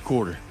French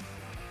Quarter.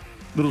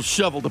 Little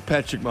shovel to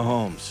Patrick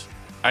Mahomes.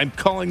 I'm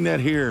calling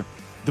that here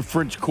the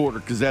French Quarter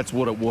because that's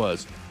what it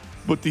was.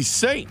 But the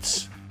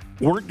Saints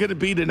weren't going to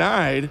be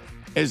denied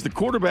as the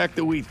quarterback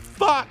that we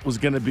thought was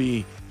going to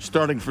be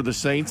starting for the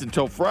Saints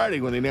until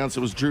Friday when they announced it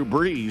was Drew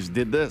Brees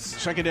did this.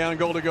 Second down and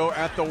goal to go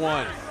at the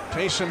 1.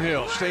 Taysom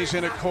Hill stays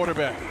in at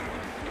quarterback.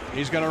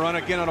 He's going to run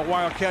again on a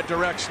Wildcat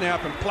direct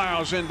snap and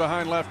plows in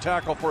behind left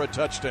tackle for a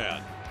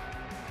touchdown.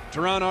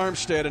 Teron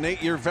Armstead, an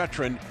 8-year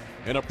veteran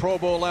and a Pro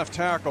Bowl left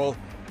tackle,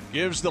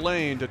 gives the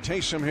lane to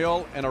Taysom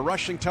Hill, and a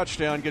rushing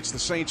touchdown gets the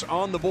Saints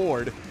on the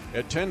board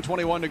at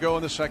 10:21 to go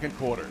in the second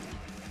quarter.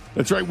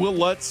 That's right, Will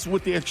Lutz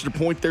with the extra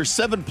point there.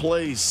 7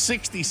 plays,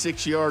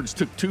 66 yards,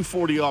 took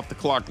 2:40 off the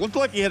clock. Looked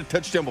like he had a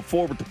touchdown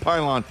before with the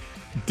pylon.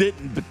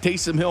 didn't, but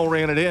Taysom Hill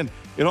ran it in.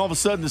 And all of a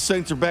sudden, the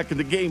Saints are back in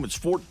the game. It's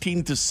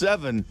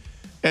 14-7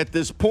 at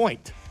this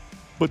point.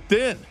 But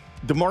then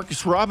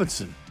Demarcus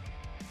Robinson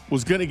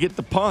was going to get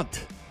the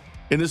punt,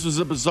 and this was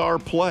a bizarre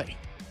play.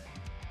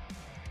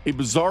 A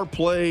bizarre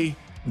play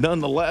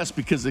nonetheless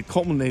because it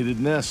culminated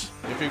in this.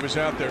 If he was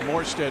out there,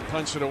 Morstead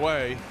punts it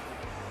away,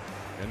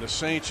 and the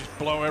Saints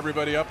blow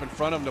everybody up in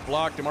front of him to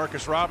block.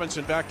 Demarcus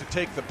Robinson back to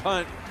take the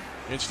punt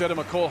instead of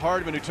McCole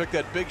Hardman, who took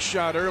that big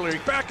shot earlier. He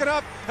back it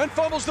up and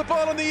fumbles the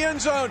ball in the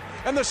end zone,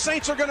 and the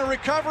Saints are going to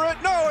recover it.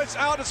 No, it's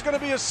out. It's going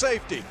to be a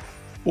safety.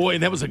 Boy,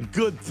 and that was a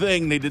good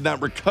thing they did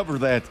not recover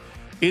that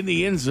in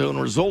the end zone,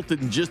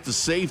 resulted in just a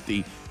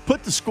safety.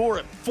 Put the score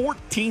at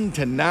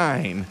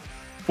 14-9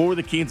 for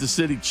the Kansas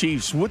City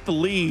Chiefs with the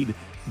lead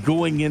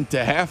going into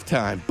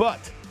halftime.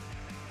 But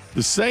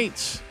the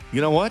Saints,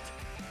 you know what?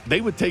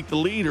 They would take the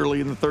lead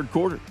early in the third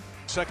quarter.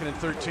 2nd and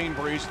 13,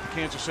 Breeze at the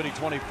Kansas City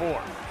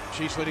 24.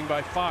 Chiefs leading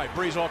by 5.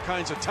 Breeze all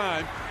kinds of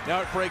time.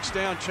 Now it breaks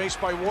down.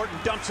 Chased by Wharton.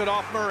 Dumps it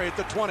off Murray at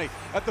the 20.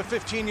 At the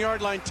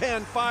 15-yard line.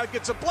 10. 5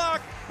 gets a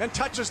block and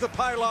touches the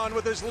pylon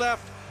with his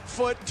left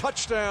foot.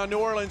 Touchdown. New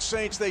Orleans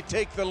Saints. They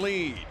take the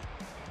lead.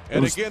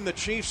 And again, the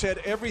Chiefs had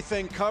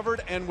everything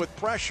covered and with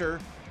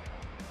pressure.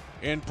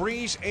 And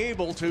Breeze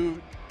able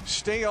to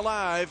stay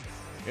alive.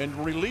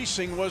 And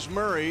releasing was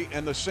Murray.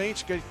 And the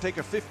Saints take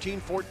a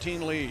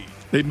 15-14 lead.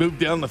 They moved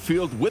down the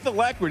field with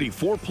alacrity.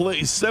 4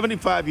 plays,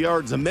 75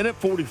 yards, a minute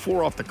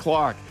 44 off the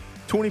clock.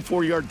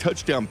 24-yard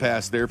touchdown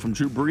pass there from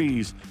Drew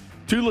Brees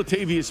to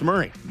Latavius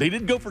Murray. They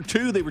did go for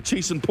 2. They were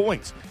chasing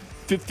points.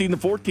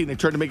 15-14. They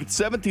tried to make it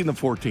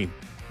 17-14,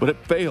 but it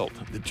failed.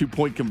 The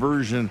 2-point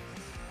conversion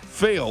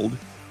failed.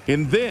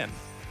 And then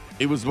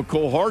it was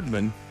McCole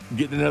Hardman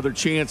getting another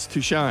chance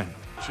to shine.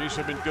 Chiefs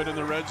have been good in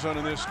the red zone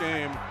in this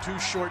game. 2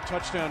 short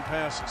touchdown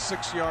passes,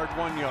 6-yard,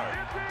 1-yard.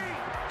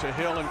 To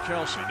Hill and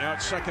Kelsey. Now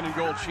it's 2nd and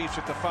goal. Chiefs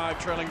at the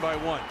 5, trailing by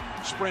 1.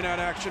 Sprint out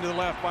action to the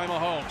left by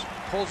Mahomes.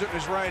 Pulls it in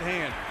his right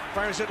hand.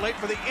 Fires it late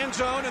for the end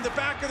zone. In the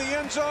back of the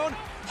end zone.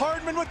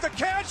 Hardman with the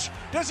catch.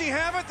 Does he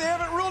have it? They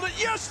haven't ruled it.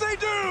 Yes, they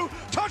do.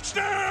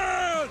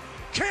 Touchdown!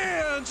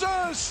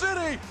 Kansas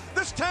City.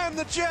 This time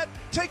the Jet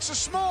takes a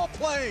small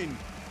plane.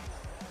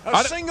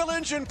 A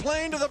single-engine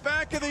plane to the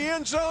back of the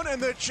end zone,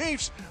 and the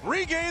Chiefs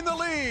regain the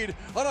lead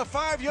on a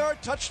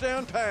 5-yard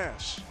touchdown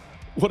pass.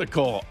 What a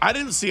call. I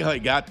didn't see how he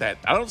got that.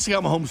 I don't see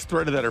how Mahomes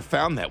threaded that or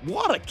found that.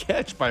 What a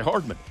catch by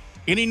Hardman.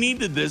 And he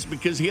needed this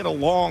because he had a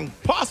long,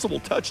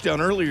 possible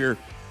touchdown earlier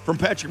from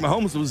Patrick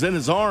Mahomes that was in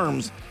his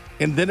arms,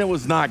 and then it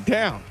was knocked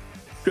down.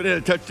 Could have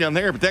had a touchdown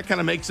there, but that kind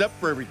of makes up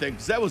for everything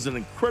because that was an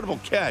incredible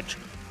catch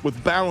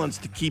with balance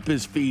to keep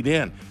his feet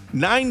in.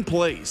 9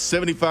 plays,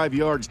 75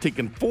 yards,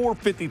 taking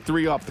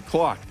 4:53 off the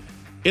clock.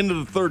 Into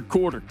the third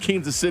quarter,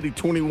 Kansas City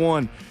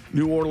 21,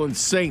 New Orleans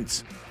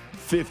Saints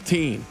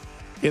 15.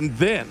 And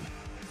then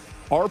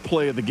our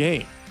play of the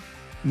game,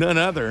 none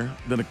other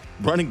than a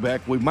running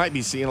back we might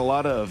be seeing a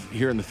lot of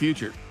here in the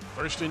future.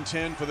 1st and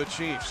 10 for the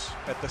Chiefs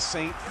at the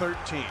Saint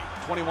 13.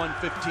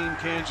 21-15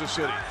 Kansas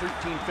City.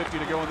 13:50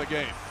 to go in the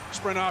game.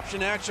 Sprint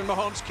option action.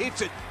 Mahomes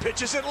keeps it.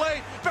 Pitches it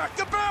late. Back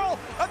to Bell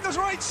at the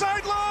right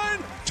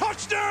sideline.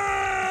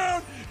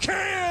 Touchdown!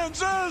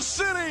 Kansas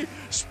City.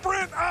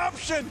 Sprint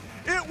option.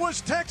 It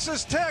was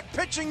Texas Tech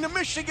pitching to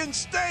Michigan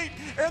State,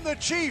 and the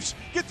Chiefs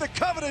get the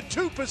coveted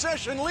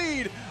 2-possession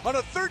lead on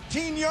a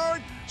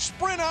 13-yard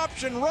sprint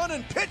option run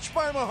and pitch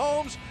by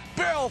Mahomes.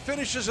 Bell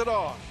finishes it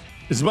off.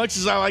 As much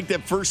as I like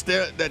that first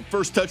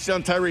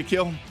touchdown, Tyreek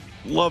Hill,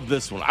 love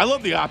this one. I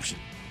love the option.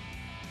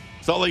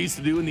 It's all I used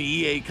to do in the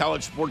EA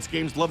college sports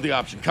games. Love the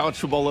option. College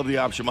football, love the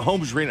option.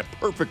 Mahomes ran it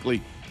perfectly.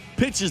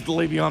 Pitches to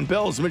Le'Veon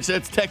Bell. As much as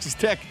that's Texas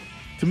Tech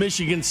to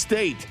Michigan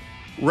State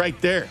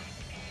right there.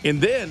 And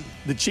then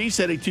the Chiefs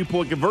had a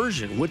 2-point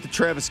conversion. Went to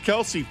Travis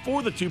Kelsey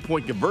for the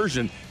 2-point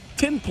conversion.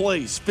 10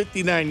 plays,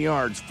 59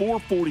 yards,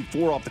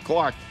 4:44 off the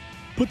clock.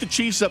 Put the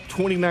Chiefs up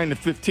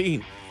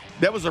 29-15.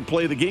 That was our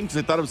play of the game because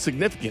I thought it was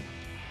significant.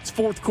 It's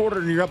fourth quarter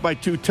and you're up by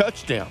 2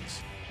 touchdowns.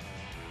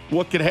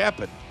 What could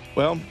happen?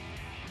 Well,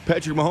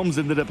 Patrick Mahomes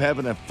ended up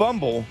having a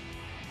fumble,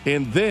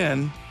 and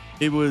then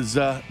it was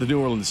the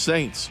New Orleans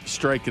Saints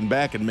striking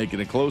back and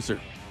making it closer.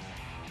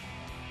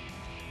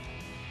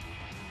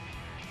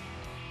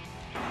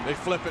 They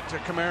flip it to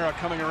Kamara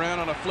coming around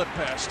on a flip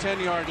pass.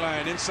 10-yard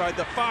line inside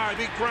the 5.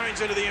 He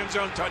grinds into the end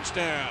zone.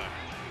 Touchdown.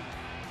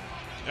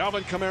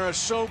 Alvin Kamara is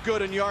so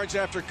good in yards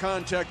after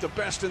contact, the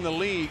best in the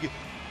league.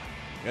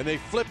 And they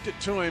flipped it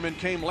to him and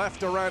came left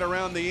to right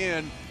around the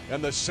end.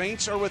 And the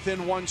Saints are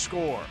within 1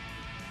 score.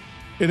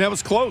 And that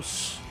was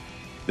close.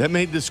 That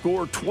made the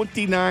score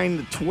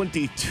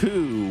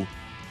 29-22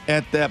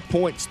 at that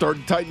point.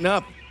 Started to tighten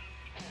up.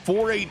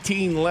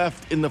 4:18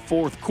 left in the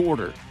fourth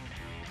quarter.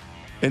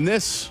 And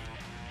this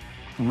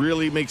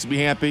really makes me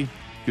happy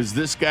because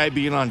this guy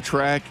being on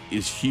track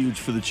is huge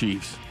for the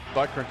Chiefs.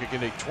 Buckner could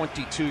get a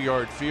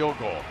 22-yard field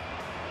goal.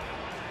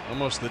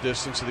 Almost the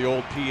distance of the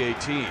old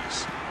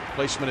PATs.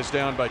 Placement is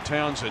down by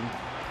Townsend.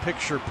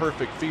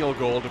 Picture-perfect field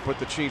goal to put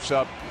the Chiefs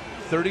up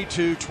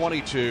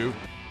 32-22.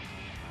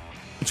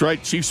 That's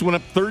right. Chiefs went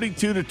up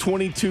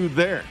 32-22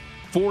 there.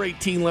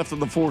 4:18 left in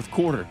the fourth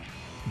quarter.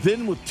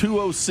 Then with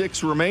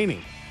 2:06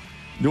 remaining,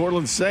 New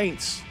Orleans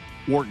Saints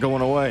weren't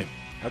going away.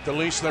 At the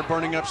least, they're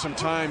burning up some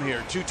time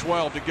here.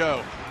 2:12 to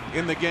go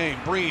in the game.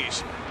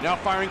 Breeze now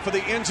firing for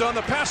the end zone.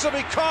 The pass will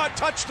be caught.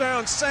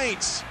 Touchdown,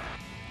 Saints.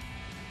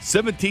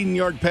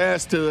 17-yard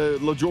pass to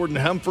LaJordan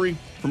Humphrey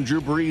from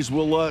Drew Brees.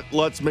 Will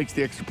Lutz makes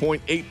the extra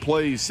point. 8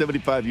 plays,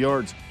 75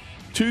 yards.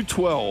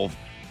 2:12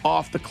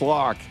 off the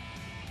clock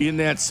in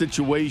that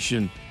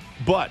situation.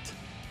 But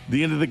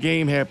the end of the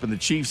game happened. The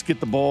Chiefs get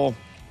the ball.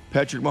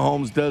 Patrick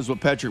Mahomes does what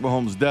Patrick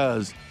Mahomes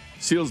does.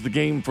 Seals the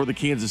game for the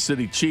Kansas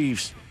City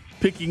Chiefs,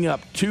 picking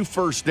up 2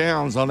 first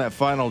downs on that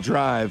final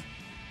drive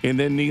and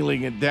then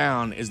kneeling it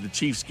down as the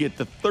Chiefs get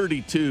the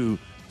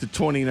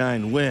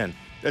 32-29 win.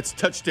 That's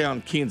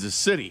touchdown Kansas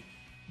City,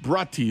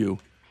 brought to you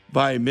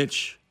by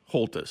Mitch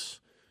Holthus.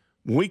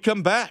 When we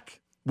come back,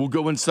 we'll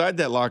go inside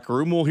that locker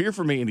room. We'll hear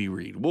from Andy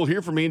Reid. We'll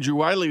hear from Andrew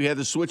Wiley, who had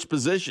to switch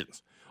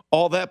positions.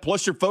 All that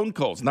plus your phone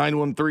calls,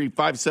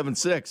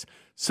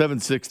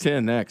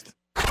 913-576-7610 next.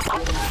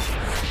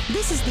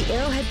 This is the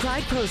Arrowhead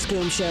Pride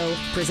Post-Game Show,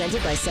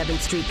 presented by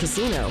 7th Street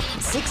Casino,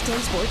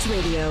 610 Sports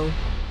Radio.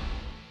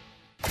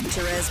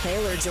 Therese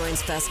Paylor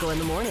joins Fesco in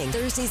the morning,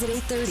 Thursdays at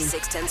 8:30,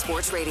 610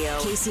 Sports Radio.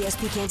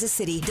 KCSP Kansas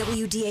City,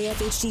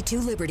 WDAF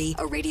HD2 Liberty,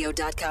 a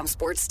radio.com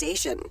sports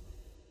station.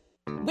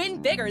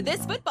 Win bigger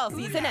this football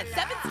season at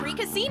 7th Street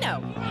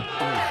Casino.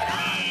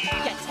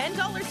 Get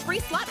 $10 free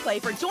slot play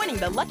for joining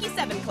the Lucky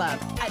 7 Club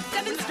at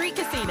 7th Street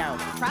Casino.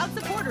 Proud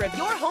supporter of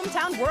your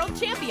hometown world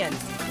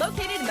champions.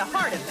 Located in the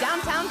heart of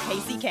downtown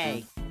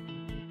KCK.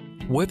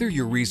 Whether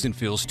your reason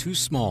feels too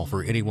small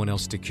for anyone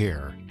else to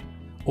care,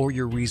 or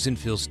your reason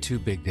feels too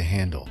big to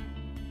handle,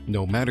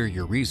 no matter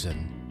your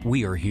reason,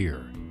 we are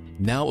here.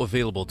 Now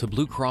available to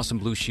Blue Cross and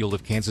Blue Shield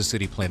of Kansas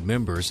City plan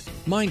members,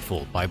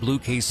 Mindful by Blue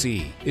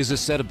KC is a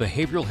set of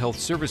behavioral health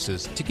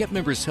services to get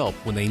members help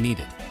when they need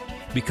it.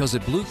 Because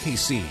at Blue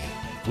KC,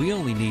 we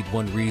only need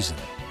one reason,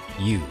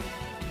 you.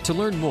 To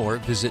learn more,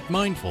 visit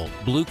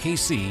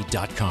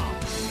mindfulbluekc.com.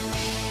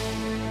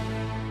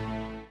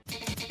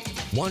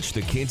 Watch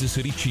the Kansas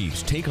City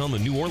Chiefs take on the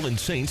New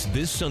Orleans Saints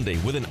this Sunday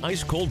with an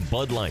ice-cold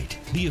Bud Light,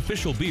 the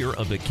official beer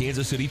of the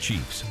Kansas City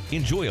Chiefs.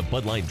 Enjoy a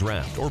Bud Light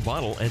draft or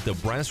bottle at the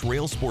Brass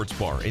Rail Sports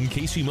Bar in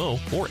Casey Mo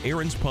or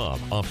Aaron's Pub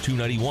off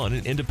 291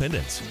 in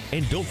Independence.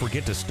 And don't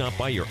forget to stop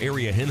by your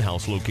area hen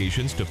house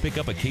locations to pick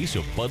up a case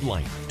of Bud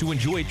Light to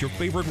enjoy at your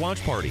favorite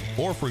watch party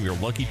or from your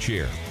lucky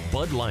chair.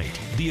 Bud Light,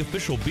 the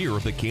official beer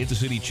of the Kansas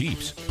City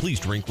Chiefs. Please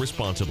drink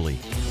responsibly.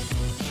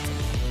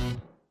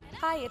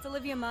 Hi, it's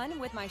Olivia Munn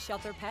with my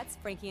shelter pets,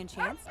 Frankie and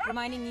Chance,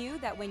 reminding you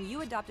that when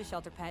you adopt a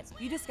shelter pet,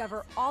 you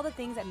discover all the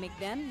things that make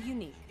them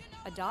unique.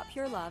 Adopt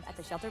pure love at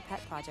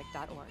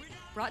theshelterpetproject.org.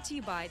 Brought to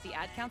you by the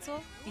Ad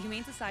Council, the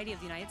Humane Society of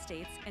the United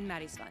States, and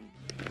Maddie's Fund.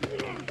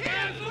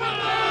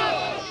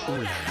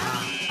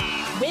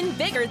 Win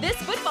bigger this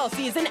football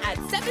season at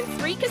 7th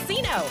Street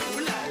Casino.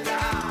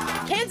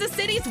 Kansas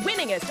City's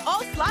winningest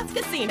all-slots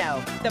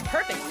casino. The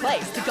perfect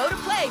place to go to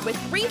play with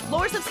 3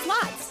 floors of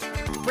slots.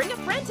 Bring a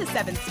friend to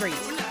 7th Street.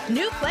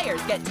 New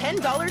players get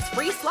 $10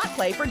 free slot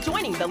play for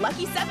joining the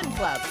Lucky 7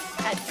 Club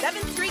at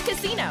 7th Street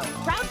Casino.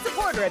 Proud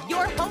supporter of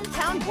your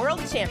hometown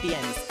world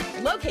champions.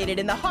 Located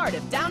in the heart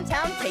of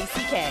downtown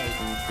KCK.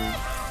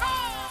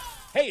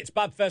 Hey, it's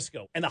Bob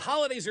Fesco, and the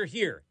holidays are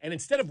here. And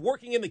instead of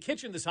working in the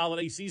kitchen this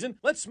holiday season,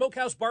 let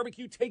Smokehouse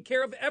Barbecue take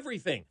care of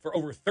everything. For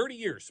over 30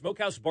 years,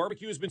 Smokehouse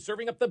Barbecue has been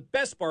serving up the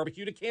best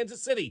barbecue to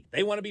Kansas City.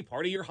 They want to be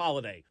part of your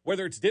holiday.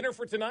 Whether it's dinner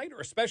for tonight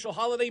or a special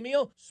holiday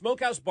meal,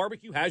 Smokehouse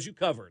Barbecue has you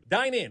covered.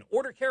 Dine in,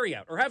 order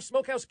carryout, or have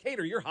Smokehouse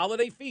cater your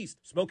holiday feast.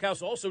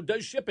 Smokehouse also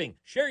does shipping.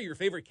 Share your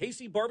favorite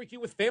KC barbecue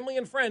with family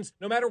and friends,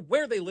 no matter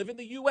where they live in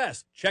the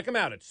U.S. Check them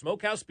out at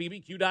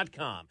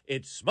SmokehouseBBQ.com.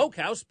 It's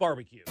Smokehouse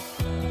Barbecue.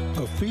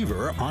 A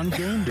fever on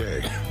game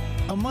day,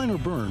 a minor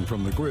burn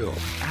from the grill,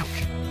 ouch,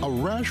 a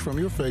rash from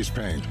your face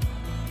paint.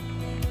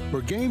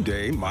 For game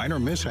day minor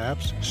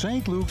mishaps,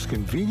 St. Luke's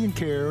Convenient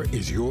Care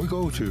is your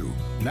go-to.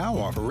 Now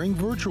offering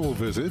virtual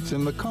visits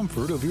in the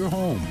comfort of your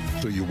home,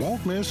 so you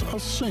won't miss a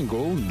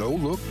single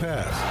no-look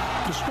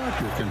pass. To start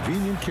your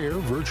Convenient Care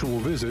virtual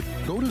visit,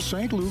 go to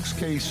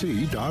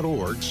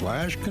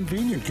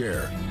stlukeskc.org/convenient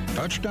care.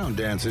 Touchdown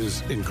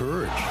dances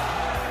encouraged.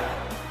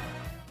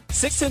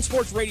 610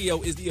 Sports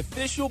Radio is the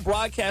official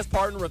broadcast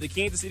partner of the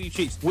Kansas City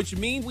Chiefs, which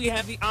means we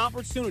have the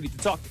opportunity to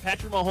talk to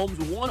Patrick Mahomes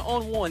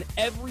one-on-one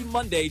every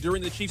Monday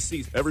during the Chiefs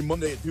season. Every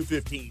Monday at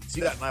 2:15,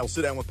 C-Dot and I will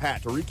sit down with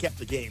Pat to recap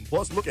the game,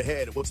 plus look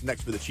ahead at what's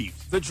next for the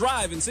Chiefs. The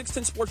Drive in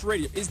 610 Sports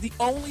Radio is the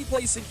only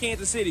place in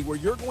Kansas City where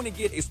you're going to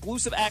get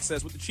exclusive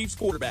access with the Chiefs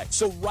quarterback.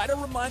 So write a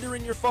reminder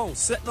in your phone,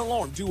 set an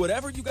alarm, do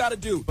whatever you got to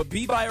do, but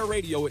be by our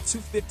radio at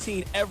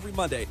 2:15 every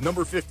Monday.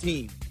 Number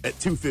 15 at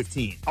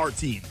 2:15. Our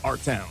team, our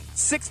town.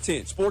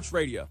 610 Sports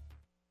Radio.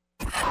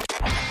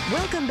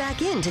 Welcome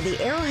back into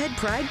the Arrowhead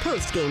Pride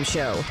Post-Game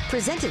Show,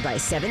 presented by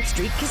 7th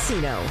Street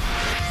Casino.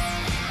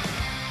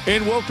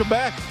 And welcome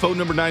back. Phone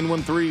number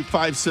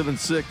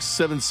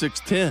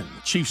 913-576-7610.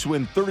 Chiefs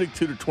win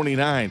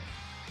 32-29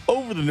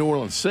 over the New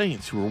Orleans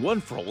Saints, who were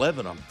 1 for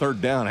 11 on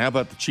third down. How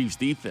about the Chiefs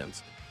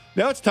defense?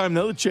 Now it's time,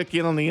 though, to check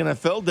in on the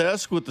NFL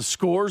desk with the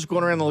scores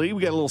going around the league.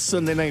 We got a little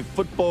Sunday night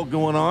football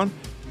going on.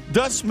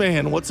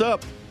 Dustman, what's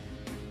up?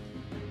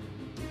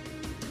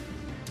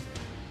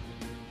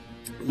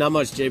 Not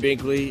much, Jay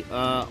Binkley.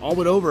 All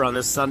but over on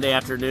this Sunday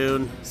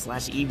afternoon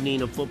 /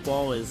 evening of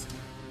football is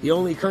the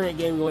only current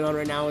game going on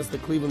right now is the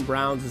Cleveland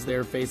Browns as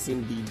they're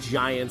facing the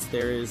Giants.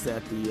 There is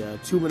at the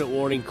 2-minute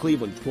warning,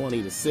 Cleveland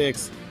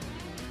 20-6.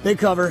 They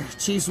cover.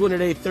 Chiefs win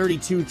today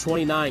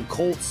 32-29.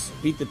 Colts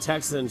beat the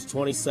Texans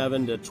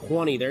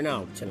 27-20. They're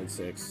now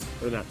 10-6.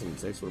 They're not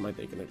 10-6. What am I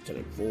thinking?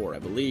 They're 10-4, I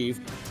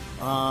believe.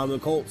 The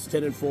Colts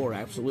 10-4,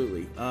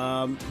 absolutely.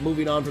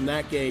 Moving on from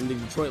that game, the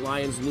Detroit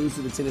Lions lose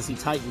to the Tennessee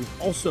Titans.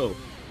 Also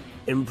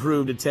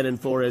improved to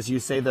 10-4, as you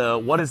say.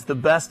 What is the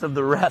best of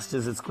the rest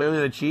is it's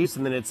clearly the Chiefs,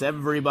 and then it's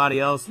everybody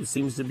else who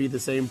seems to be the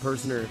same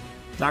person or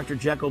Dr.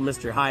 Jekyll,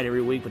 Mr. Hyde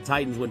every week. But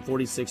Titans win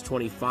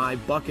 46-25.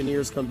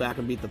 Buccaneers come back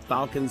and beat the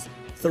Falcons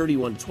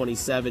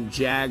 31-27.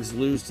 Jags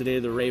lose today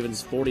to the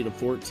Ravens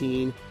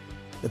 40-14.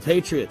 The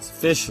Patriots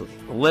officially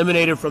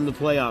eliminated from the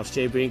playoffs,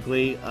 Jay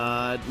Binkley.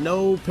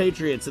 No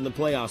Patriots in the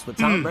playoffs, but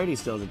Tom Brady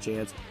still has a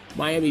chance.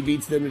 Miami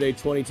beats them today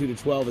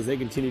 22-12 as they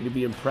continue to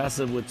be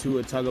impressive with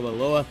Tua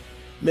Tagovailoa.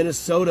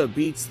 Minnesota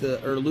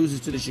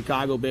loses to the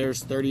Chicago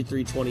Bears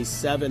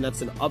 33-27.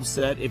 That's an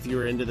upset if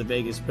you're into the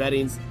Vegas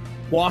bettings.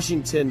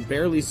 Washington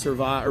barely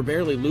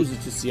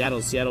loses to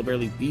Seattle. Seattle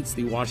barely beats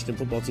the Washington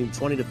football team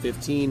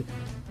 20-15.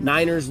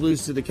 Niners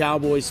lose to the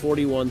Cowboys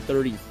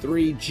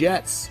 41-33.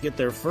 Jets get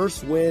their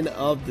first win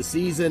of the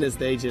season as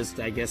they just,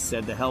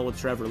 said the hell with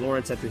Trevor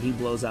Lawrence after he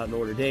blows out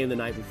Notre Dame the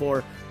night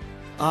before.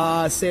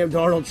 Sam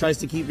Darnold tries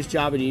to keep his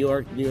job in New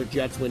York. New York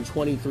Jets win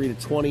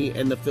 23-20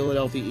 in the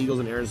Philadelphia Eagles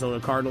and Arizona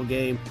Cardinal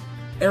game.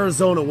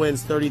 Arizona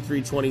wins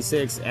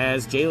 33-26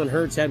 as Jalen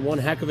Hurts had one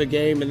heck of a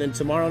game. And then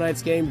tomorrow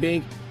night's game,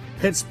 Bink,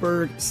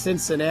 Pittsburgh,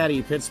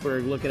 Cincinnati.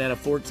 Pittsburgh looking at a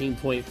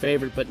 14-point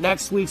favorite. But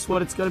next week's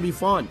what it's going to be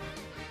fun.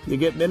 You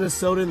get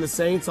Minnesota and the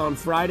Saints on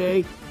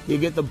Friday. You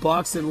get the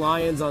Bucs and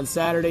Lions on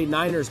Saturday.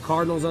 Niners,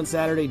 Cardinals on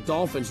Saturday.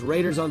 Dolphins,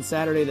 Raiders on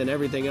Saturday. Then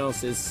everything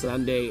else is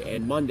Sunday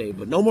and Monday.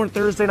 But no more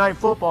Thursday night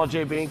football,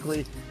 Jay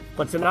Binkley.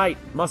 But tonight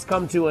must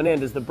come to an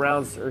end as the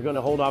Browns are going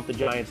to hold off the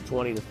Giants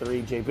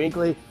 20-3. Jay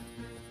Binkley,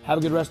 have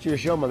a good rest of your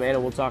show, my man,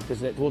 and we'll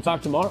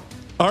talk tomorrow.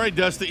 All right,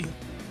 Dusty.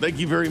 Thank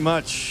you very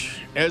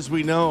much. As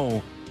we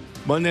know,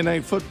 Monday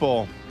Night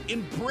Football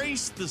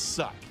embraced the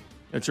suck.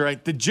 That's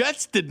right. The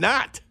Jets did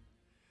not.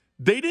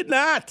 They did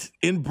not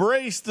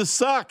embrace the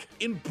suck.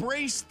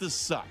 Embrace the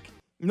suck.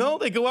 No,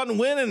 they go out and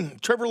win,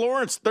 and Trevor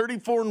Lawrence,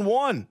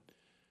 34-1.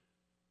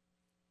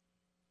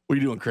 What are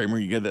you doing, Kramer?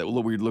 You get that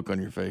little weird look on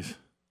your face.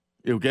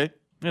 You okay?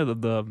 Yeah,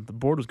 the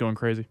board was going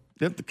crazy.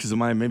 Yep, because of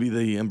maybe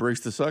they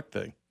embraced the suck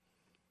thing.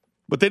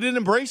 But they didn't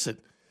embrace it.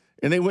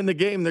 And they win the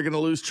game, they're going to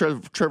lose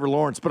Trevor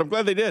Lawrence. But I'm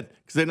glad they did,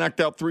 because they knocked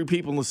out 3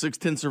 people in the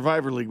 6'10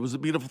 Survivor League. It was a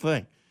beautiful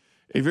thing.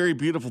 A very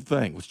beautiful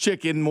thing. Let's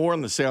check in more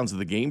on the sounds of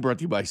the game, brought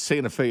to you by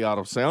Santa Fe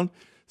Auto Sound.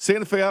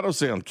 Santa Fe Auto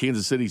Sound,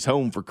 Kansas City's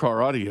home for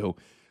car audio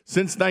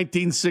since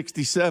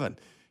 1967.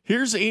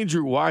 Here's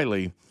Andrew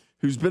Wiley,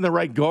 who's been the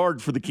right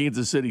guard for the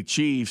Kansas City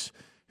Chiefs,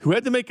 who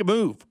had to make a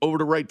move over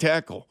to right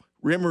tackle.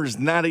 Rimmer is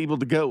not able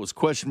to go. Was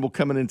questionable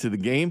coming into the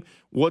game.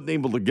 Wasn't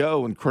able to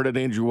go, and credit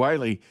Andrew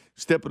Wiley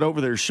stepping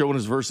over there, showing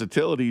his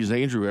versatility as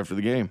Andrew after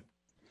the game.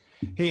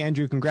 Hey,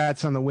 Andrew,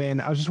 congrats on the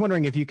win. I was just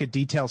wondering if you could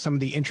detail some of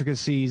the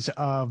intricacies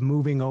of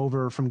moving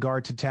over from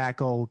guard to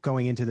tackle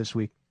going into this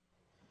week.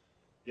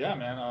 Yeah,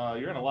 man,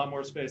 you're in a lot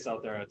more space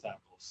out there at tackle.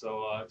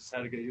 So I just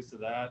had to get used to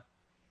that.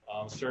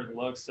 Certain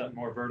looks, set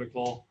more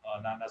vertical,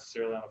 not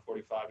necessarily on a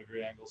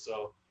 45-degree angle.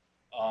 So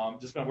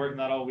just been working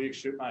that all week,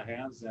 shooting my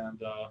hands,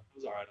 and it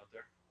was all right out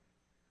there.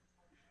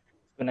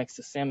 Go next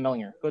to Sam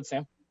Mellinger. Go ahead,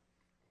 Sam.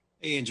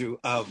 Hey, Andrew.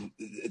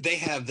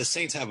 The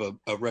Saints have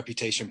a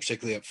reputation,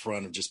 particularly up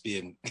front, of just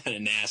being kind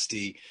of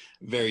nasty,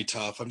 very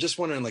tough. I'm just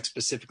wondering,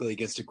 specifically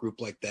against a group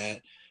like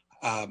that,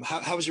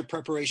 how is your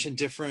preparation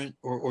different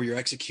or your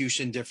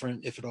execution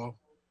different, if at all?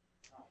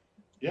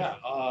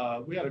 Yeah,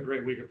 we had a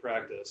great week of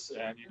practice,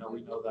 and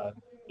we know that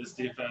this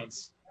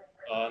defense,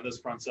 and this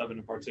front seven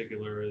in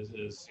particular, is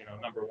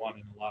number one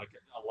in a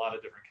lot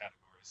of different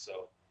categories.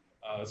 So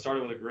it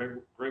started with a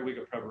great week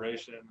of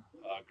preparation,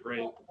 great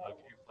game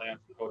plan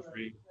from Coach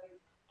Reed.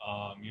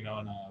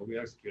 And we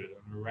executed it,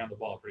 and we ran the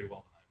ball pretty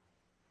well tonight.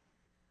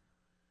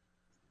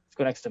 Let's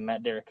go next to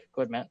Matt Derrick.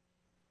 Go ahead, Matt.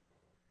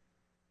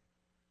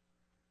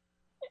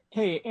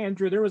 Hey,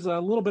 Andrew, there was a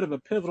little bit of a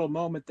pivotal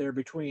moment there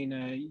between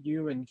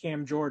you and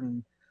Cam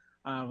Jordan,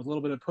 with a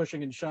little bit of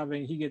pushing and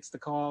shoving. He gets the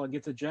call and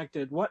gets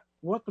ejected. What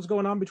was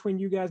going on between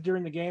you guys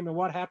during the game, and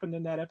what happened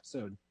in that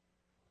episode?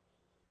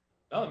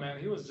 No, man,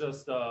 he was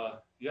just,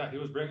 he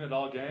was bringing it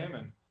all game,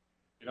 and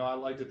I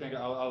like to think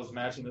I was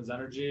matching his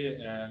energy,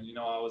 and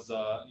I was,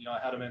 I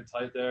had him in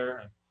tight there,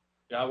 and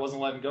I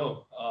wasn't letting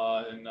go,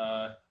 and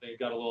I think it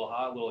got a little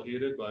hot, a little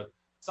heated, but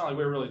it's not like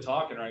we were really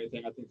talking or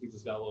anything. I think he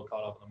just got a little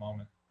caught up in the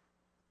moment.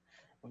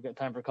 We've got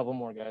time for a couple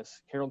more,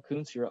 guys. Harold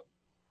Kuntz, you're up.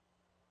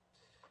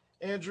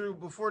 Andrew,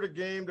 before the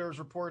game, there was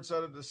reports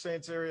out of the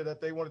Saints area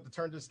that they wanted to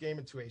turn this game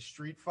into a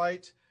street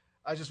fight.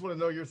 I just want to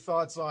know your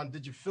thoughts on,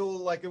 did you feel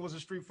like it was a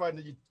street fight, and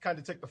did you kind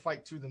of take the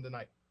fight to them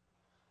tonight?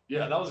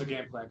 Yeah, that was a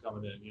game plan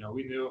coming in.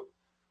 We knew,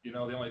 the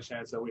only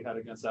chance that we had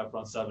against that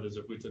front seven is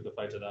if we took the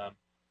fight to them.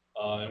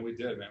 And we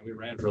did, man. We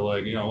ran for a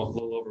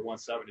little over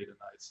 170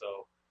 tonight. So,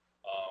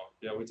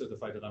 yeah, we took the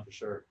fight to them for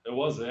sure. It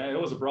was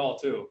a brawl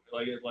too.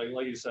 Like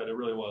you said, it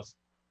really was.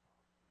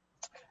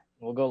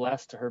 We'll go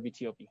last to Herbie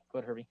Teope. Go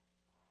ahead, Herbie.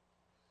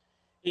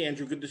 Hey,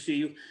 Andrew, good to see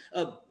you.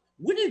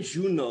 When did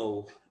you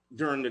know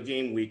during the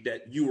game week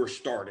that you were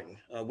starting?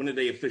 When did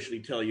they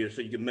officially tell you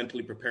so you could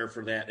mentally prepare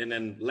for that? And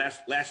then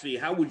lastly,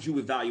 how would you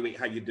evaluate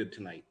how you did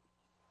tonight?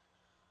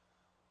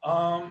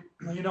 I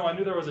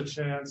knew there was a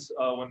chance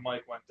when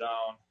Mike went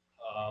down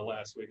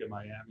last week in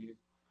Miami.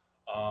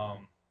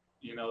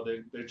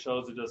 They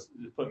chose to just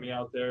put me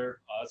out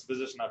there. It's a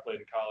position I played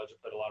in college. I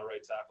played a lot of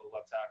right tackle,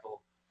 left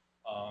tackle.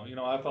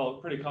 I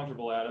felt pretty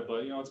comfortable at it,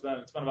 but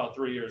it's been about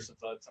 3 years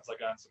since I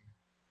got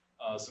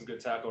some good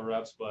tackle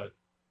reps. But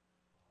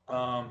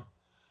I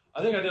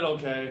think I did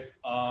okay.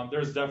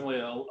 There's definitely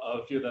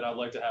a few that I'd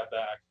like to have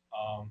back.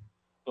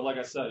 But like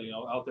I said,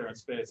 out there in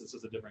space, this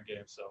is a different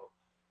game. So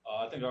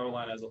I think our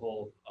line as a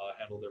whole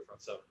handled their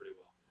front seven pretty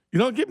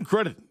well. Give him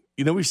credit.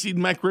 We've seen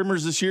Mike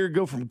Rimmers this year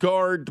go from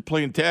guard to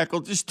playing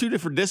tackle, just two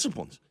different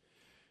disciplines.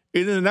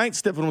 And in the night,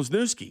 Stefan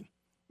Wisniewski,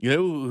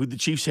 who the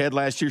Chiefs had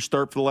last year,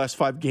 start for the last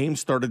 5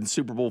 games, started in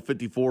Super Bowl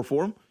 54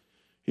 for him.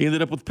 He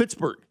ended up with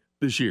Pittsburgh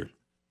this year.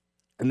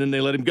 And then they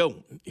let him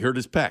go. He hurt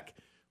his pec. It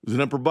was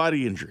an upper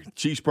body injury.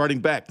 Chiefs brought him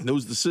back,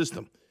 knows the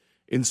system,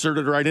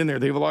 inserted right in there.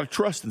 They have a lot of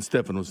trust in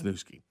Stefan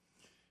Wisniewski.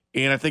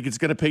 And I think it's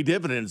going to pay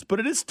dividends. But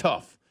it is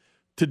tough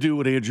to do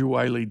what Andrew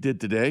Wiley did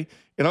today.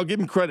 And I'll give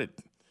him credit.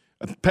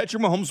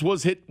 Patrick Mahomes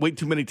was hit way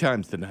too many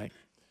times tonight.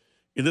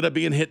 Ended up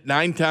being hit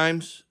 9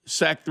 times,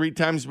 sacked 3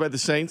 times by the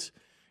Saints.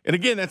 And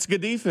again, that's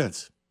good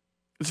defense.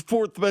 It's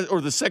fourth best,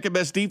 or the second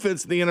best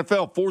defense in the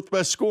NFL, 4th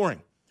best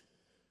scoring.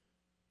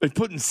 They're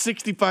putting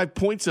 65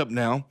 points up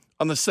now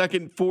on the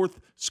 2nd, 4th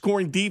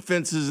scoring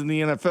defenses in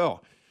the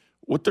NFL.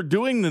 What they're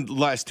doing the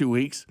last 2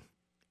 weeks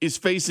is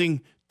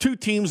facing 2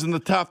 teams in the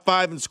top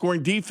 5 in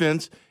scoring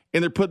defense,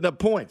 and they're putting up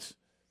points.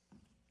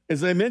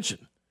 As I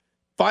mentioned,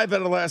 5 out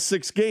of the last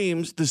 6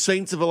 games, the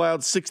Saints have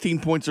allowed 16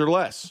 points or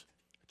less.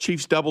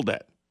 Chiefs doubled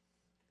that.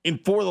 In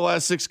 4 of the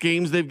last 6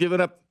 games, they've given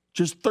up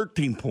just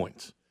 13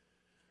 points.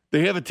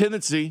 They have a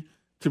tendency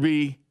to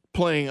be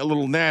playing a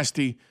little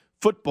nasty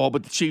football,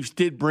 but the Chiefs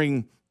did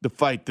bring the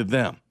fight to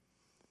them.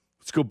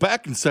 Let's go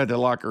back inside the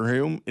locker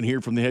room and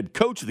hear from the head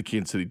coach of the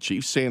Kansas City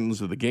Chiefs,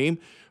 Sounds of the Game,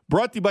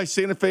 brought to you by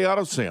Santa Fe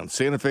Auto Sound.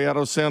 Santa Fe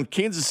Auto Sound,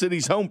 Kansas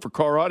City's home for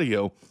car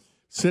audio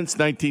since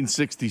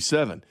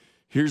 1967.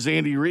 Here's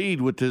Andy Reid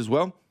with his,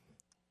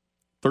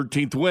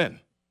 13th win.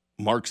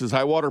 Marks his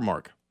high water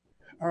mark.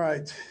 All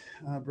right.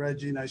 Brad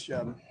G., nice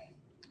job.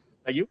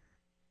 Thank you.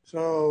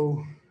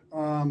 So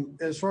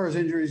as far as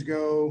injuries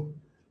go,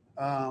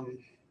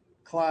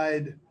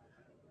 Clyde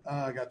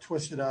got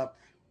twisted up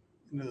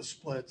into the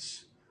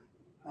splits.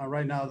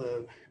 Right now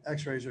the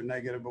x-rays are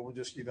negative, but we'll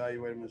just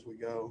evaluate them as we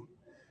go.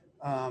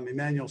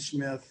 Emmanuel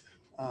Smith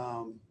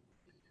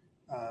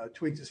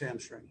tweaked his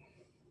hamstring.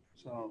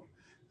 So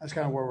that's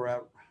kind of where we're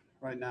at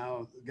right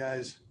now. The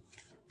guys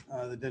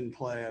that didn't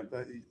play, I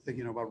think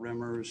about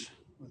Rimmers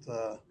with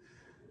the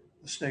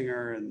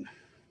stinger and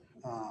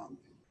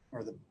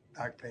or the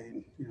back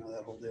pain,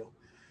 that whole deal.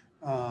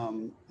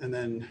 And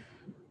then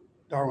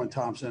Darwin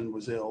Thompson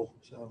was ill,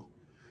 so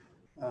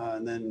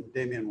and then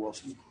Damian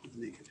Wilson with the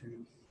knee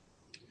contusion.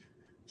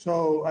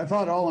 So I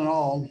thought all in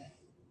all,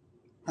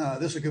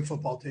 this is a good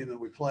football team that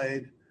we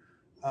played.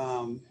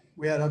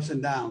 We had ups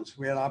and downs.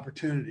 We had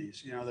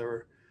opportunities.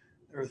 There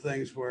were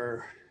things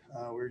where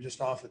we were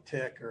just off a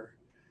tick or,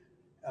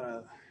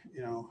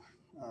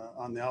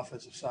 on the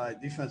offensive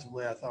side.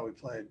 Defensively, I thought we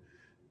played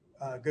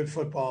good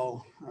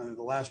football.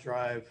 The last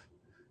drive,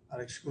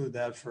 I'd exclude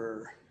that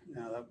for,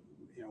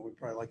 we'd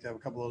probably like to have a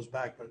couple of those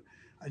back, but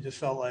I just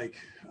felt like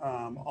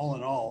all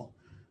in all,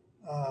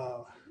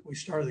 we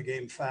started the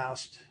game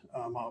fast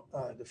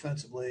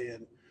defensively,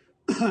 and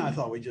I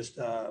thought we just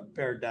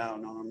bared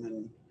down on them,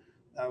 and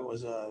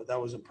that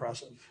was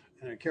impressive,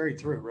 and it carried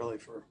through really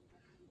for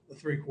the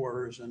 3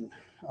 quarters and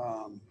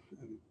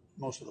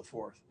most of the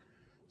 4th.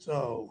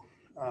 So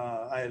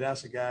I had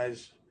asked the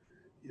guys,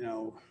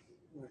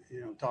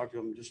 talk to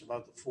them just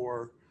about the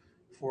four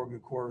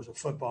good quarters of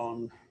football,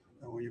 and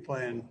when you're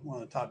playing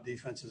one of the top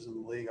defenses in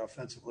the league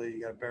offensively,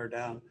 you got to bear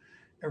down.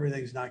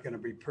 Everything's not going to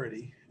be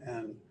pretty,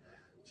 and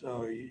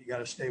so you got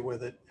to stay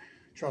with it,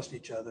 trust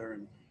each other,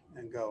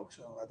 and go.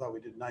 So I thought we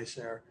did nice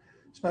there.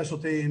 Special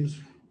teams,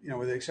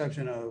 with the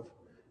exception of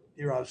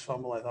D-Rob's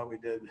fumble, I thought we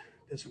did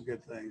some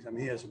good things. I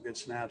mean, he has some good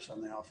snaps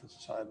on the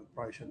offensive side, but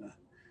probably shouldn't have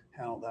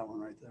handled that one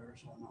right there.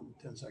 So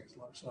 10 seconds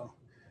left. So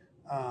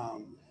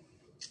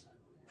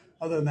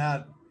other than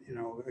that,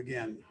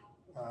 again,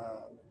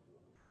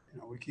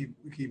 we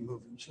keep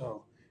moving.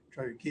 So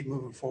try to keep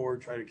moving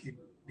forward, try to keep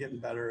getting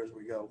better as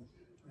we go.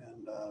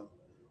 And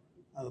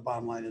the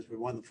bottom line is we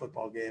won the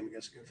football game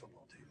against a good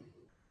football team.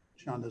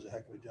 Sean does a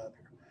heck of a job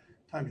here.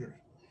 Time's yours.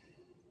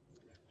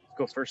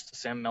 go first to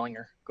Sam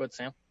Mellinger. Go ahead,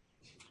 Sam.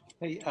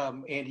 Hey,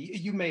 Andy,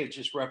 you may have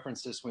just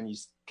referenced this when you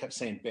kept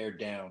saying bear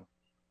down,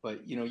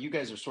 but you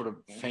guys are sort of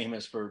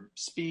famous for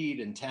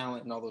speed and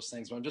talent and all those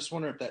things. But I'm just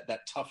wondering if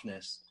that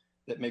toughness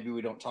that maybe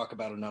we don't talk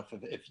about enough,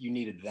 if you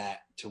needed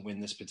that to win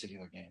this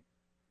particular game.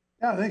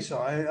 Yeah, I think so.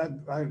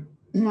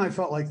 I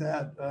felt like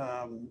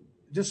that.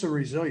 Just a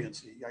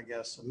resiliency, I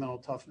guess, a mental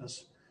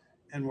toughness,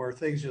 and where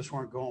things just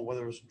weren't going,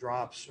 whether it was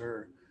drops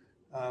or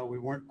we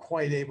weren't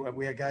quite able.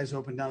 We had guys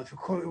open down the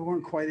field, we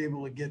weren't quite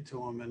able to get to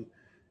them, and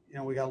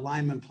we got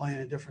linemen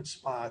playing in different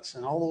spots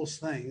and all those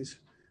things,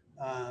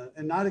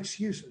 and not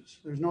excuses.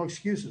 There's no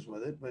excuses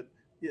with it, but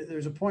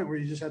there's a point where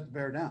you just have to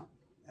bear down,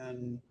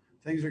 and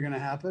things are going to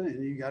happen,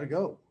 and you got to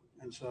go.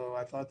 And so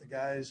I thought the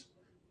guys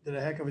did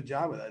a heck of a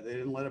job of that. They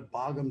didn't let it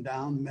bog them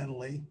down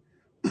mentally.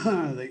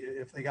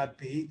 If they got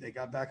beat, they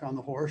got back on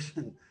the horse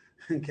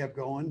and kept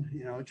going,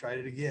 tried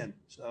it again.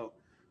 So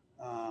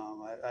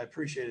I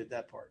appreciated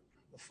that part,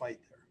 the fight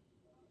there.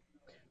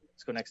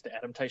 Let's go next to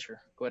Adam Teicher.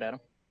 Go ahead, Adam.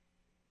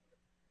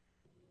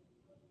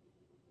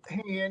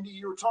 Hey, Andy,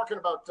 you were talking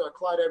about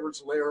Clyde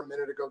Edwards-Helaire a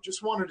minute ago.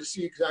 Just wanted to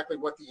see exactly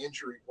what the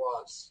injury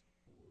was.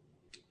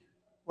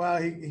 Well,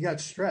 he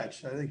got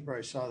stretched. I think you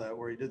probably saw that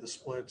where he did the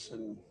splits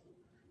and,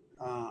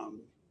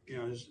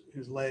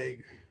 his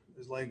leg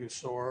is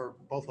sore.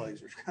 Both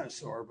legs are kind of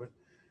sore, but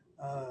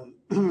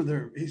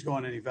he's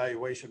going in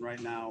evaluation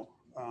right now.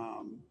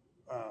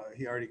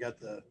 He already got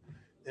the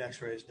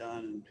x-rays done,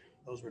 and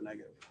those were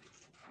negative.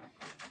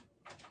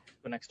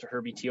 Go next to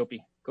Herbie Teope.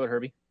 Go ahead,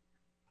 Herbie.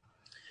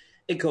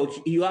 Hey, Coach,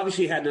 you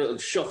obviously had to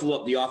shuffle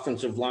up the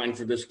offensive line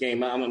for this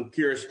game. I'm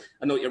curious.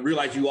 I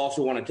realize you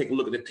also want to take a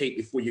look at the tape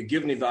before you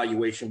give an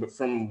evaluation, but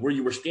from where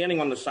you were standing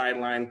on the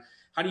sideline,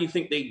 how do you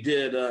think they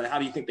did? How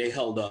do you think they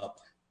held up?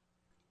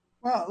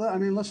 Well, I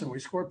mean, listen, we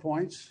scored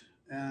points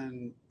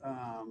and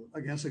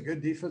against a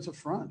good defensive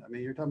front. I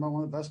mean, you're talking about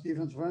one of the best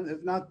defensive front,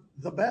 if not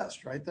the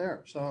best, right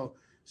there. So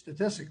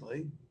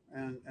statistically,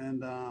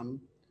 and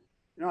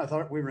I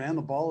thought we ran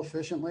the ball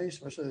efficiently,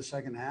 especially the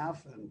second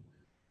half, and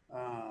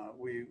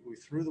we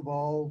threw the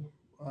ball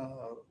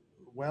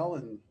well,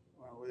 and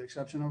with the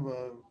exception of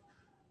a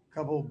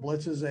couple of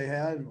blitzes they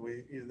had,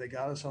 they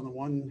got us on the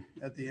one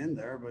at the end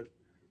there, but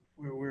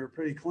we were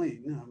pretty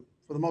clean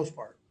for the most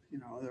part.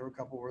 There were a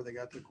couple where they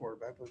got the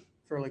quarterback, but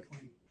fairly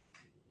clean.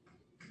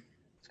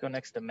 Let's go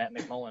next to Matt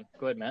McMullen.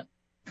 Go ahead, Matt.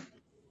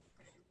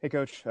 Hey,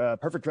 Coach.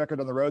 Perfect record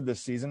on the road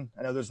this season.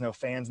 I know there's no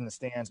fans in the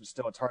stands, but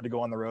still it's hard to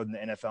go on the road in the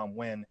NFL and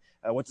win.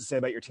 What's to say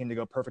about your team to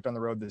go perfect on the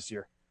road this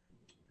year?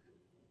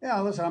 Yeah,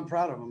 listen, I'm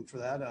proud of them for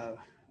that.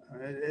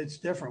 It's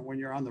different when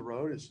you're on the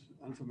road. It's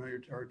unfamiliar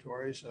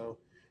territory, so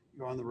you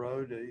go on the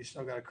road, you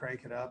still got to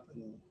crank it up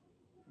and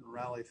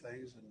rally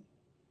things.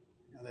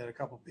 And they had a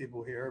couple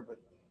people here, but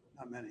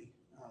not many.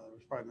 There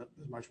was probably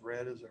as much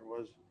red as there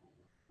was,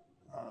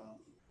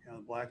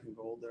 the black and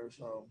gold there.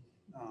 So,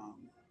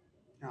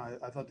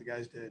 I thought the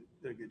guys did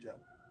a good job.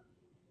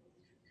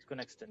 Let's go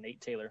next to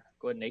Nate Taylor.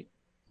 Go ahead, Nate.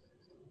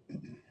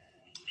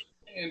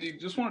 Andy,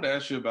 just wanted to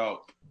ask you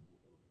about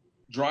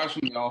drives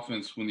from the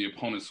offense when the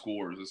opponent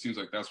scores. It seems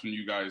like that's when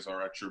you guys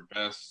are at your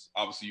best.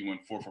 Obviously, you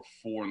went 4 for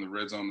 4 in the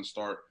red zone to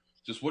start.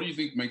 Just what do you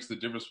think makes the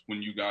difference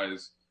when you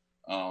guys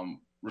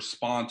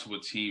respond to a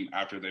team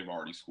after they've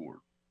already scored?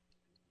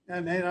 Yeah,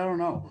 Nate, I don't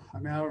know. I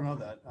mean, I don't know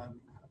that. I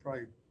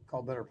probably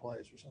call better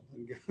plays or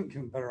something, give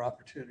them better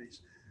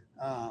opportunities.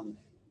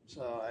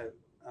 So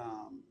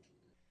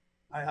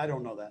I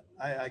don't know that.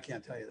 I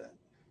can't tell you that.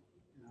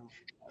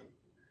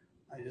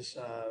 I just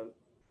the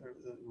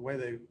way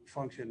they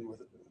function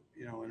with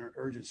in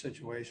urgent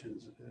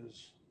situations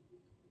is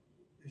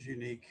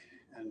unique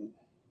and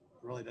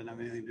really doesn't have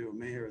anything to do with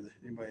me or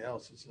anybody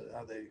else. It's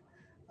how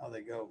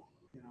they go.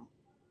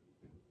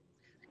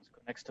 Let's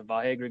go next to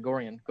Vahe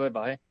Gregorian. Go ahead,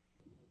 Vahe.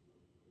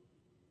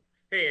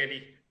 Hey,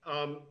 Andy.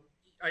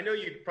 I know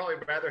you'd probably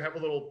rather have a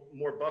little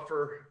more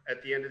buffer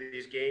at the end of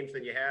these games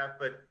than you have,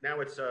 but now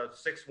it's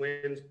 6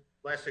 wins,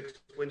 last 6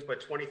 wins by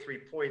 23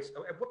 points.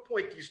 At what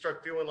point do you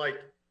start feeling like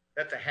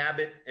that's a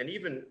habit and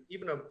even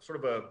a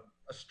sort of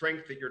a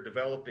strength that you're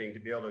developing to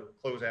be able to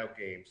close out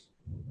games?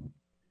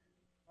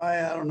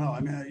 I don't know. I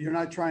mean, you're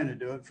not trying to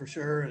do it for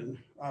sure, and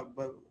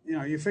but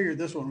you figured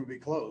this one would be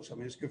close. I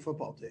mean, it's a good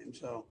football team,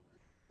 so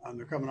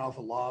they're coming off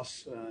a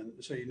loss,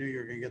 so you knew you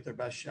were going to get their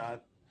best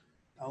shot.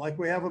 Like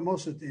we have with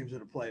most of the teams that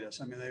have played us.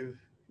 I mean,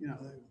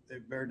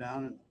 they've bear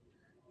down and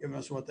given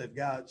us what they've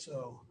got.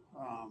 So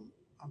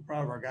I'm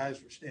proud of our guys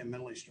for staying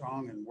mentally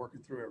strong and working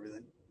through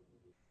everything.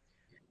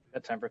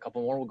 Got time for a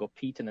couple more. We'll go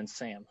Pete and then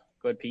Sam.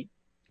 Go ahead, Pete.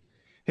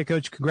 Hey,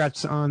 Coach,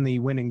 congrats on the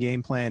winning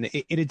game plan.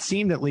 It had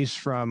seemed, at least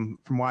from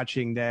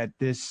watching, that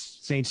this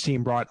Saints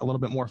team brought a little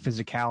bit more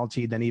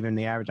physicality than even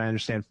the average. I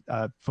understand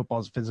football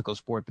is a physical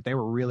sport, but they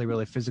were really,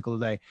 really physical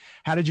today.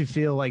 How did you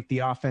feel like the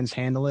offense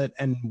handled it,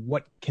 and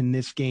what can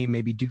this game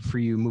maybe do for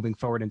you moving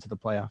forward into the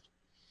playoffs?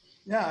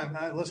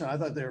 Yeah, listen, I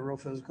thought they were real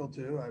physical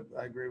too.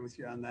 I agree with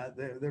you on that.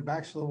 They're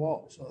backs to the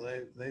wall, so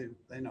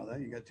they know that.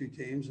 You got two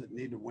teams that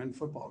need to win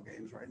football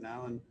games right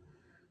now, and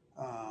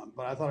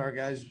but I thought our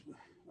guys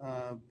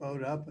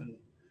bowed up and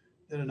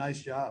did a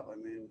nice job. I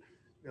mean,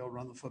 be able to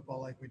run the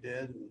football like we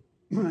did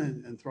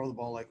and throw the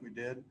ball like we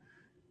did.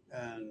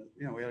 And,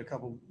 you know, we had a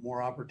couple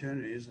more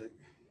opportunities that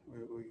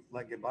we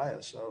let get by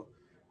us. So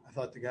I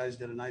thought the guys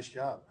did a nice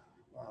job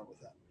with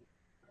that.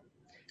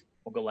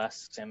 We'll go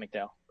last, Sam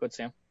McDowell. Go ahead,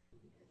 Sam.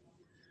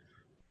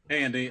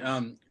 Hey, Andy.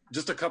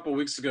 Just a couple of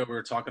weeks ago, we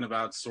were talking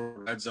about sort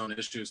of red zone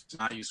issues.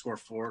 Tonight, you scored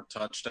 4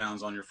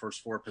 touchdowns on your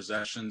first 4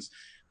 possessions.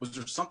 Was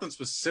there something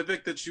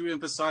specific that you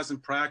emphasized in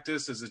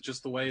practice? Is it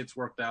just the way it's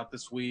worked out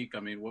this week?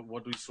 I mean,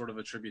 what do we sort of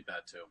attribute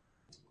that to?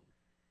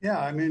 Yeah,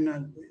 I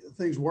mean,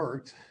 things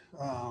worked,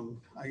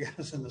 I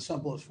guess, in the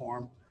simplest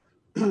form.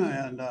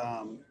 And,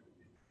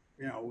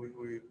 you know,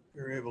 we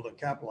were able to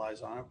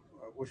capitalize on it.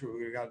 I wish we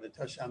would have gotten the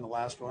touchdown the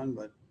last one,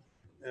 but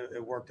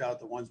it worked out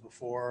the ones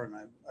before. And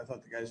I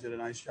thought the guys did a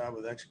nice job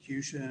with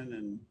execution,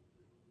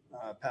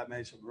 and Pat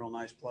made some real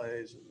nice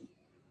plays. And,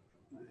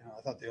 you know,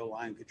 I thought the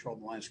O-line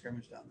controlled the line of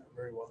scrimmage down there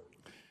very well.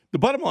 The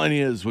bottom line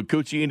is what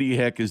Coach Andy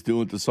Heck is doing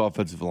with this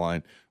offensive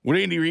line. What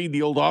Andy Reid,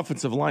 the old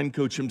offensive line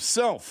coach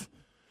himself,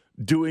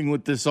 doing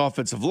with this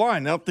offensive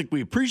line, I don't think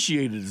we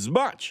appreciate it as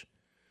much.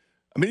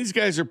 I mean, these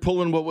guys are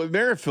pulling what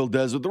Merrifield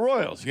does with the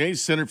Royals. You know,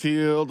 he's center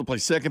field, to play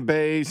second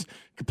base,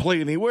 can play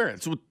anywhere.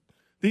 It's what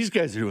these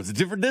guys are doing. It's a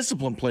different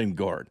discipline playing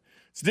guard.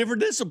 It's a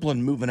different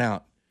discipline moving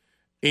out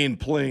and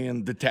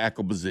playing the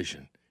tackle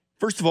position.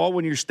 First of all,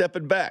 when you're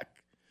stepping back,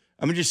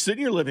 I mean, just sit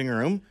in your living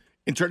room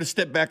and try to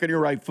step back on your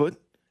right foot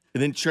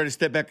and then try to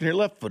step back on your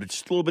left foot. It's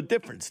just a little bit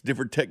different. It's a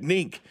different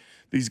technique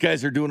these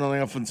guys are doing on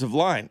the offensive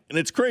line, and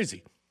it's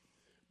crazy.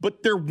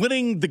 But they're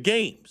winning the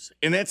games,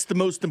 and that's the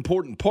most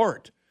important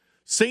part.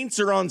 Saints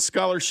are on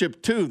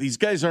scholarship too. These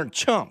guys aren't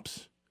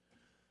chumps.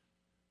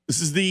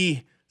 This is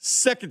the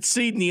 2nd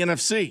seed in the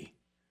NFC.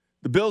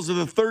 The Bills are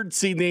the 3rd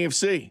seed in the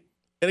AFC.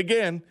 And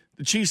again,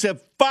 the Chiefs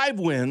have 5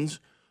 wins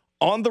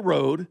on the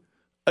road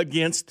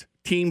against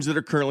teams that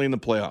are currently in the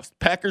playoffs.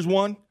 Packers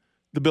won,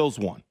 the Bills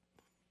won.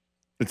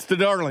 It's the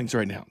darlings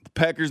right now, the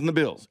Packers and the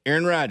Bills.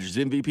 Aaron Rodgers,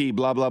 MVP,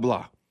 blah, blah,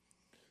 blah.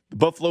 The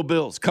Buffalo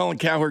Bills, Colin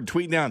Cowherd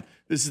tweeting down,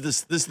 this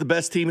is the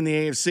best team in the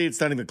AFC. It's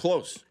not even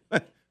close.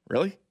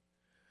 Really?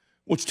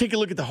 Well, let's take a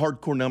look at the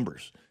hardcore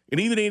numbers. And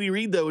even Andy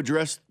Reid, though,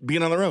 addressed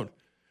being on the road.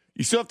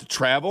 You still have to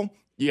travel.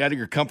 You're out of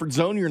your comfort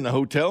zone. You're in the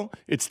hotel.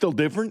 It's still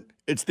different.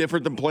 It's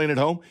different than playing at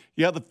home.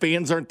 Yeah, the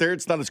fans aren't there.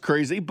 It's not as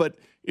crazy, but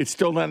it's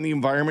still not in the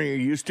environment you're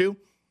used to.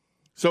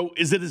 So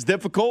is it as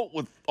difficult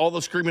with all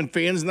the screaming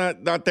fans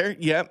not there?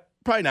 Yeah,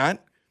 probably not.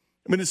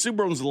 I mean, the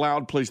Super Bowl is a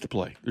loud place to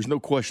play. There's no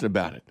question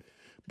about it.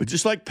 But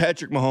just like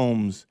Patrick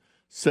Mahomes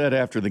said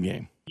after the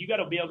game, you got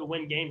to be able to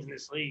win games in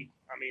this league.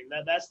 I mean,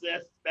 that's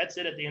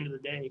it at the end of the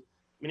day.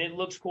 I mean, it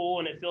looks cool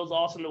and it feels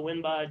awesome to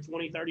win by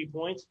 20, 30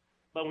 points.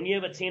 But when you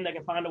have a team that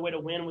can find a way to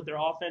win with their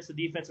offense, the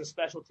defense, and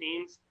special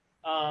teams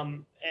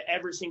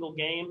every single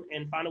game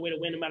and find a way to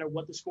win no matter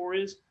what the score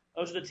is,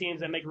 those are the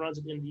teams that make runs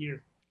at the end of the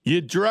year.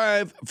 You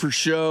drive for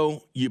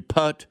show, you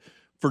putt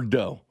for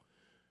dough.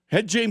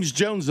 Had James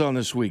Jones on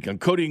this week on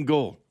Cody and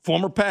Gold,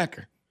 former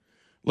Packer.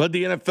 Led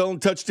the NFL in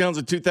touchdowns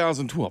in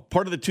 2012.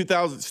 Part of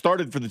the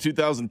started for the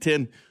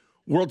 2010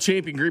 world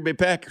champion Green Bay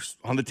Packers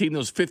on the team that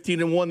was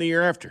 15-1 the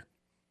year after.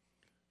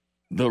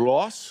 The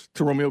loss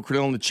to Romeo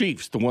Crennel and the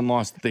Chiefs, the one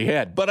loss that they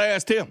had. But I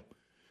asked him,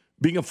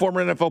 being a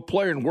former NFL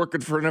player and working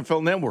for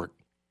NFL Network,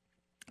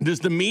 does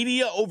the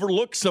media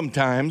overlook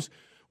sometimes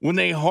when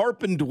they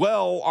harp and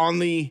dwell on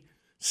the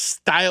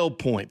style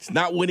points,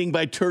 not winning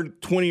by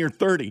 20 or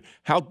 30?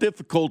 How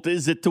difficult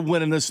is it to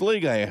win in this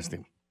league, I asked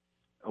him.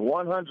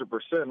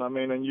 100%. I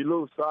mean, and you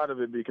lose sight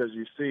of it because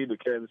you see the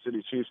Kansas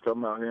City Chiefs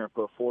come out here and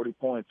put 40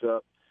 points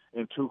up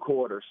in 2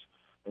 quarters,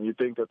 and you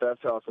think that that's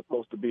how it's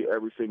supposed to be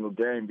every single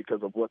game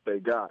because of what they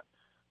got.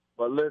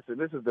 But listen,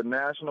 this is the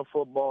National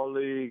Football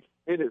League.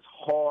 It is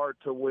hard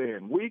to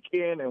win. Week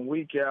in and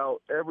week out,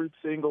 every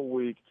single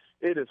week,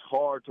 it is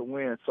hard to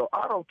win. So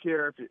I don't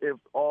care if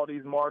all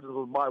these margins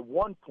was by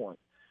 1 point.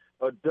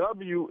 A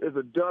W is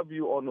a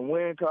W on the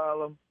win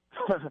column.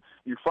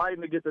 You're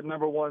fighting to get the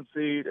number 1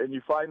 seed, and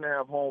you're fighting to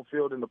have home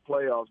field in the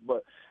playoffs.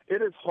 But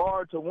it is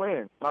hard to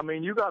win. I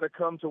mean, you got to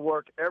come to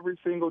work every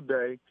single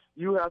day.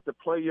 You have to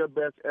play your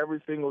best every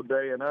single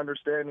day, and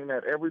understanding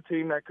that every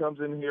team that comes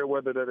in here,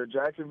 whether they're the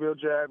Jacksonville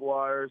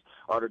Jaguars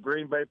or the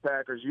Green Bay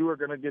Packers, you are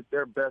going to get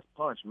their best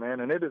punch,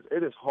 man. And it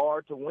is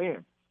hard to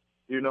win.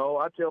 You know,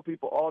 I tell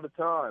people all the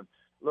time,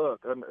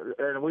 look,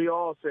 and we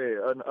all say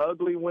it, an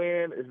ugly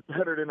win is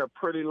better than a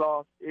pretty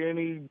loss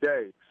any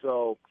day.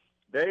 So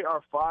they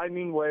are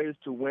finding ways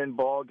to win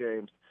ball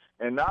games.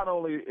 And not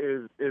only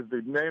is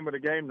the name of the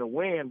game to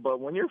win,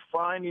 but when you're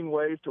finding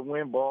ways to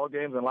win ball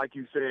games, and like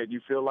you said, you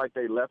feel like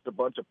they left a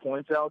bunch of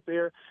points out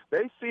there,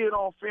 they see it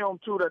on film,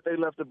 too, that they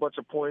left a bunch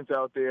of points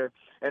out there,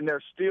 and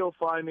they're still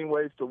finding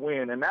ways to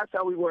win. And that's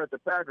how we were at the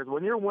Packers.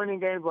 When you're winning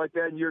games like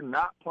that and you're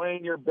not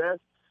playing your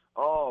best,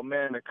 oh,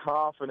 man, the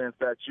confidence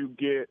that you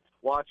get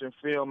watching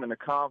film and the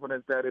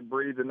confidence that it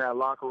breeds in that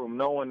locker room,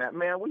 knowing that,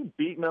 man, we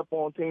beating up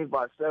on teams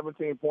by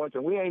 17 points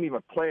and we ain't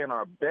even playing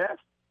our best.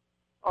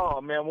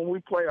 Oh, man, when we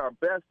play our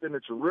best, then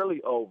it's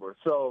really over.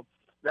 So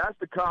that's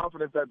the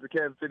confidence that the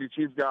Kansas City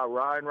Chiefs got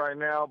riding right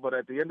now. But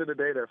at the end of the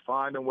day, they're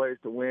finding ways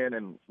to win,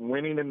 and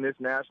winning in this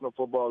National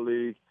Football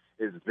League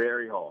is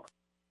very hard.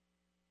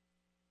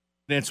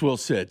 That's well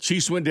said.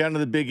 Chiefs went down to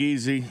the Big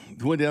Easy,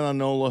 went down on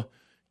NOLA,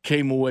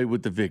 came away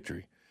with the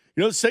victory.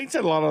 You know, the Saints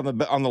had a lot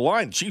on the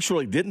line. Chiefs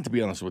really didn't, to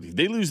be honest with you.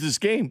 They lose this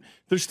game,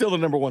 they're still the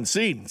number 1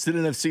 seed. It's an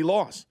NFC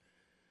loss.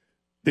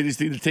 They just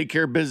need to take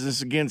care of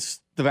business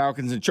against the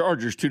Falcons and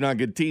Chargers, 2 not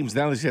good teams.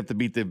 Now they just have to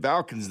beat the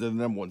Falcons, they're the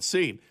number 1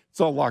 seed. It's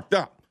all locked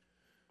up.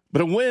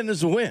 But a win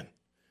is a win.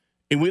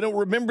 And we don't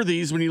remember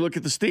these when you look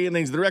at the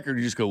standings, the record.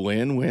 You just go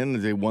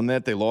win. They won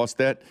that, they lost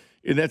that.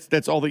 And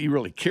that's all that you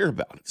really care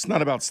about. It's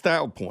not about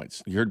style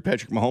points. You heard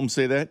Patrick Mahomes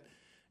say that,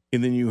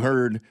 and then you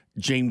heard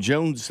James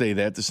Jones say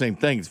that, the same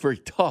thing. It's very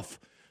tough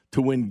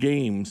to win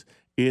games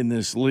in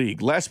this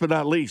league. Last but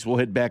not least, we'll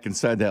head back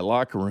inside that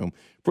locker room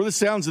for the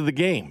sounds of the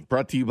game,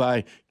 brought to you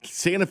by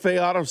Santa Fe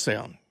Auto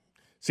Sound.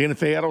 Santa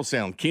Fe Auto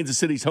Sound, Kansas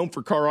City's home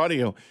for car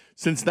audio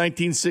since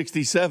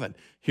 1967.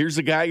 Here's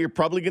a guy you're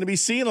probably going to be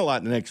seeing a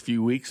lot in the next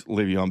few weeks,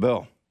 Le'Veon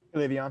Bell.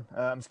 Hey, Le'Veon,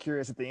 I'm just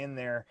curious at the end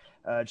there,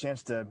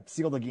 chance to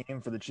seal the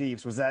game for the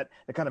Chiefs. Was that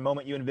the kind of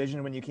moment you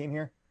envisioned when you came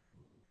here?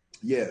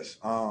 Yes.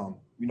 I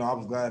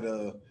was glad,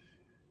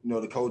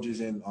 the coaches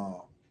and,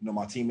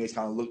 my teammates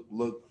kind of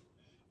looked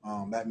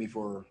at me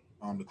for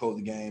to close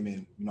the game.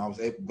 And, I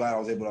was glad I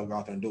was able to go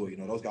out there and do it.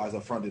 Those guys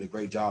up front did a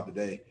great job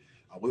today.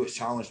 We was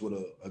challenged with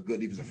a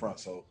good defensive front,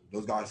 so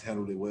those guys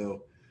handled it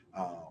well.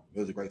 It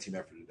was a great team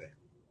effort today.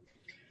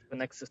 The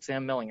next is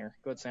Sam Mellinger.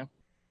 Go ahead, Sam.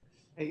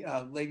 Hey,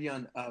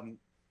 Le'Veon,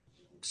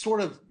 sort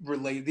of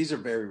related. These are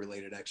very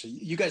related, actually.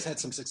 You guys had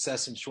some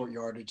success in short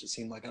yardage. It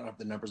seemed like, I don't have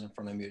the numbers in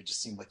front of me. It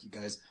just seemed like you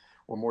guys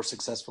were more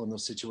successful in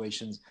those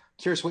situations.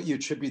 Curious what you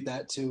attribute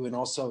that to, and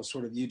also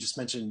sort of you just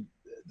mentioned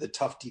the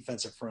tough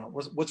defensive front.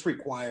 What's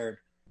required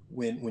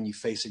when you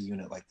face a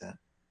unit like that?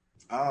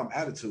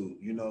 Attitude,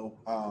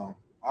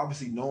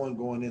 obviously knowing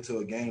going into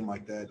a game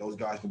like that, those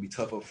guys can be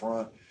tough up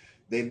front.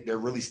 They're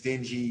really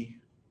stingy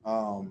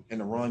in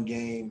the run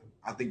game.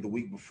 I think the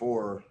week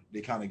before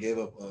they kind of gave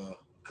up a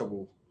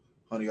couple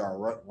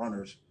 100-yard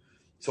runners.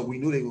 So we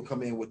knew they would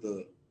come in with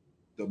the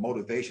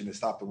motivation to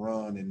stop the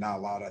run and not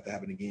allow that to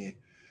happen again.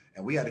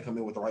 And we had to come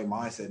in with the right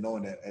mindset,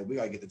 knowing that, hey, we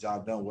got to get the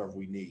job done wherever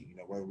we need,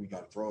 whether we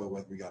got to throw it,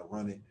 whether we got to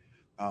run it.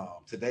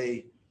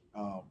 Today,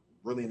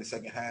 really in the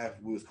second half,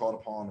 we was called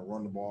upon to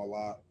run the ball a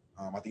lot.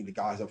 I think the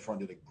guys up front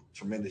did a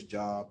tremendous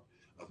job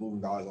of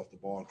moving guys off the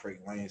ball and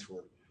creating lanes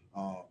for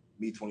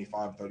me,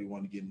 25 and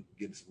 31, to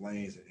get some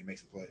lanes and make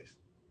some plays.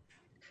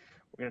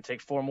 We're going to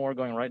take 4 more,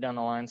 going right down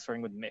the line,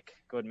 starting with Mick.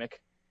 Go ahead, Mick.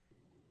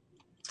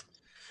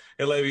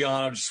 Hey, Le'Veon,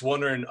 I'm just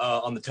wondering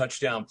on the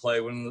touchdown play,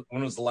 when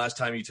was the last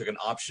time you took an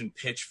option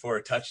pitch for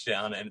a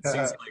touchdown? And it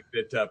seems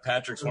like that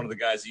Patrick's one of the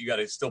guys that you got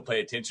to still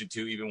pay attention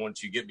to even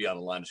once you get beyond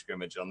the line of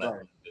scrimmage on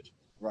that.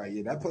 Right,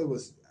 yeah, that play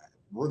was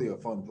really a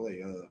fun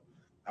play.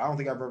 I don't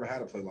think I've ever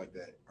had a play like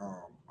that.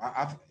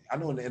 I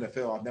know in the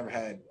NFL I've never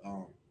had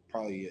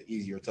probably an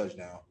easier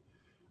touchdown.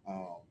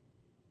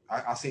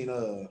 I seen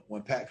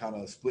when Pat kind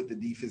of split the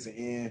defensive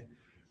end.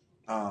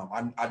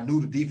 I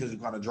knew the defense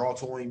would kind of draw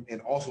to him, and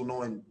also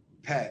knowing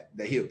Pat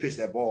that he'll pitch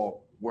that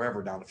ball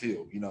wherever down the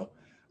field,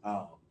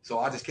 So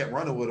I just kept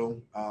running with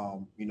him.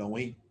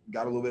 When he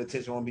got a little bit of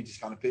attention on him, he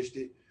just kind of pitched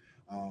it,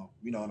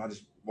 and I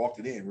just walked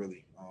it in,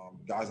 really.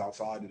 Guys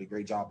outside did a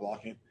great job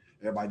blocking.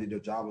 Everybody did their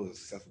job. It was a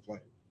successful play.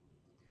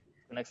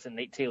 Next to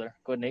Nate Taylor.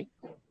 Go ahead, Nate.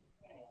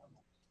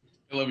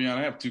 Hey, Le'Veon,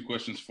 I have 2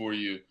 questions for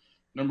you.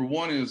 Number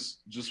one is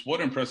just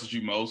what impresses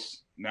you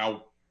most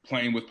now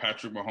playing with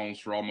Patrick Mahomes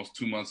for almost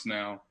 2 months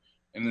now?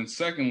 And then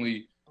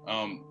secondly,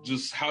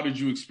 just how did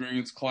you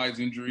experience Clyde's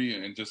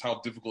injury, and just how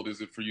difficult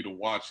is it for you to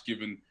watch,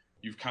 given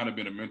you've kind of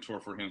been a mentor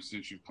for him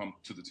since you've come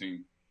to the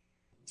team?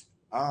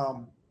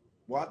 Well,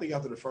 I think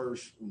after the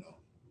first,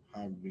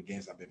 how many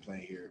games I've been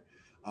playing here,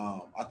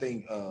 I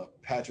think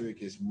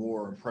Patrick is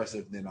more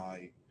impressive than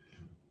I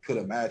could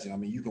imagine. I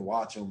mean, you can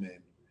watch him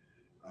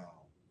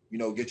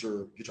and get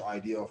your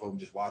idea off of him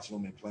just watching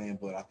him and playing.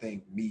 But I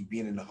think me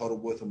being in the huddle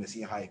with him and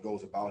seeing how he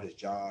goes about his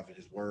job and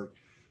his work,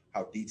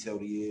 how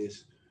detailed he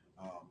is,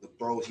 the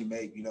throws he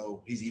make,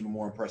 he's even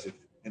more impressive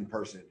in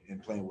person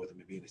and playing with him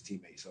and being his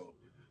teammate. So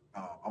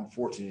I'm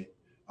fortunate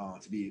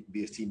to be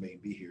his teammate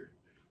and be here.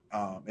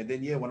 And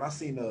then, when I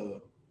seen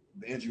the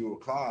injury with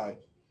Clyde,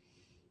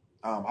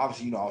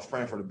 obviously, I was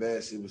praying for the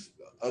best. It was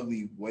an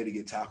ugly way to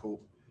get tackled.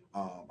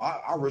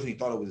 I originally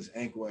thought it was his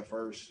ankle at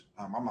first.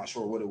 I'm not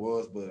sure what it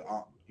was, but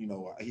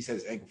he said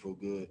his ankle felt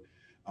good.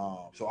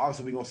 So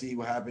obviously we're gonna see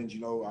what happens.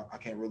 I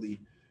can't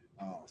really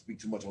speak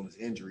too much on his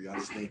injury. I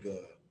just think,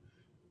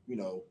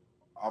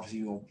 obviously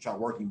you're gonna try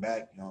working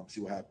back,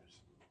 see what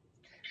happens.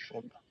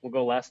 We'll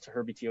go last to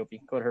Herbie Teope.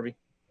 Go ahead, Herbie.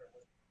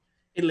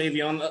 Hey,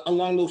 Le'Veon,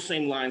 along those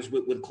same lines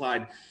with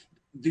Clyde,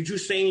 did you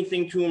say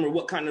anything to him, or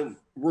what kind of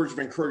words of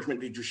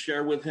encouragement did you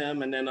share with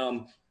him? And then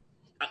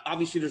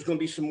obviously there's going to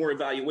be some more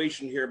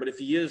evaluation here, but if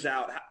he is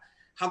out,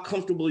 how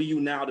comfortable are you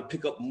now to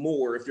pick up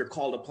more if you're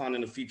called upon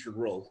in a featured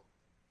role?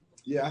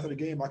 Yeah, after the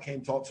game, I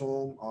came talk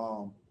to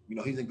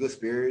him. He's in good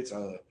spirits.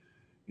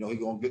 He's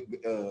going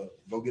to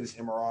go get his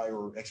MRI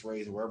or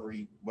X-rays or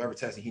whatever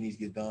testing he needs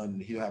to get done,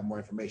 and he'll have more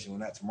information on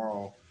that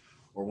tomorrow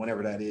or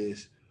whenever that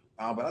is.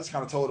 But I just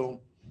kind of told him,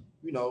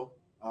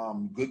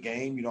 good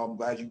game. I'm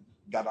glad you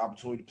got the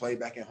opportunity to play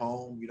back at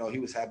home. He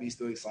was happy, he's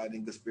still excited,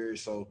 in good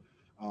spirits. So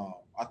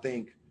I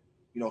think,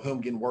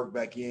 him getting work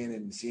back in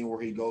and seeing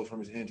where he goes from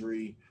his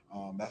injury,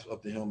 that's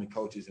up to him and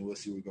coaches, and we'll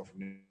see where we go from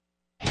there.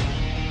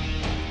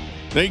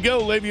 There you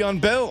go, Le'Veon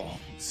Bell.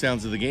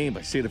 Sounds of the game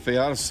by Seda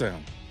Feata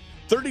Sound.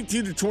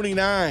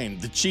 32-29,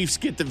 the Chiefs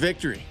get the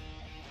victory.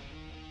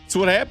 That's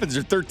what happens.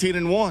 They're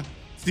 13-1.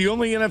 It's the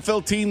only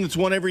NFL team that's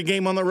won every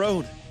game on the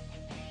road.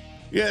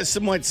 Yeah,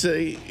 some might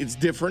say it's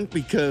different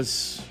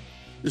because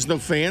there's no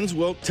fans.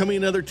 Well, tell me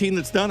another team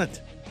that's done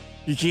it.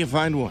 You can't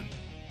find one.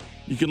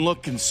 You can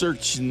look and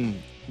search and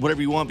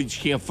whatever you want, but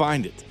you can't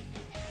find it.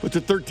 But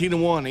the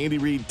 13-1, Andy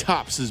Reid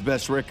tops his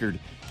best record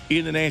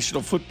in the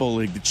National Football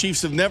League. The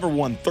Chiefs have never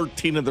won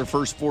 13 of their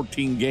first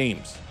 14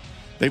 games.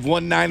 They've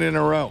won 9 in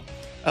a row,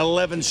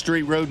 11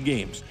 straight road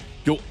games.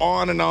 Go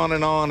on and on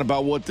and on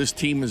about what this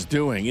team is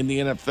doing in the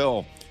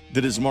NFL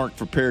that is marked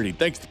for parity.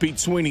 Thanks to Pete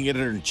Sweeney,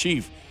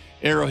 editor-in-chief,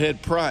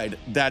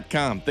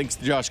 ArrowheadPride.com. Thanks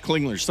to Josh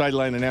Klingler,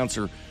 sideline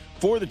announcer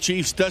for the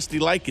Chiefs, Dusty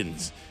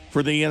Likens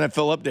for the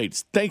NFL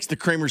updates. Thanks to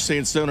Kramer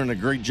Sansone, and a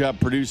great job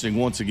producing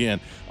once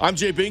again. I'm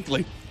Jay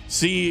Binkley.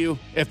 See you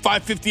at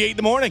 5:58 in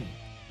the morning.